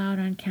be allowed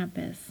on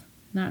campus,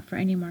 not for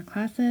any more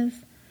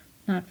classes,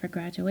 not for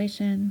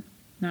graduation,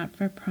 not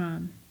for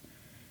prom.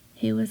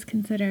 He was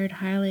considered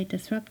highly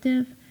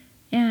disruptive,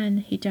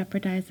 and he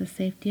jeopardized the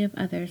safety of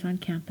others on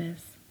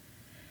campus.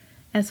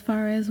 As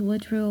far as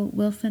Woodrow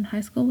Wilson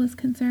High School was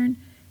concerned,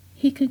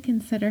 he could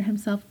consider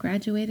himself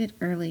graduated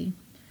early.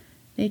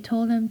 They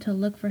told him to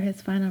look for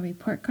his final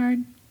report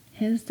card,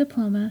 his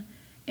diploma,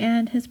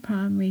 and his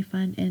prom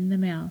refund in the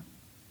mail.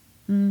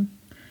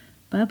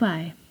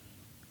 Bye-bye.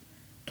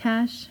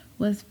 Cash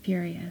was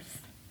furious.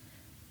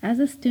 As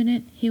a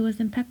student, he was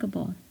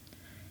impeccable.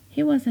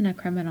 He wasn't a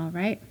criminal,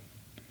 right?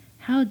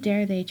 How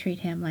dare they treat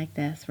him like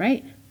this,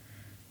 right?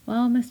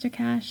 Well, Mr.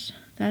 Cash,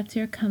 that's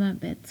your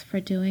comeuppance for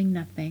doing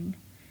nothing.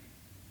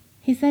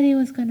 He said he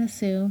was going to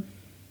sue.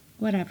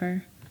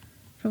 Whatever.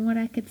 From what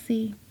I could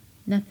see,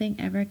 nothing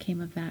ever came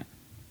of that.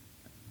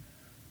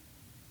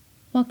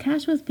 While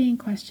Cash was being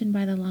questioned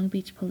by the Long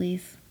Beach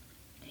police,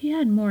 He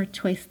had more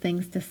choice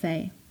things to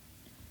say.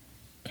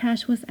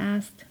 Cash was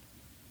asked,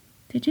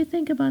 "Did you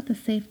think about the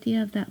safety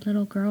of that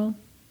little girl?"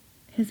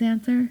 His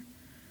answer,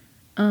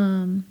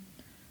 Um,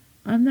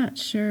 I'm not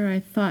sure. I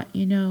thought,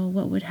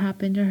 what would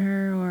happen to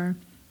her or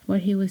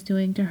what he was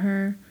doing to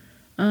her.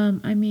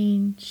 I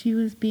mean, she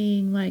was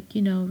being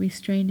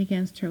restrained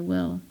against her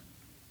will."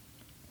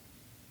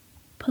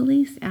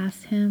 Police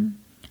asked him,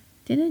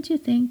 "Didn't you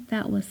think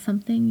that was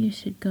something you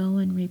should go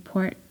and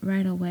report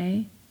right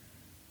away?"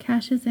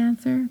 Cash's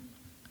answer,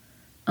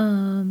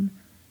 um,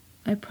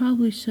 "I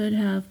probably should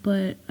have,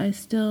 but I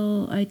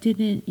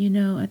didn't,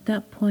 at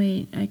that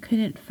point, I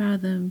couldn't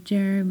fathom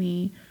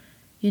Jeremy,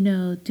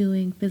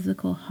 doing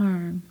physical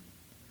harm."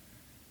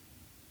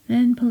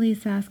 Then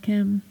police asked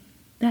him,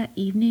 "That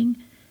evening,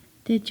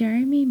 did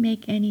Jeremy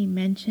make any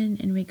mention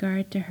in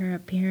regard to her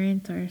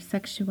appearance or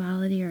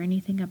sexuality or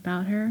anything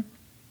about her?"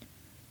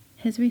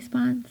 His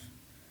response,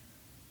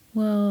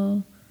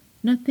 "Well,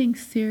 nothing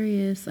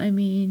serious. I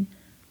mean,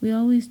 we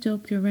always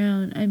joked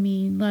around. I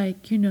mean,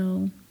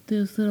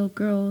 those little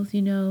girls,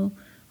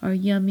 are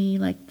yummy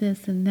like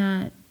this and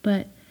that,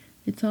 but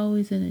it's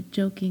always in a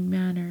joking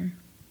manner."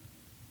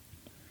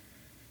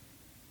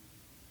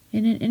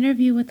 In an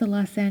interview with the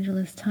Los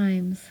Angeles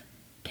Times,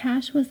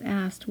 Cash was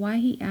asked why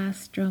he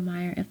asked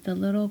Strohmeyer if the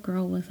little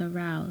girl was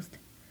aroused.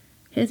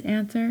 His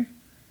answer,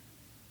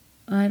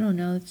 "I don't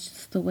know, it's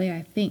just the way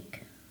I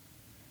think."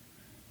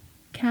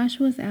 Cash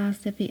was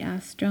asked if he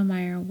asked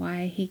Strohmeyer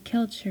why he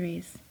killed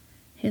Charisse.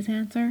 His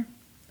answer,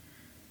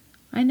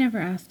 "I never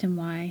asked him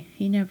why.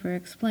 He never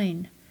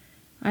explained.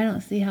 I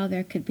don't see how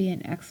there could be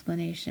an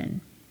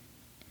explanation."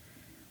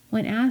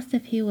 When asked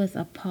if he was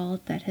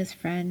appalled that his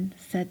friend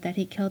said that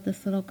he killed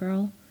this little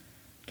girl,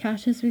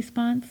 Cash's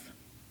response,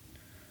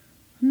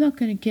 "I'm not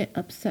going to get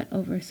upset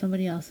over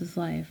somebody else's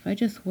life. I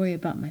just worry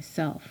about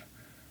myself.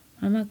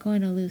 I'm not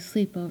going to lose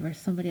sleep over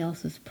somebody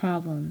else's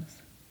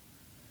problems."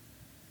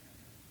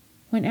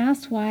 When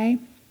asked why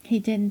he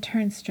didn't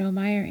turn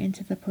Strohmeyer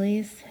into the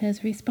police,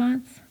 his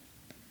response,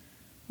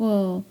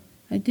 "Well,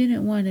 I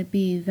didn't want to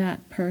be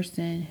that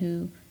person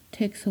who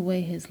takes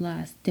away his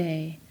last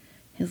day,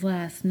 his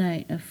last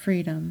night of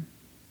freedom."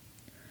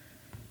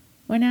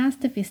 When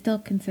asked if he still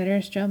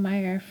considers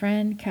Strohmeyer a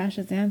friend,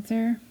 Cash's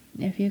answer,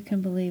 if you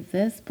can believe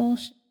this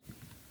bullshit,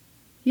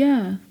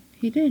 "Yeah,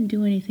 he didn't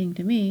do anything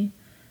to me.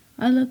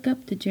 I look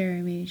up to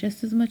Jeremy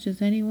just as much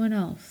as anyone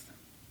else."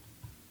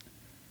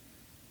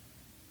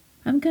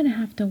 I'm going to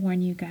have to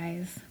warn you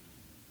guys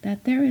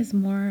that there is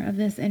more of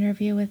this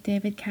interview with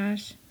David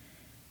Cash.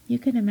 You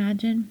can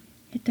imagine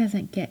it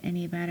doesn't get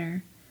any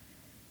better.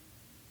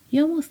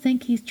 You almost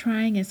think he's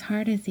trying as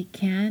hard as he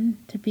can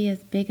to be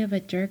as big of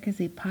a jerk as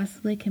he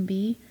possibly can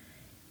be,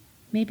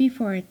 maybe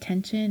for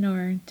attention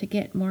or to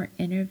get more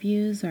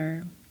interviews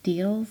or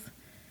deals.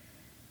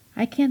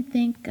 I can't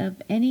think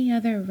of any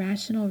other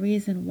rational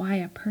reason why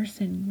a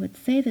person would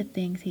say the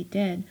things he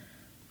did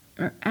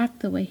or act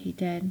the way he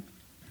did,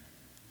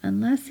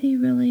 unless he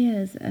really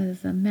is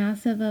as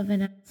massive of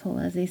an asshole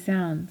as he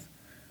sounds,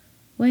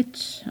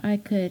 which I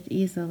could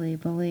easily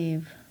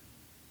believe.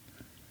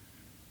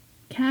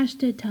 Cash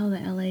did tell the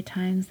LA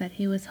Times that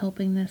he was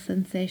hoping the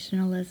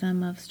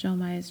sensationalism of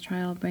Strohmeyer's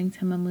trial brings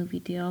him a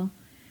movie deal.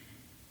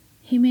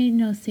 He made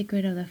no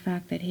secret of the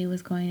fact that he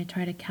was going to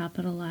try to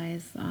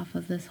capitalize off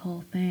of this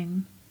whole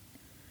thing.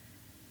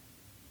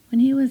 When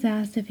he was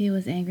asked if he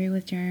was angry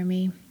with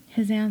Jeremy,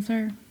 his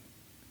answer,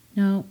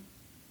 "No,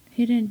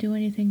 he didn't do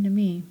anything to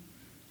me.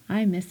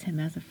 I miss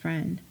him as a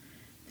friend.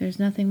 There's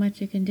nothing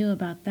much you can do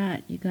about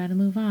that. You gotta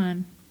move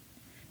on."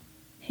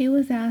 He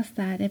was asked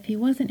that if he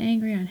wasn't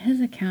angry on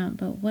his account,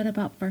 but what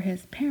about for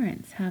his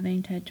parents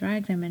having to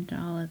drag them into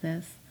all of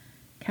this?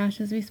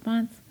 Cash's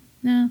response,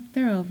 "No,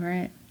 they're over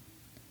it."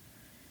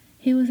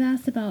 He was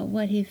asked about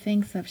what he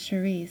thinks of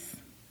Charisse.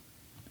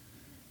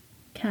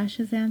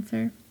 Cash's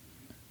answer,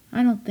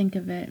 "I don't think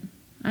of it.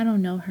 I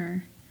don't know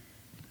her."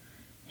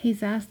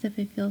 He's asked if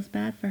he feels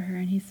bad for her,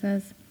 and he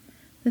says,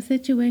 "The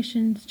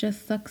situation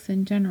just sucks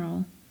in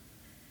general."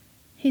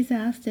 He's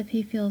asked if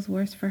he feels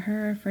worse for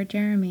her or for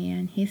Jeremy,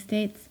 and he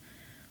states,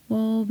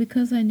 "Well,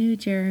 because I knew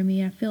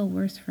Jeremy, I feel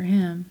worse for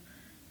him.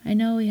 I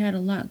know he had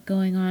a lot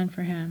going on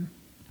for him."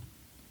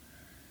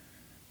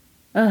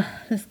 Ugh,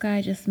 this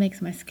guy just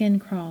makes my skin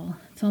crawl.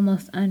 It's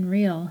almost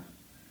unreal.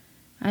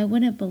 I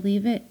wouldn't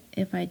believe it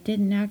if I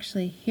didn't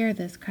actually hear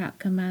this crap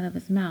come out of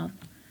his mouth.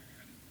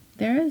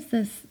 There is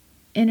this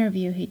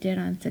interview he did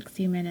on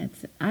 60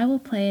 Minutes. I will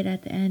play it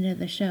at the end of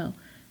the show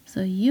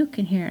so you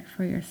can hear it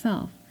for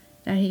yourself,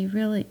 that he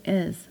really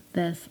is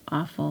this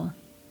awful.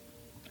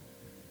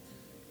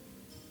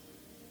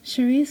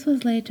 Charisse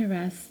was laid to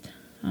rest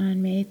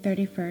on May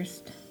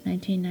 31st,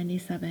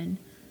 1997,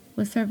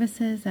 with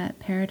services at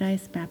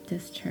Paradise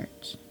Baptist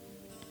Church.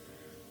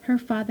 Her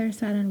father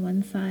sat on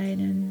one side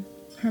and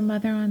her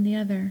mother on the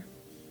other.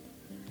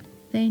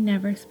 They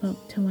never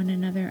spoke to one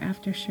another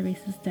after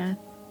Charisse's death.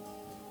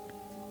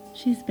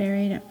 She's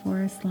buried at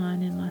Forest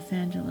Lawn in Los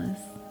Angeles.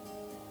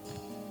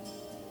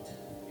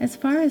 As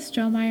far as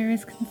Strohmeyer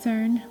is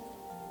concerned,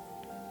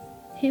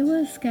 He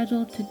was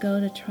scheduled to go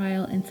to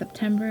trial in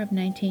September of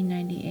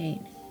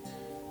 1998.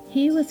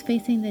 He was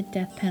facing the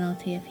death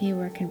penalty if he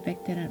were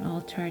convicted on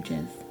all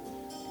charges.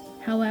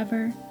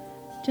 However,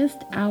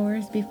 just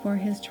hours before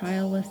his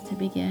trial was to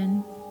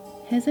begin,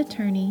 his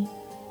attorney,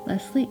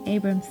 Leslie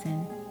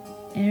Abramson,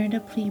 entered a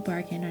plea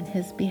bargain on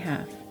his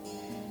behalf.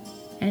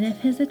 And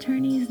if his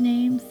attorney's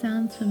name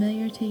sounds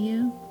familiar to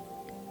you,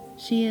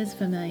 she is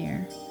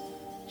familiar.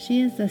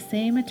 She is the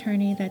same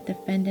attorney that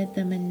defended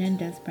the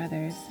Menendez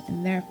brothers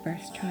in their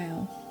first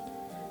trial.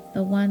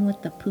 The one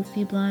with the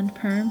poofy blonde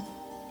perm?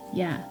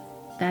 Yeah,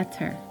 that's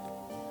her.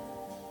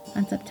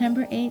 On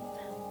September 8,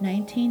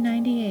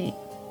 1998,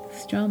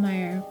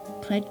 Strohmeyer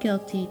pled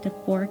guilty to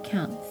 4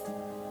 counts: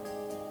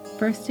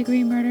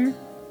 first-degree murder,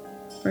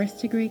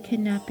 first-degree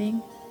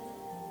kidnapping,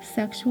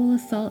 sexual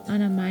assault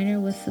on a minor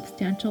with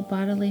substantial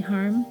bodily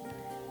harm,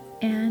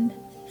 and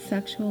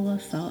sexual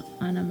assault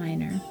on a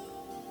minor.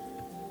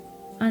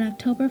 On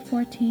October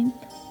 14,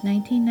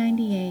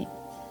 1998,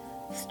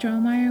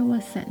 Strohmeyer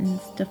was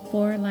sentenced to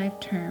 4 life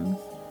terms,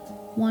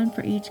 1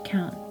 for each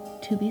count,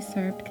 to be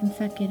served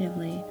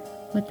consecutively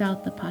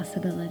without the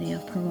possibility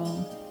of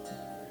parole.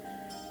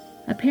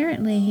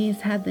 Apparently,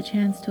 he's had the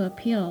chance to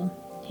appeal.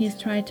 He's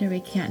tried to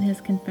recant his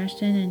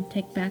confession and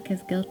take back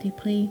his guilty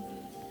plea,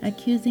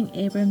 accusing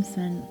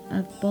Abramson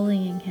of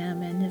bullying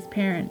him and his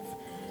parents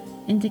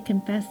into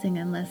confessing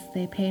unless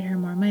they paid her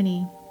more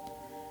money.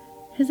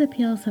 His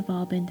appeals have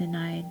all been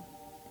denied.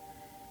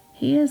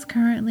 He is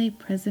currently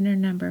prisoner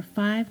number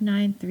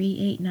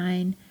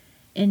 59389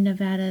 in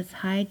Nevada's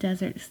High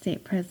Desert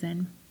State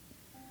Prison.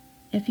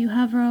 If you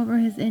hover over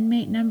his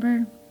inmate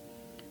number,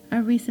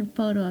 a recent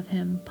photo of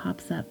him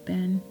pops up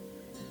and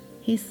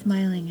he's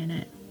smiling in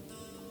it.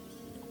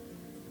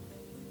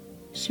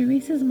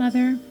 Charissa's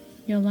mother,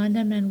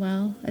 Yolanda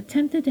Manuel,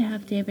 attempted to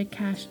have David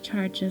Cash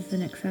charged as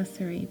an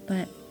accessory,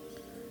 but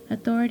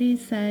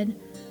authorities said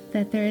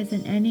that there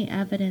isn't any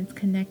evidence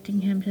connecting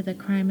him to the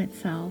crime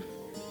itself.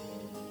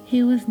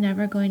 He was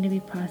never going to be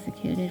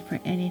prosecuted for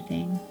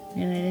anything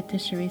related to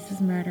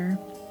Charissa's murder.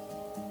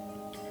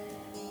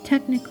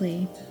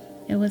 Technically,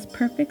 it was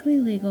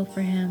perfectly legal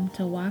for him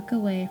to walk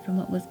away from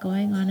what was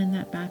going on in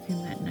that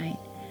bathroom that night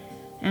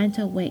and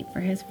to wait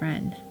for his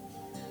friend.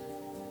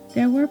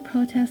 There were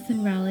protests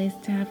and rallies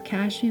to have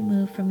Cash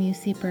removed from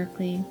UC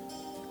Berkeley,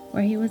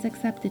 where he was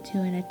accepted to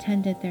and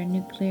attended their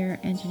nuclear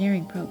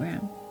engineering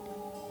program.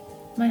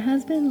 My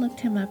husband looked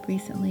him up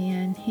recently,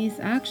 and he's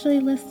actually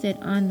listed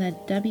on the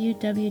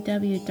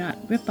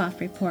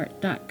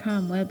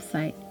www.ripoffreport.com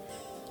website.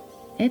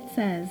 It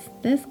says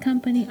this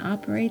company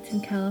operates in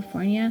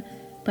California,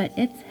 but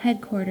its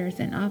headquarters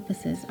and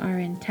offices are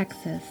in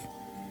Texas.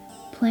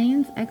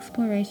 Plains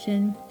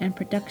Exploration and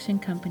Production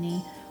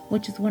Company,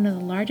 which is one of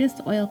the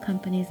largest oil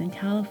companies in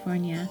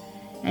California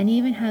and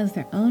even has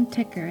their own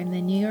ticker in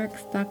the New York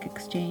Stock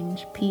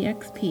Exchange,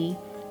 PXP,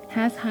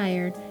 has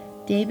hired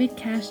David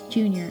Cash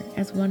Jr.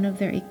 as one of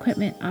their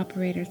equipment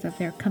operators of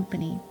their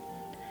company.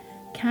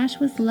 Cash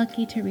was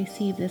lucky to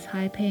receive this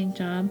high-paying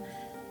job,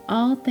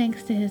 all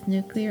thanks to his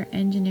nuclear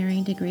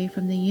engineering degree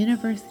from the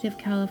University of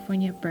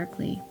California,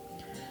 Berkeley.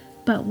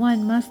 But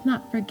one must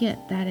not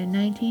forget that in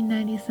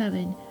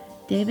 1997,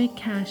 David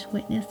Cash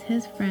witnessed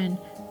his friend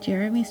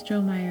Jeremy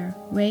Strohmeyer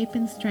rape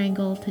and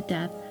strangle to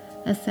death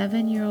a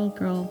 7-year-old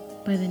girl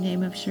by the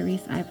name of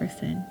Charise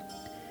Iverson.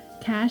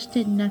 Cash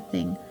did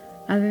nothing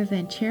other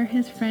than cheer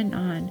his friend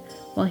on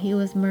while he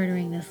was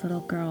murdering this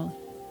little girl.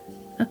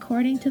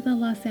 According to the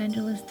Los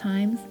Angeles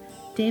Times,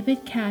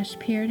 David Cash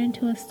peered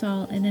into a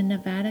stall in a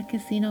Nevada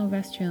casino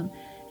restroom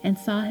and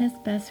saw his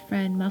best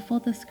friend muffle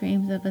the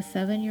screams of a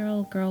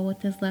 7-year-old girl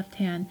with his left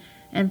hand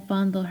and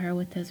fondle her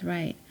with his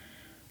right.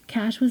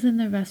 Cash was in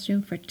the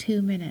restroom for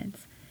 2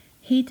 minutes.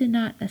 He did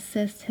not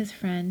assist his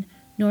friend,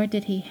 nor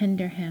did he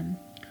hinder him.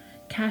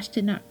 Cash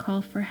did not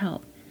call for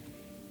help.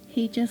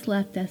 He just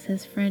left as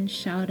his friend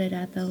shouted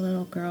at the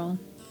little girl.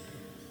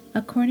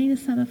 According to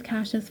some of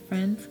Cash's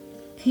friends,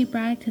 he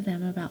bragged to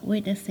them about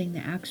witnessing the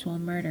actual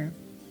murder.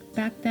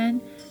 Back then,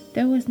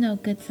 there was no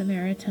Good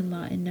Samaritan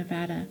law in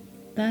Nevada.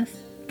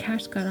 Thus,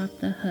 Cash got off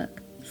the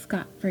hook,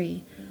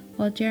 scot-free,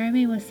 while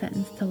Jeremy was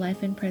sentenced to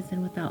life in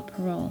prison without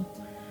parole.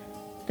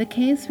 The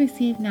case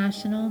received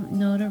national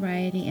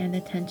notoriety and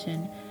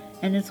attention,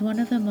 and is one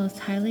of the most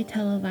highly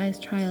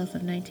televised trials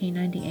of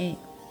 1998.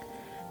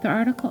 The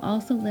article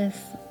also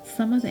lists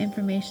some of the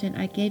information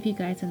I gave you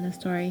guys in the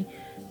story,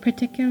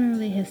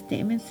 particularly his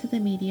statements to the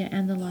media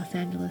and the Los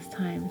Angeles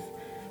Times.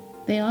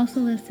 They also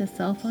list his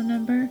cell phone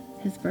number,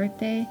 his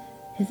birthday,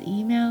 his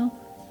email,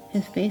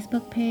 his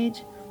Facebook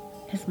page,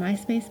 his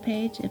MySpace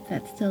page, if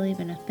that's still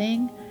even a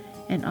thing,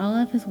 and all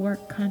of his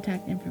work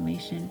contact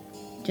information,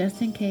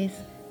 just in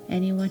case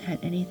anyone had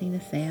anything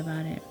to say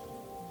about it.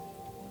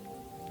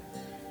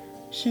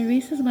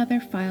 Charissa's mother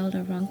filed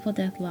a wrongful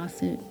death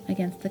lawsuit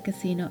against the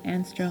casino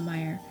and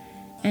Strohmeyer,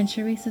 and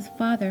Charissa's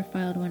father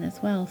filed one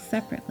as well,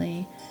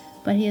 separately,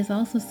 but he is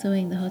also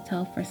suing the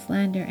hotel for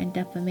slander and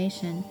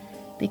defamation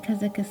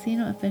because a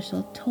casino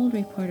official told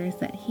reporters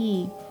that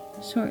he,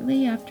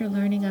 shortly after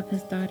learning of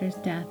his daughter's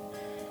death,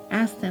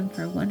 asked them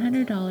for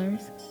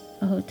 $100,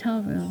 a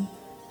hotel room,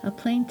 a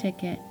plane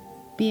ticket,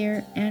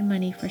 beer, and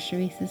money for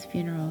Sharice's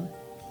funeral.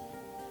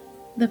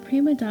 The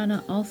prima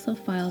donna also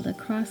filed a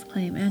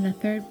cross-claim and a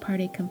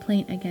third-party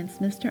complaint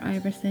against Mr.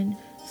 Iverson,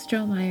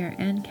 Strohmeyer,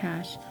 and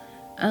Cash,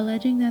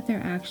 alleging that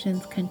their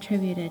actions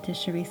contributed to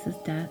Sharice's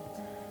death.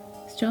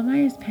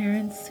 Strohmeyer's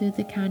parents sued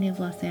the County of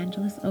Los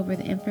Angeles over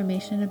the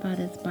information about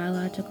his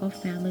biological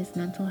family's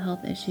mental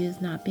health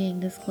issues not being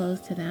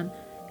disclosed to them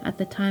at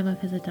the time of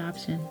his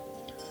adoption.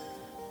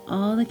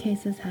 All the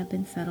cases have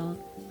been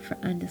settled for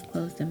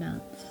undisclosed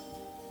amounts.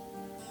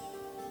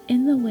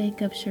 In the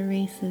wake of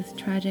Sharice's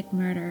tragic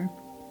murder,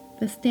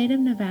 the state of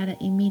Nevada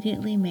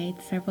immediately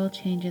made several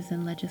changes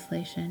in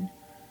legislation.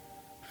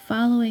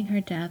 Following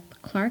her death,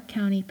 Clark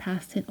County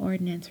passed an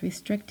ordinance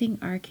restricting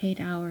arcade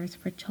hours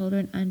for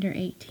children under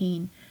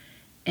 18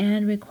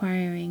 and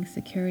requiring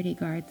security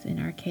guards in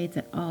arcades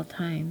at all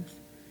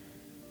times.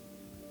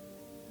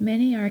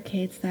 Many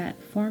arcades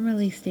that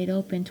formerly stayed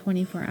open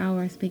 24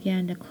 hours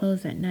began to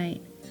close at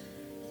night.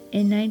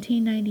 In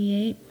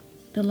 1998,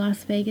 the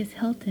Las Vegas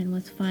Hilton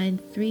was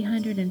fined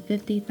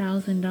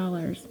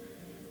 $350,000,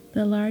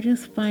 the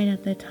largest fine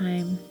at the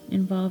time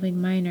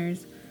involving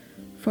minors,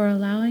 for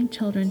allowing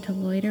children to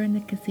loiter in the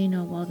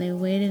casino while they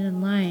waited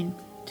in line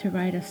to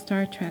ride a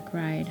Star Trek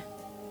ride.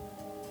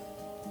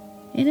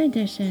 In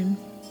addition,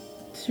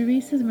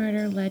 Sharice's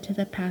murder led to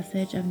the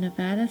passage of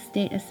Nevada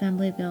State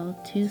Assembly Bill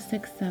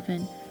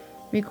 267,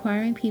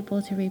 requiring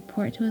people to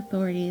report to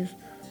authorities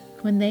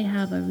when they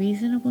have a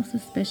reasonable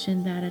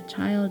suspicion that a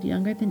child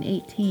younger than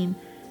 18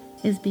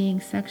 is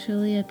being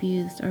sexually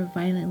abused or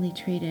violently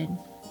treated.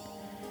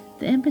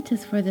 The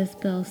impetus for this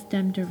bill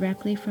stemmed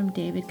directly from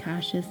David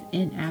Cash's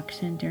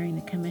inaction during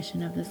the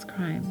commission of this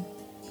crime.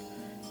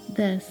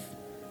 The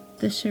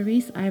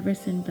Sharice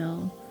Iverson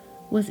bill,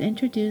 was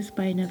introduced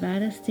by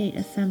Nevada State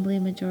Assembly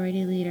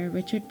Majority Leader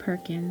Richard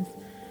Perkins,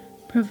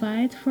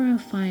 provides for a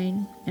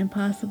fine and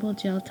possible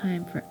jail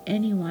time for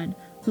anyone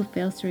who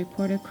fails to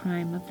report a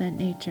crime of that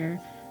nature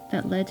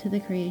that led to the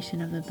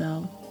creation of the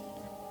bill.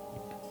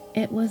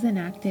 It was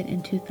enacted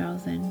in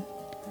 2000.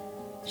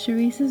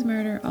 Sharice's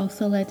murder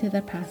also led to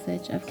the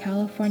passage of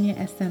California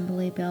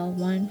Assembly Bill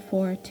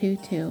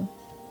 1422,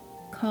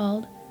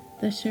 called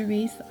the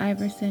Sharice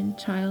Iverson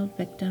Child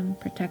Victim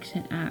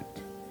Protection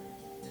Act.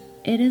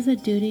 It is a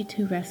duty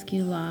to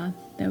rescue law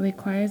that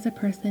requires a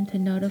person to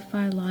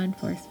notify law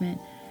enforcement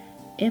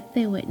if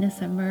they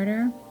witness a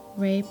murder,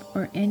 rape,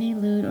 or any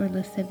lewd or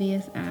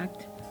lascivious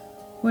act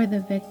where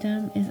the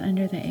victim is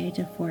under the age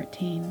of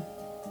 14.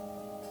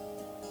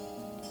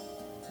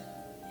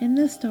 In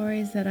the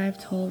stories that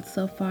I've told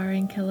so far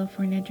in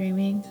California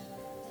Dreaming,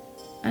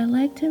 I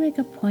like to make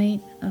a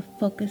point of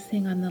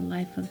focusing on the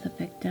life of the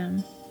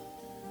victim.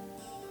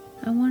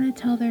 I want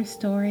to tell their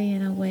story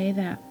in a way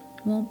that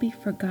won't be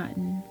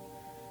forgotten,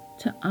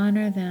 to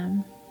honor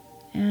them,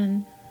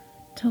 and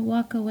to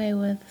walk away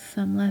with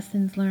some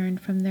lessons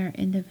learned from their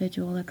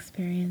individual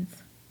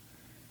experience.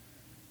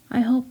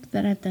 I hope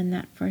that I've done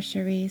that for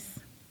Sharice.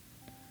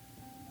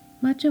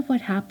 Much of what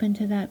happened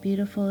to that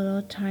beautiful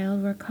little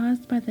child were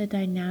caused by the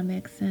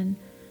dynamics and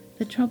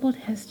the troubled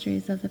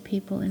histories of the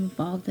people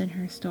involved in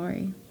her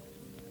story.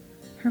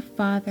 Her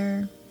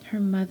father, her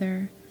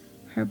mother,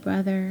 her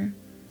brother,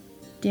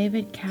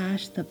 David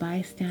Cash, the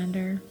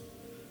bystander,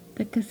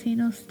 the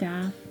casino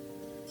staff,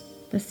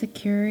 the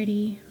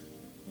security,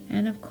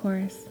 and of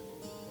course,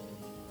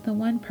 the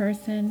one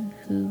person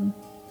who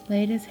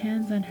laid his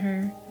hands on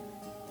her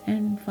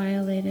and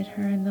violated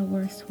her in the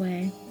worst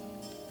way,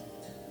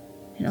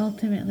 and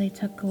ultimately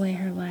took away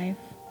her life.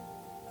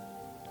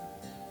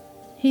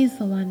 He's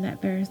the one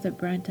that bears the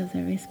brunt of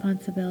the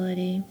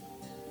responsibility.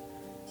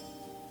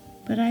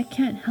 But I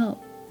can't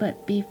help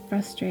but be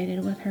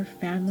frustrated with her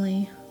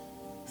family,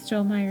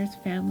 Strohmeyer's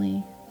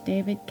family,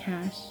 David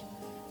Cash,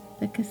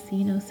 the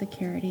casino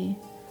security.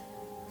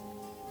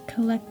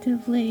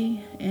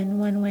 Collectively, in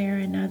one way or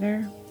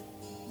another,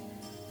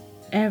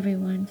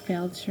 everyone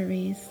failed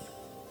Sharice.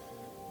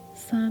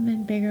 Some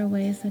in bigger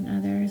ways than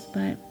others,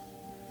 but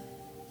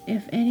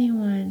if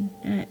anyone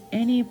at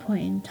any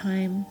point in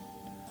time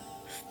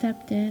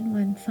stepped in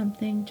when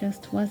something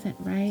just wasn't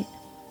right,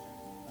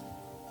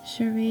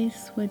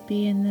 Sharice would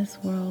be in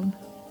this world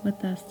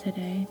with us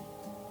today.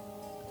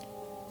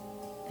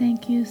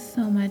 Thank you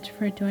so much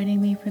for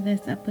joining me for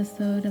this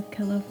episode of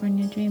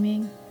California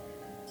Dreaming.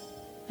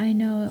 I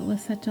know it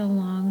was such a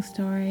long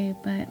story,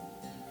 but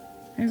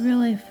I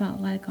really felt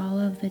like all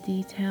of the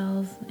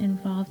details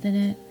involved in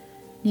it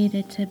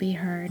needed to be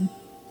heard.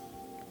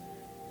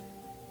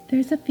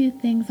 There's a few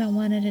things I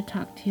wanted to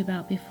talk to you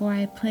about before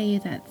I play you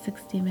that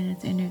 60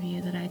 minutes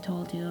interview that I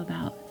told you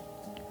about.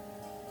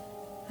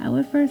 I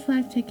would first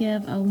like to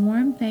give a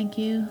warm thank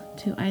you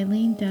to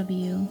Eileen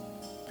W.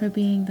 for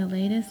being the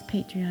latest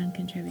Patreon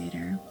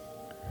contributor.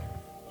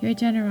 Your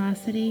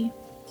generosity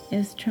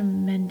is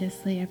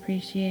tremendously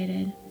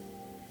appreciated.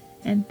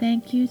 And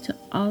thank you to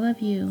all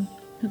of you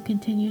who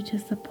continue to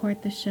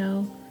support the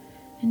show,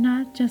 and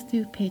not just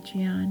through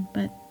Patreon,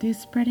 but through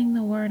spreading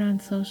the word on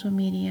social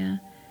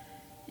media,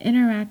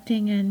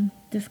 interacting and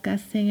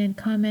discussing and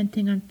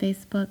commenting on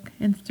Facebook,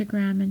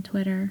 Instagram, and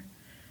Twitter.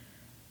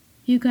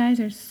 You guys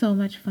are so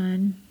much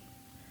fun.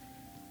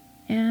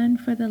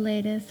 And for the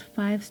latest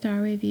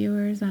 5-star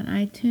reviewers on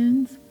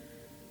iTunes,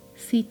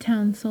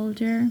 Seatown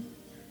Soldier,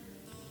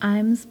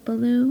 Ims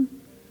Baloo,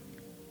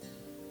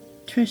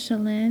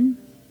 Trisha Lynn,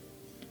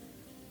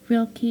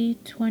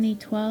 Rilke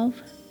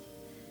 2012,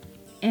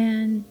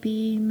 and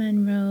B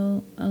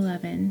Monroe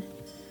 11.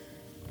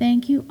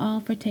 Thank you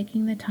all for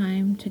taking the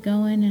time to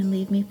go in and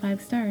leave me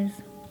 5 stars.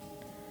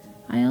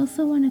 I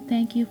also want to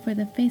thank you for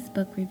the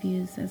Facebook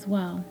reviews as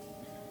well.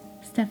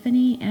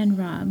 Stephanie and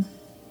Rob,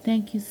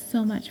 thank you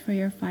so much for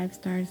your 5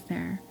 stars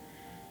there.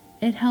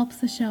 It helps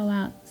the show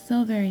out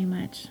so very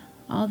much.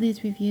 All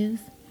these reviews,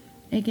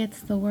 it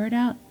gets the word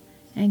out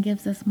and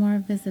gives us more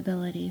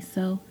visibility,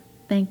 so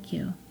thank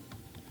you.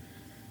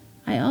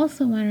 I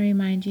also want to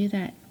remind you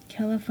that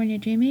California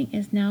Dreaming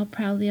is now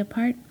proudly a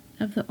part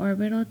of the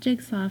Orbital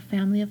Jigsaw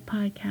family of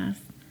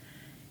podcasts,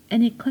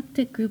 an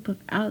eclectic group of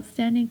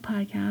outstanding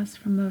podcasts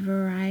from a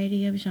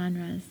variety of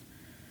genres.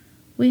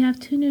 We have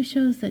 2 new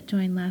shows that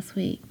joined last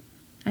week.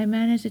 I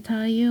managed to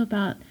tell you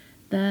about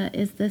the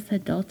Is This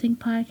Adulting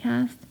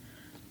podcast,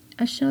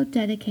 a show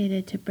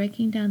dedicated to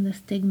breaking down the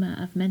stigma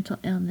of mental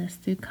illness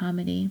through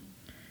comedy.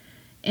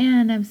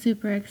 And I'm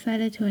super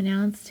excited to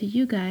announce to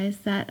you guys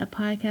that a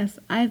podcast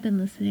I've been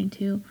listening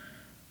to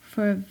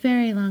for a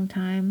very long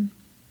time,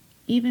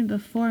 even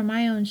before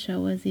my own show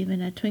was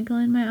even a twinkle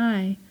in my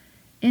eye,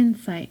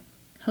 Insight,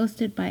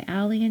 hosted by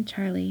Allie and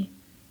Charlie.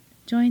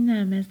 Join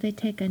them as they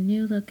take a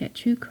new look at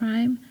true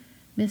crime,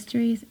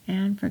 mysteries,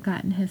 and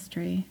forgotten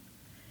history.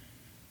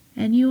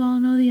 And you all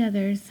know the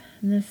others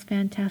in this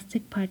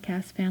fantastic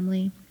podcast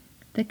family.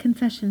 The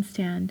Concession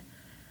Stand,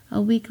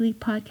 a weekly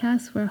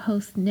podcast where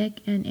hosts Nick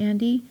and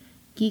Andy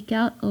geek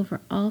out over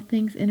all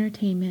things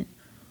entertainment.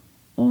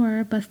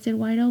 Or Busted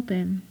Wide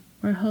Open,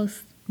 where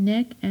hosts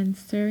Nick and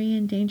Surrey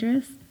and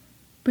Dangerous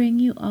bring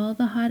you all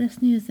the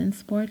hottest news in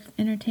sports,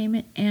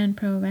 entertainment, and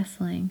pro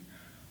wrestling.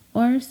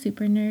 Or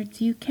Super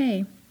Nerds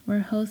UK, where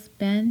hosts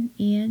Ben,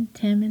 Ian,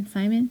 Tim, and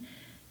Simon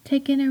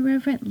take an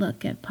irreverent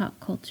look at pop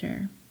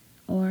culture.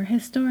 Or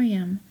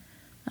Historium,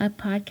 a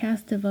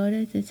podcast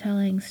devoted to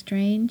telling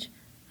strange,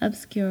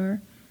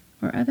 obscure,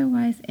 or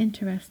otherwise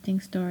interesting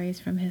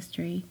stories from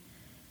history.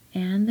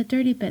 And the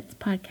Dirty Bits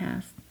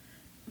podcast.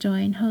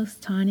 Join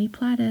host Tawny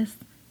Plattis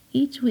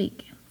each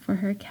week for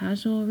her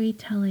casual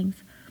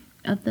retellings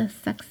of the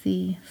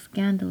sexy,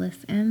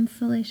 scandalous, and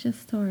salacious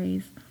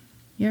stories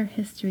your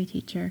history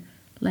teacher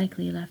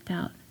likely left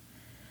out.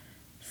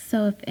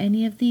 So if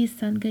any of these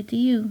sound good to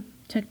you,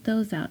 check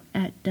those out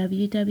at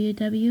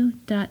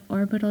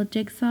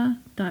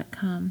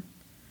www.orbitaljigsaw.com.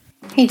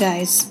 Hey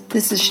guys,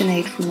 this is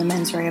Sinead from the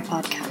Mens Rea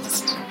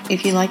podcast.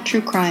 If you like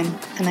true crime,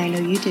 and I know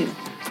you do,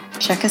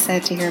 check us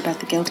out to hear about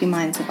the guilty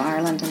minds of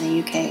Ireland and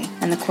the UK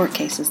and the court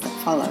cases that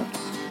followed.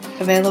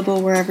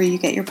 Available wherever you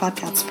get your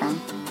podcasts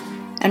from.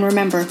 And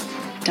remember,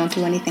 don't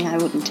do anything I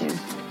wouldn't do.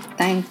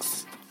 Thanks.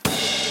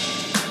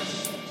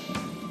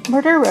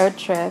 Murder Road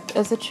Trip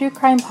is a true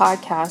crime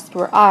podcast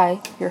where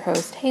I, your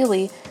host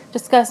Haley,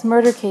 discuss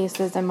murder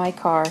cases in my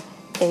car,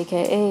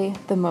 aka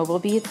the Mobile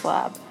Beats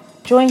Lab.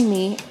 Join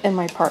me and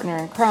my partner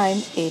in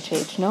crime,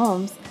 H.H.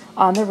 Gnomes,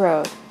 on the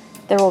road.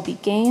 There will be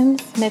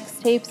games,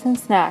 mixtapes, and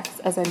snacks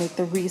as I make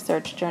the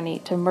research journey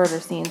to murder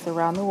scenes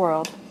around the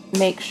world.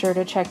 Make sure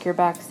to check your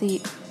back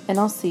seat, and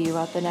I'll see you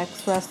at the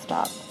next rest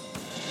stop.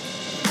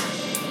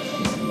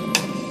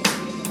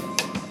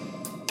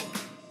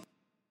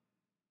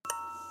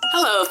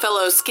 Hello,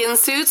 fellow skin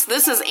suits.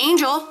 This is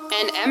Angel.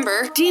 And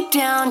Ember. Deep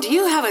down, do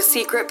you have a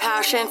secret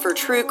passion for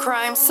true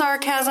crime,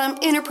 sarcasm,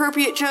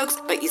 inappropriate jokes,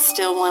 but you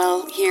still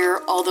want to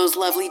hear all those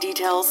lovely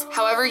details?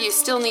 However, you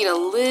still need a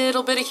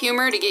little bit of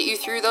humor to get you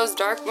through those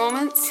dark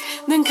moments?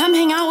 Then come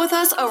hang out with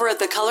us over at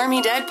the Color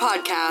Me Dead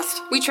podcast.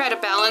 We try to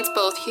balance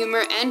both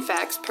humor and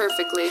facts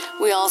perfectly.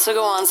 We also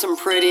go on some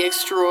pretty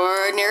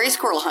extraordinary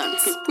squirrel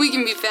hunts. We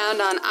can be found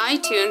on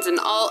iTunes and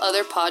all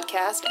other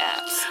podcast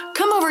apps.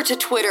 Come over to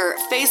Twitter,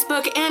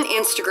 Facebook, and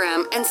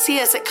Instagram and see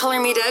us at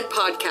Color Me Dead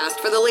podcast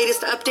for the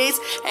latest updates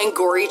and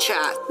gory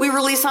chat. We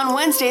release on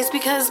Wednesdays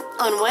because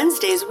on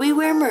Wednesdays we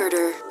wear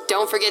murder.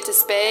 Don't forget to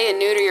spay and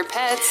neuter your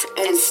pets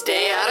and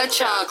stay out of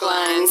chalk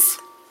lines.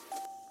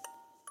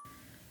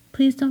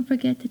 Please don't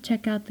forget to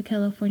check out the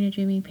California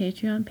Dreaming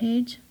Patreon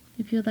page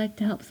if you'd like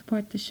to help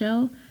support the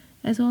show,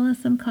 as well as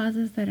some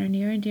causes that are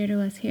near and dear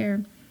to us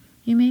here.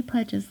 You may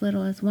pledge as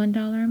little as $1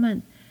 a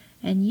month,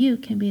 and you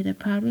can be the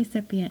proud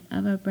recipient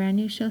of a brand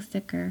new show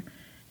sticker,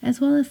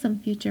 as well as some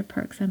future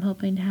perks I'm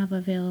hoping to have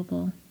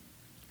available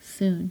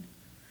soon.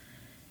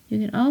 You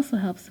can also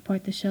help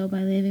support the show by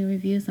leaving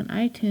reviews on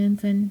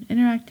iTunes and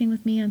interacting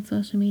with me on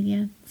social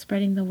media,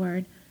 spreading the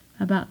word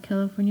about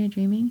California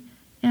Dreaming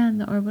and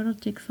the Orbital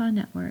Jigsaw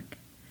Network.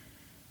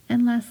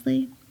 And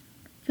lastly,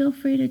 feel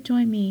free to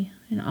join me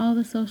in all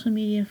the social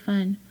media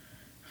fun.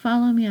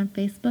 Follow me on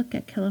Facebook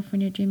at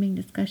California Dreaming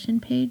Discussion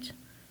Page,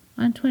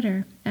 on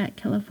Twitter at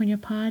California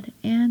Pod,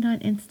 and on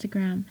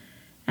Instagram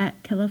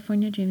at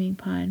California Dreaming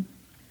Pod.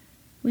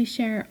 We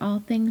share all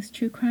things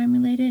true crime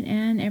related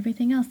and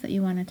everything else that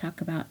you want to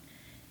talk about.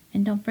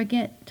 And don't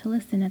forget to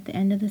listen at the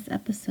end of this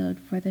episode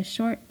for the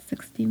short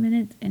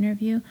 60-minute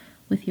interview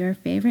with your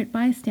favorite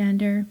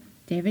bystander,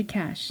 David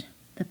Cash,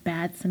 the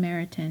Bad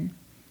Samaritan.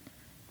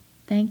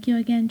 Thank you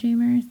again,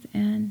 dreamers,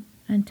 and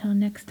until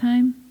next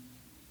time,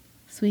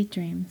 sweet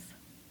dreams.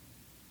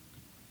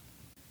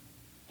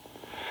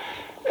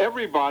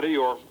 Everybody,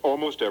 or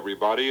almost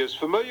everybody, is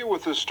familiar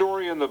with the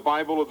story in the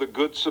Bible of the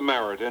Good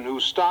Samaritan who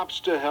stops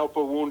to help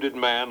a wounded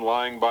man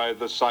lying by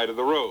the side of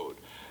the road.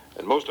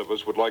 And most of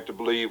us would like to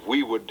believe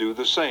we would do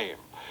the same.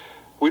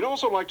 We'd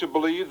also like to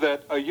believe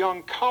that a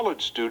young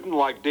college student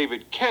like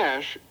David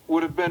Cash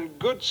would have been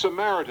Good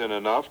Samaritan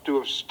enough to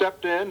have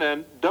stepped in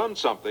and done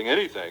something,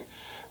 anything,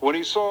 when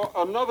he saw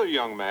another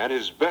young man,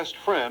 his best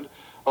friend,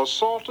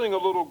 assaulting a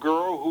little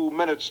girl who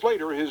minutes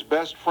later his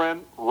best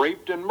friend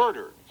raped and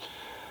murdered.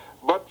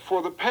 But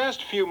for the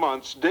past few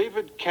months,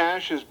 David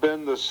Cash has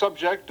been the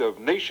subject of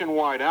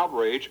nationwide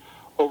outrage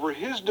over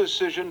his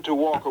decision to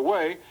walk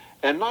away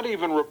and not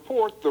even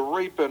report the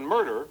rape and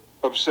murder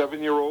of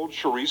 7-year-old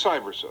Sharice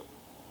Iverson.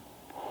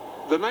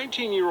 The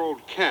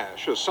 19-year-old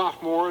Cash, a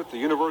sophomore at the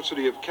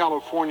University of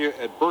California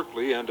at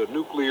Berkeley and a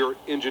nuclear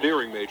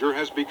engineering major,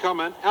 has become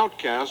an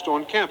outcast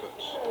on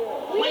campus.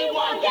 We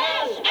want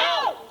Cash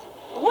out!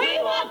 We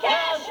want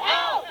Cash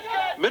out!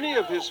 Many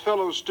of his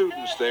fellow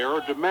students there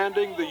are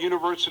demanding the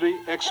university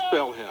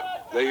expel him.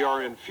 They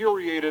are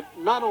infuriated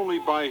not only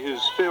by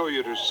his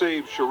failure to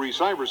save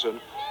Sharice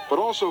Iverson, but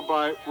also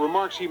by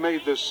remarks he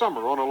made this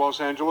summer on a Los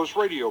Angeles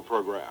radio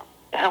program.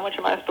 How much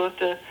am I supposed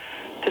to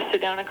sit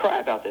down and cry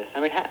about this?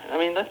 I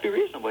mean, let's be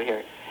reasonable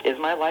here. Is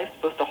my life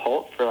supposed to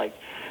halt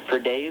for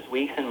days,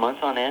 weeks, and months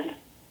on end?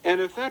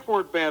 And if that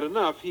weren't bad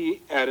enough,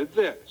 he added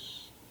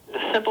this. The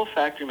simple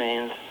fact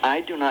remains,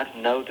 I do not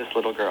know this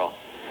little girl.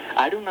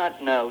 I do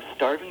not know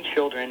starving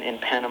children in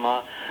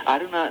Panama. I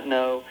do not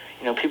know,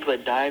 people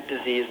that die of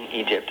disease in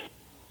Egypt.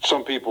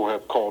 Some people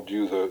have called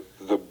you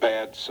the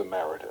Bad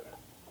Samaritan.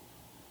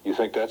 You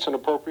think that's an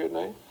appropriate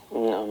name?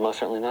 No, most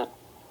certainly not.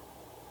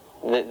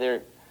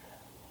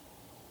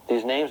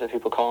 These names that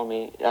people call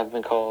me, I've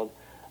been called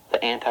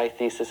the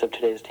antithesis of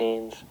today's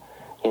teens,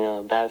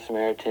 Bad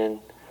Samaritan,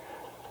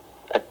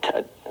 a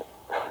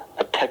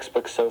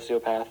textbook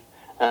sociopath.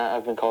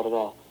 I've been called it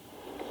all.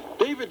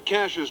 David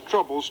Cash's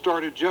trouble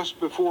started just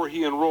before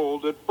he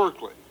enrolled at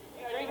Berkeley.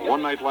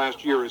 One night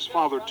last year, his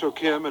father took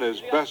him and his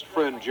best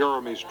friend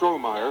Jeremy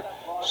Strohmeyer,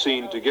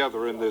 seen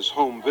together in this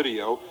home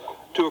video,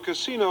 to a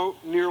casino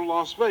near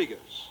Las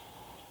Vegas.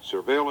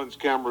 Surveillance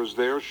cameras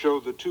there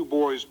showed the two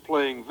boys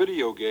playing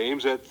video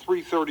games at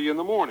 3:30 in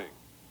the morning.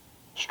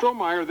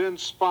 Strohmeyer then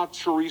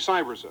spots Sharice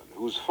Iverson,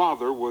 whose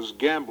father was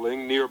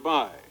gambling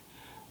nearby.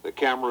 The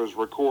cameras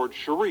record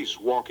Sharice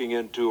walking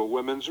into a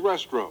women's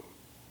restroom,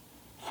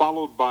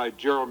 followed by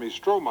Jeremy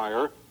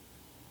Strohmeyer,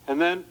 and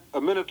then a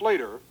minute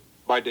later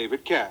by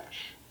David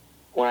Cash.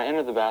 When I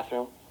entered the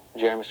bathroom,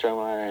 Jeremy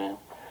Strohmeyer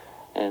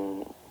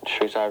and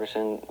Sharice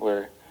Iverson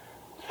were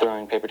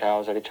throwing paper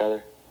towels at each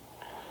other.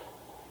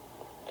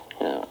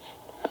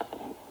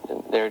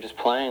 They were just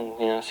playing,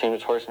 seemed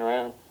to horsing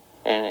around.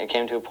 And it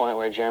came to a point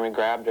where Jeremy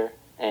grabbed her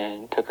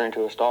and took her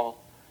into a stall,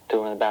 to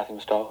one of the bathroom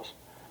stalls.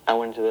 I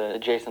went into the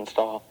adjacent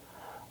stall,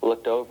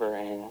 looked over,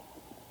 and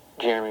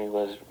Jeremy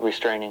was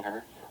restraining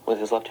her with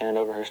his left hand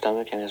over her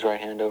stomach and his right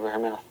hand over her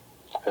mouth.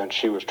 And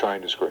she was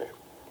trying to scream.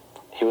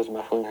 He was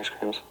muffling her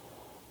screams.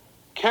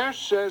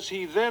 Cash says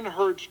he then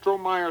heard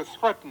Strohmeyer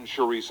threaten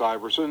Sharice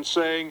Iverson,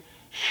 saying,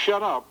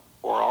 "Shut up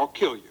or I'll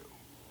kill you."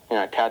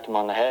 I tapped him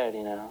on the head,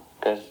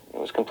 because it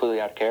was completely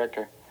out of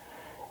character,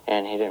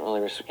 and he didn't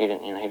really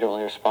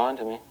respond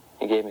to me.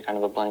 He gave me kind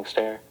of a blank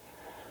stare.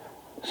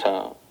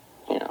 So,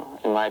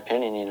 in my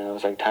opinion, it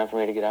was like time for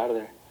me to get out of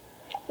there.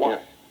 Why?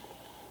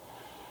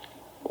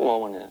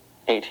 Well, when an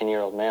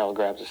 18-year-old male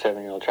grabs a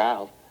 7-year-old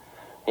child,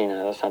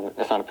 that's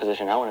not a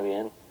position I want to be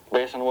in.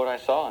 Based on what I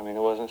saw, it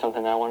wasn't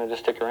something I wanted to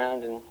stick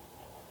around and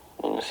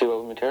see what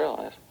would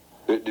materialize.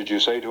 Did you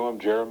say to him,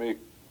 "Jeremy,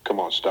 come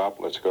on, stop,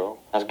 let's go"?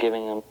 I was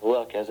giving him a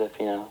look as if,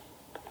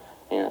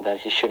 that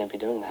he shouldn't be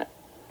doing that.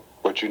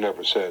 But you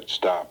never said,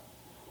 "Stop,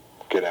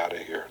 get out of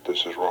here,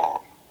 this is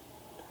wrong"?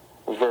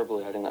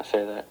 Verbally, I did not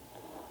say that,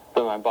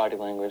 but my body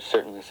language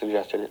certainly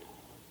suggested it.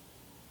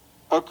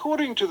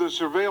 According to the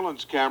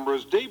surveillance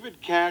cameras,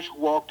 David Cash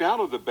walked out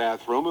of the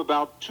bathroom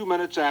about 2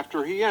 minutes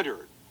after he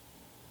entered.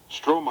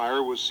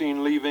 Strohmeyer was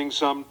seen leaving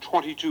some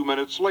 22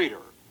 minutes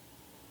later.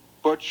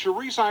 But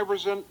Sharice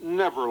Iverson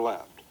never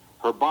left.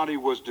 Her body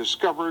was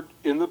discovered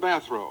in the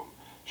bathroom.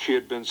 She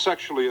had been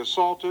sexually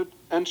assaulted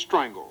and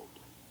strangled.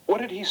 What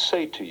did he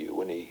say to you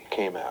when he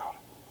came out?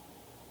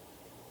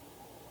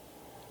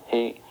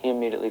 He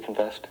immediately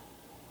confessed.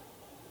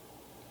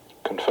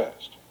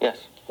 Confessed?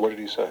 Yes. What did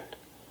he say?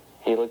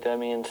 He looked at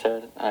me and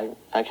said,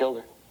 I killed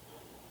her.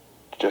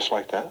 Just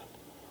like that?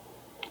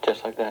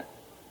 Just like that.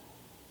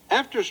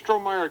 After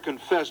Strohmeyer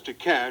confessed to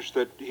Cash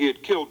that he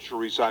had killed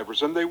Sharice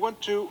Iverson, they went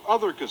to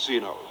other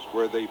casinos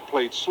where they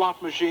played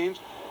slot machines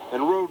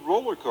and rode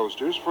roller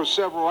coasters for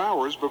several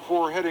hours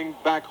before heading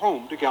back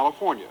home to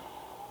California.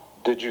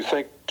 Did you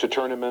think to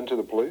turn him in to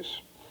the police?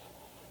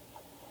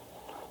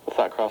 The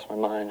thought crossed my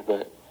mind,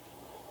 but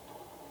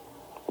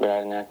I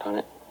didn't act on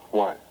it.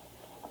 Why?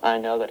 I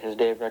know that his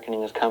day of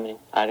reckoning is coming.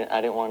 I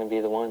didn't want to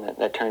be the one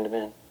that turned him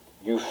in.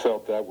 You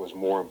felt that was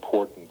more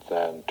important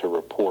than to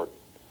report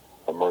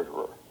a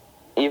murderer.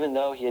 Even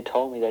though he had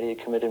told me that he had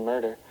committed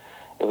murder,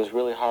 it was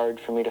really hard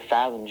for me to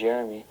fathom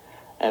Jeremy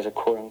as a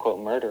quote-unquote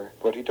murderer.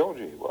 But he told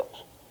you he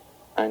was.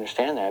 I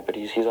understand that, but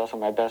he's also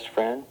my best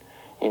friend.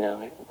 You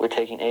know, we're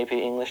taking AP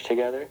English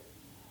together.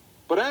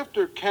 But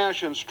after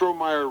Cash and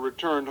Strohmeyer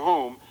returned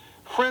home,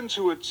 friends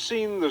who had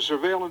seen the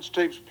surveillance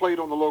tapes played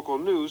on the local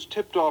news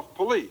tipped off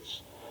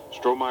police.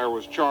 Strohmeyer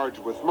was charged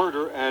with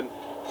murder, and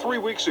 3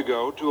 weeks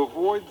ago, to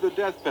avoid the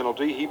death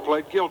penalty, he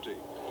pled guilty.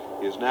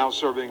 He is now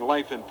serving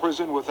life in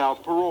prison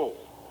without parole.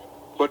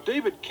 But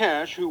David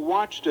Cash, who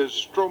watched as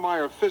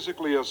Strohmeyer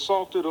physically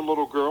assaulted a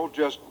little girl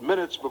just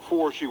minutes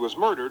before she was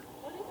murdered,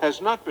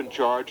 has not been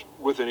charged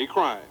with any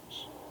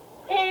crimes.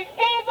 He's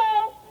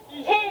evil!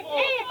 He's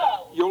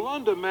evil!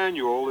 Yolanda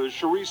Manuel is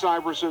Sharice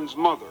Iverson's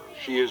mother.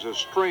 She is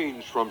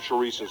estranged from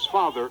Sharice's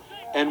father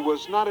and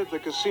was not at the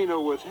casino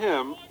with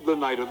him the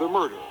night of the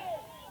murder.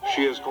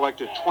 She has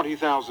collected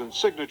 20,000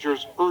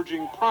 signatures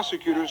urging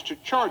prosecutors to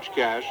charge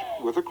Cash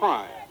with a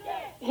crime.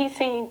 He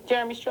seen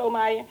Jeremy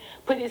Strohmeyer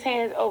put his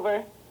hands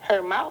over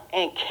her mouth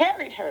and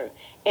carried her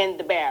in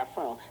the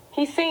bathroom.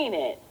 He seen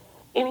it.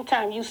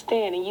 Anytime you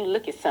stand and you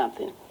look at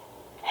something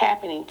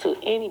happening to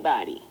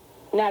anybody,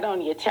 not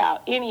only your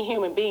child, any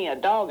human being, a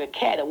dog, a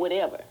cat, or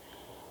whatever,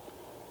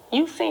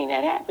 you seen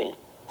that happen.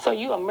 So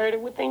you are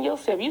murdered within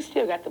yourself. You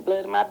still got the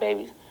blood of my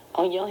babies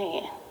on your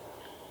hand.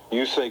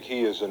 You think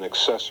he is an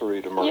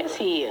accessory to murder? Yes,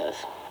 he is.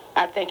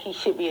 I think he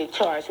should be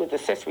charged with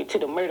accessory to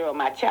the murder of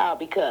my child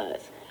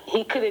because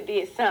he could have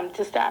did something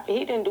to stop it.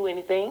 He didn't do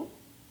anything.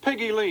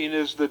 Peggy Lean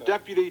is the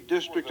deputy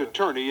district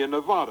attorney in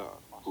Nevada,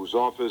 whose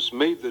office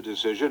made the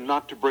decision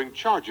not to bring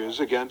charges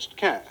against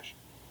Cash.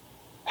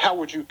 How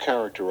would you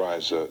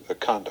characterize the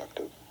conduct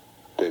of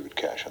David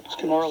Cash in this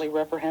case? Morally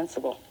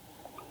reprehensible.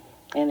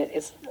 And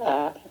it's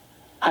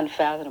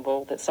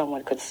unfathomable that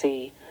someone could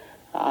see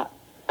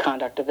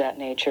conduct of that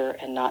nature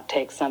and not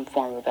take some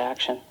form of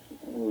action.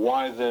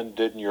 Why then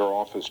didn't your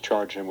office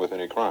charge him with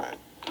any crime?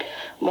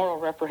 Moral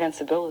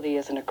reprehensibility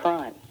isn't a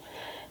crime.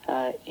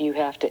 You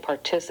have to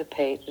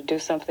participate, do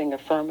something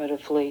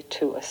affirmatively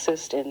to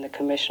assist in the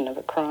commission of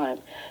a crime.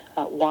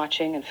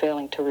 Watching and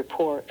failing to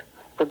report,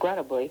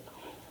 regrettably,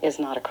 is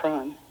not a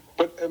crime.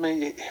 But, I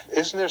mean,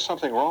 isn't there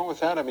something wrong with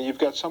that? I mean, you've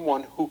got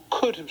someone who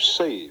could have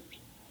saved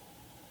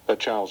a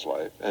child's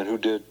life and who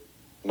did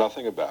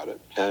nothing about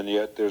it, and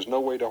yet there's no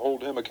way to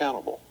hold him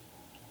accountable.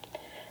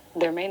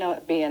 There may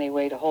not be any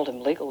way to hold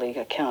him legally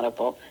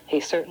accountable.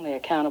 He's certainly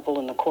accountable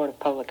in the court of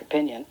public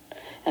opinion,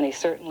 and he's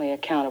certainly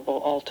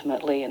accountable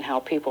ultimately in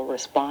how people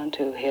respond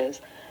to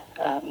his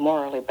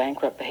morally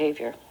bankrupt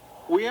behavior.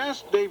 We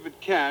asked David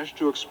Cash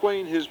to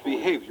explain his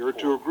behavior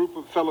to a group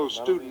of fellow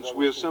students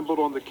we assembled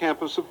on the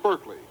campus of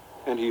Berkeley,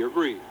 and he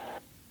agreed.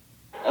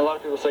 A lot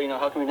of people say, you know,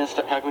 how come you didn't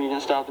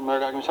stop the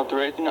murder? How come you stop the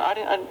rape? You know,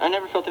 I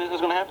never felt that anything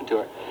was going to happen to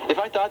her. If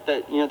I thought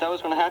that, you know, that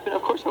was going to happen,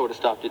 of course I would have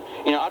stopped it.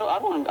 You know, I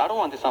don't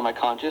want this on my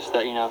conscience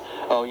that, you know,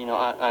 oh, you know,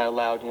 I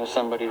allowed, you know,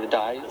 somebody to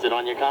die. Is it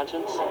on your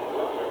conscience?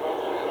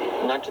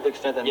 Not to the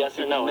extent that yes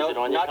or no? Is it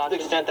on your not conscience? To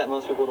the extent that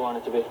most people would want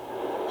it to be.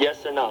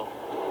 Yes or no?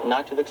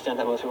 Not to the extent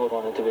that most people would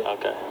want it to be.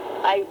 Okay.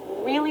 I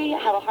really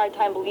have a hard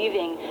time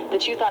believing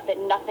that you thought that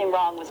nothing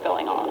wrong was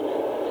going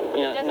on.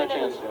 Yeah, Doesn't no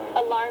chance. it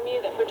alarm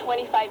you that for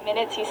 25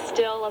 minutes he's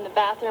still in the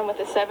bathroom with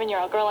a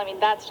 7-year-old girl? I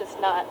mean, that's just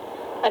not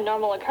a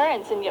normal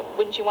occurrence, and yet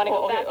wouldn't you want to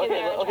go back in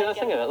there? Okay, let's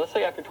think of it. Let's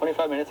say after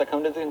 25 minutes I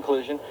come to the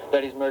conclusion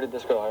that he's murdered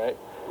this girl, all right?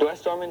 Do I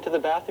storm into the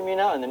bathroom, you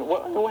know, and then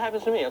what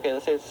happens to me? Okay,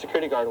 let's say a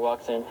security guard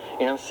walks in.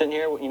 You know, I'm sitting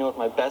here, you know, with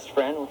my best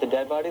friend with the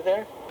dead body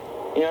there.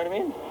 You know what I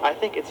mean? I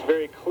think it's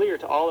very clear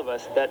to all of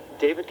us that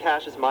David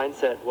Cash's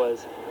mindset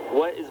was,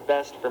 what is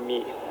best for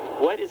me?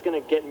 What is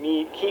going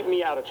to keep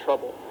me out of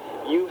trouble?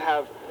 You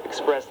have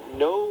expressed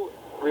no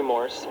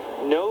remorse,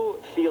 no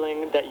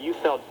feeling that you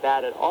felt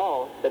bad at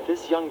all that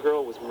this young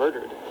girl was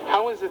murdered.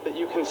 How is it that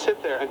you can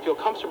sit there and feel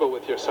comfortable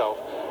with yourself,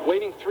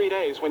 waiting 3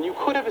 days when you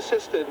could have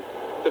assisted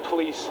the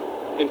police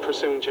in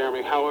pursuing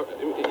Jeremy? However,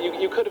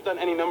 you could have done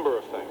any number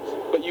of things,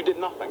 but you did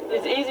nothing.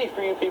 It's easy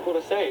for you people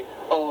to say,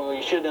 oh,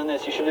 you should have done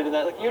this, you should have done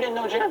that. Like, you didn't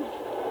know Jeremy.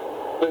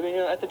 But, you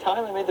know, at the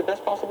time, I made the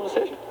best possible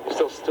decision. You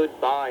still stood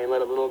by and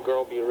let a little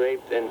girl be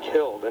raped and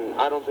killed, and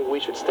I don't think we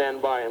should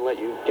stand by and let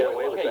you get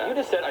away with that. Okay, you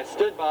just said I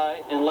stood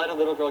by and let a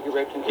little girl get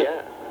raped and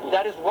killed. Yeah.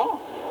 That is wrong.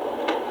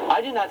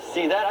 I did not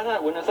see that. I did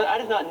not witness that. I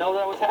did not know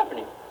that was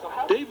happening.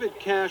 David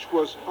Cash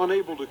was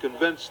unable to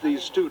convince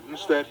these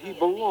students that he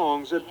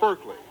belongs at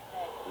Berkeley.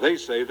 They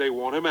say they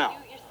want him out.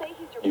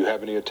 You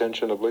have any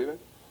intention of leaving?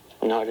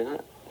 No, I do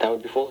not. That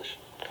would be foolish.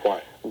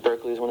 Why?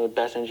 Berkeley is one of the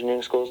best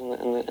engineering schools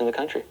in the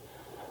country.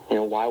 You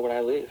know, why would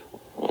I leave?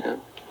 You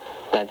know,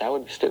 that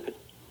would be stupid.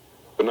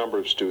 A number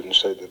of students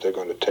say that they're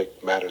going to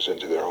take matters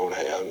into their own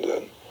hands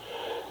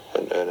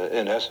and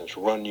in essence,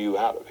 run you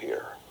out of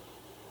here.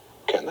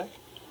 Can they?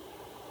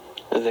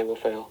 They will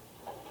fail.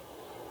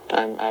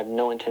 I have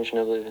no intention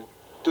of leaving.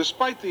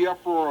 Despite the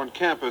uproar on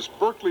campus,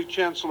 Berkeley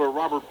Chancellor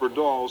Robert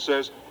Berdahl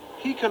says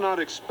he cannot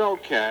expel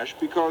Cash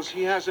because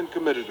he hasn't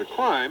committed a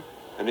crime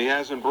and he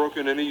hasn't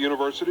broken any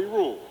university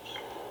rules.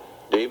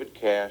 David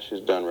Cash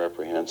has done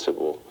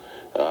reprehensible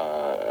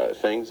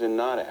things in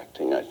not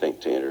acting, I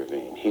think, to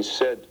intervene. He's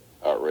said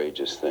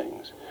outrageous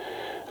things.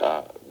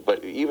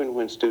 But even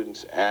when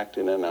students act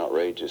in an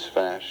outrageous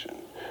fashion,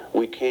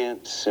 we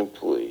can't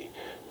simply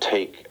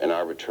take an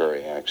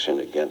arbitrary action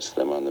against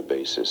them on the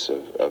basis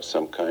of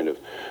some kind of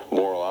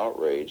moral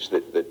outrage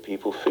that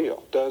people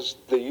feel. Does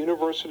the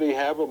university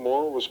have a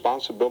moral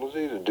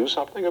responsibility to do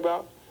something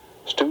about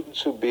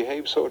students who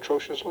behave so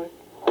atrociously?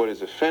 What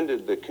has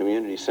offended the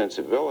community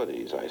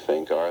sensibilities, I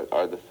think,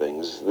 are the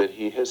things that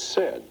he has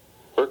said.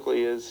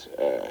 Berkeley is,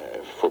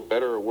 for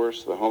better or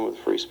worse, the home of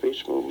the free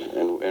speech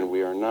movement, and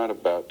we are not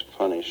about to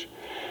punish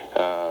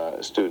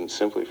students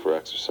simply for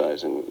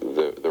exercising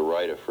the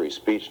right of free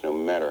speech, no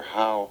matter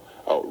how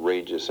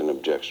outrageous and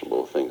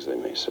objectionable things they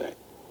may say.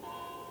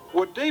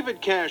 What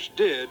David Cash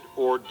did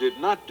or did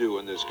not do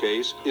in this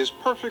case is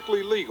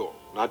perfectly legal,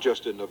 not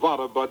just in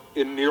Nevada, but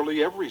in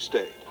nearly every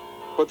state.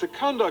 But the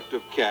conduct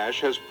of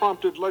Cash has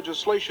prompted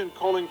legislation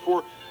calling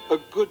for a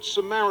Good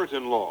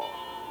Samaritan law,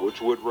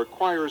 which would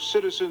require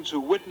citizens who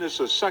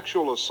witness a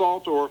sexual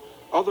assault or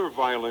other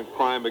violent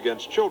crime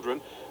against children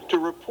to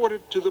report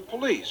it to the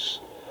police.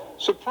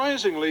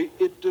 Surprisingly,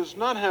 it does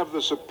not have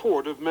the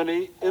support of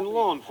many in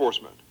law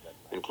enforcement,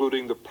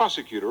 including the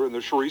prosecutor in the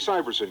Sharice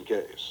Iverson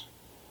case.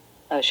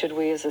 Should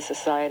we as a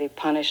society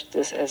punish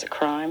this as a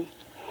crime?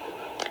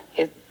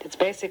 It's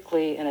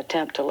basically an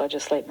attempt to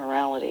legislate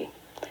morality.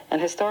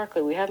 And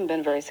historically, we haven't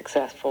been very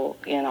successful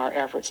in our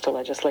efforts to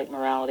legislate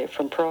morality.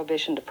 From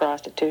prohibition to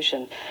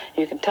prostitution,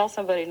 you can tell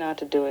somebody not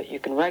to do it, you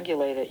can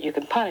regulate it, you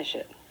can punish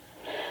it.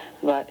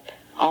 But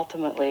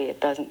ultimately, it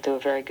doesn't do a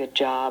very good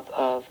job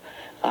of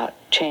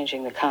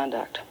changing the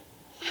conduct.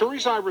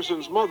 Sharice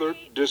Iverson's mother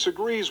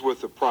disagrees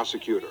with the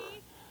prosecutor.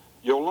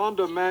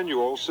 Yolanda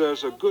Manuel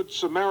says a Good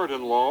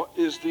Samaritan law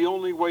is the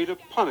only way to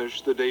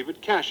punish the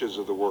David Cashes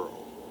of the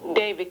world.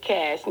 David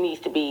Cash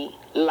needs to be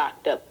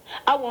locked up.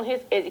 I want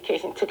his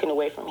education taken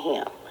away from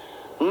him.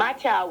 My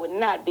child would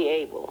not be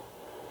able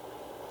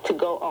to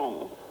go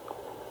on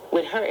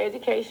with her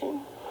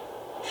education.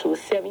 She was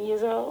 7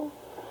 years old.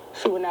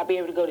 She would not be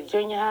able to go to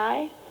junior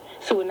high.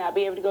 She would not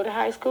be able to go to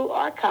high school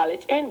or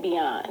college and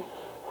beyond.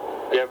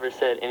 Have you ever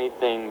said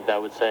anything that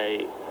would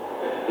say,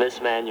 Miss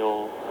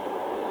Manuel,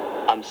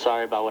 I'm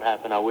sorry about what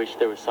happened. I wish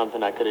there was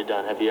something I could have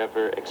done. Have you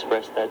ever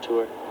expressed that to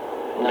her?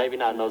 No. Maybe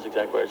not in those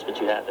exact words, but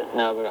you haven't.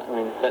 No, but I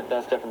mean,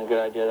 that's definitely a good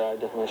idea that I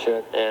definitely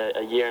should.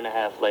 A year and a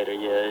half later,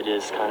 yeah, it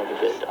is kind of a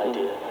good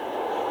idea.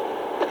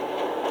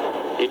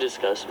 You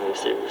disgust me,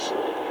 seriously.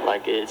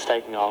 Like, it's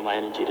taking all my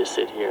energy to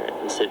sit here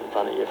and sit in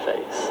front of your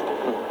face.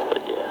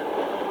 But yeah.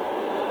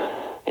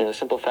 You know, the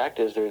simple fact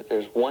is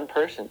there's one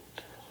person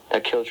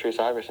that killed Sharice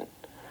Iverson.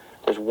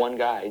 There's one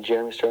guy,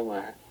 Jeremy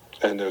Strohmeyer.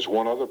 And there's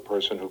one other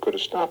person who could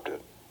have stopped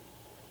it.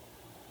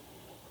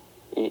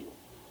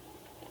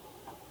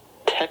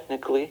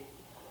 Technically,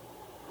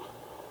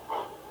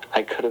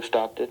 I could have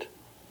stopped it,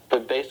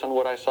 but based on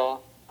what I saw,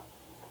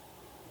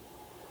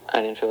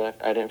 I didn't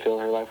feel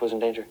her life was in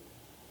danger.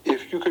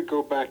 If you could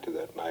go back to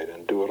that night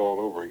and do it all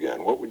over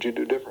again, what would you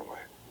do differently?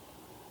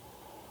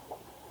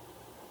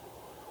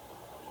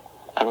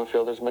 I don't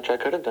feel there's much I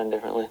could have done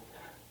differently.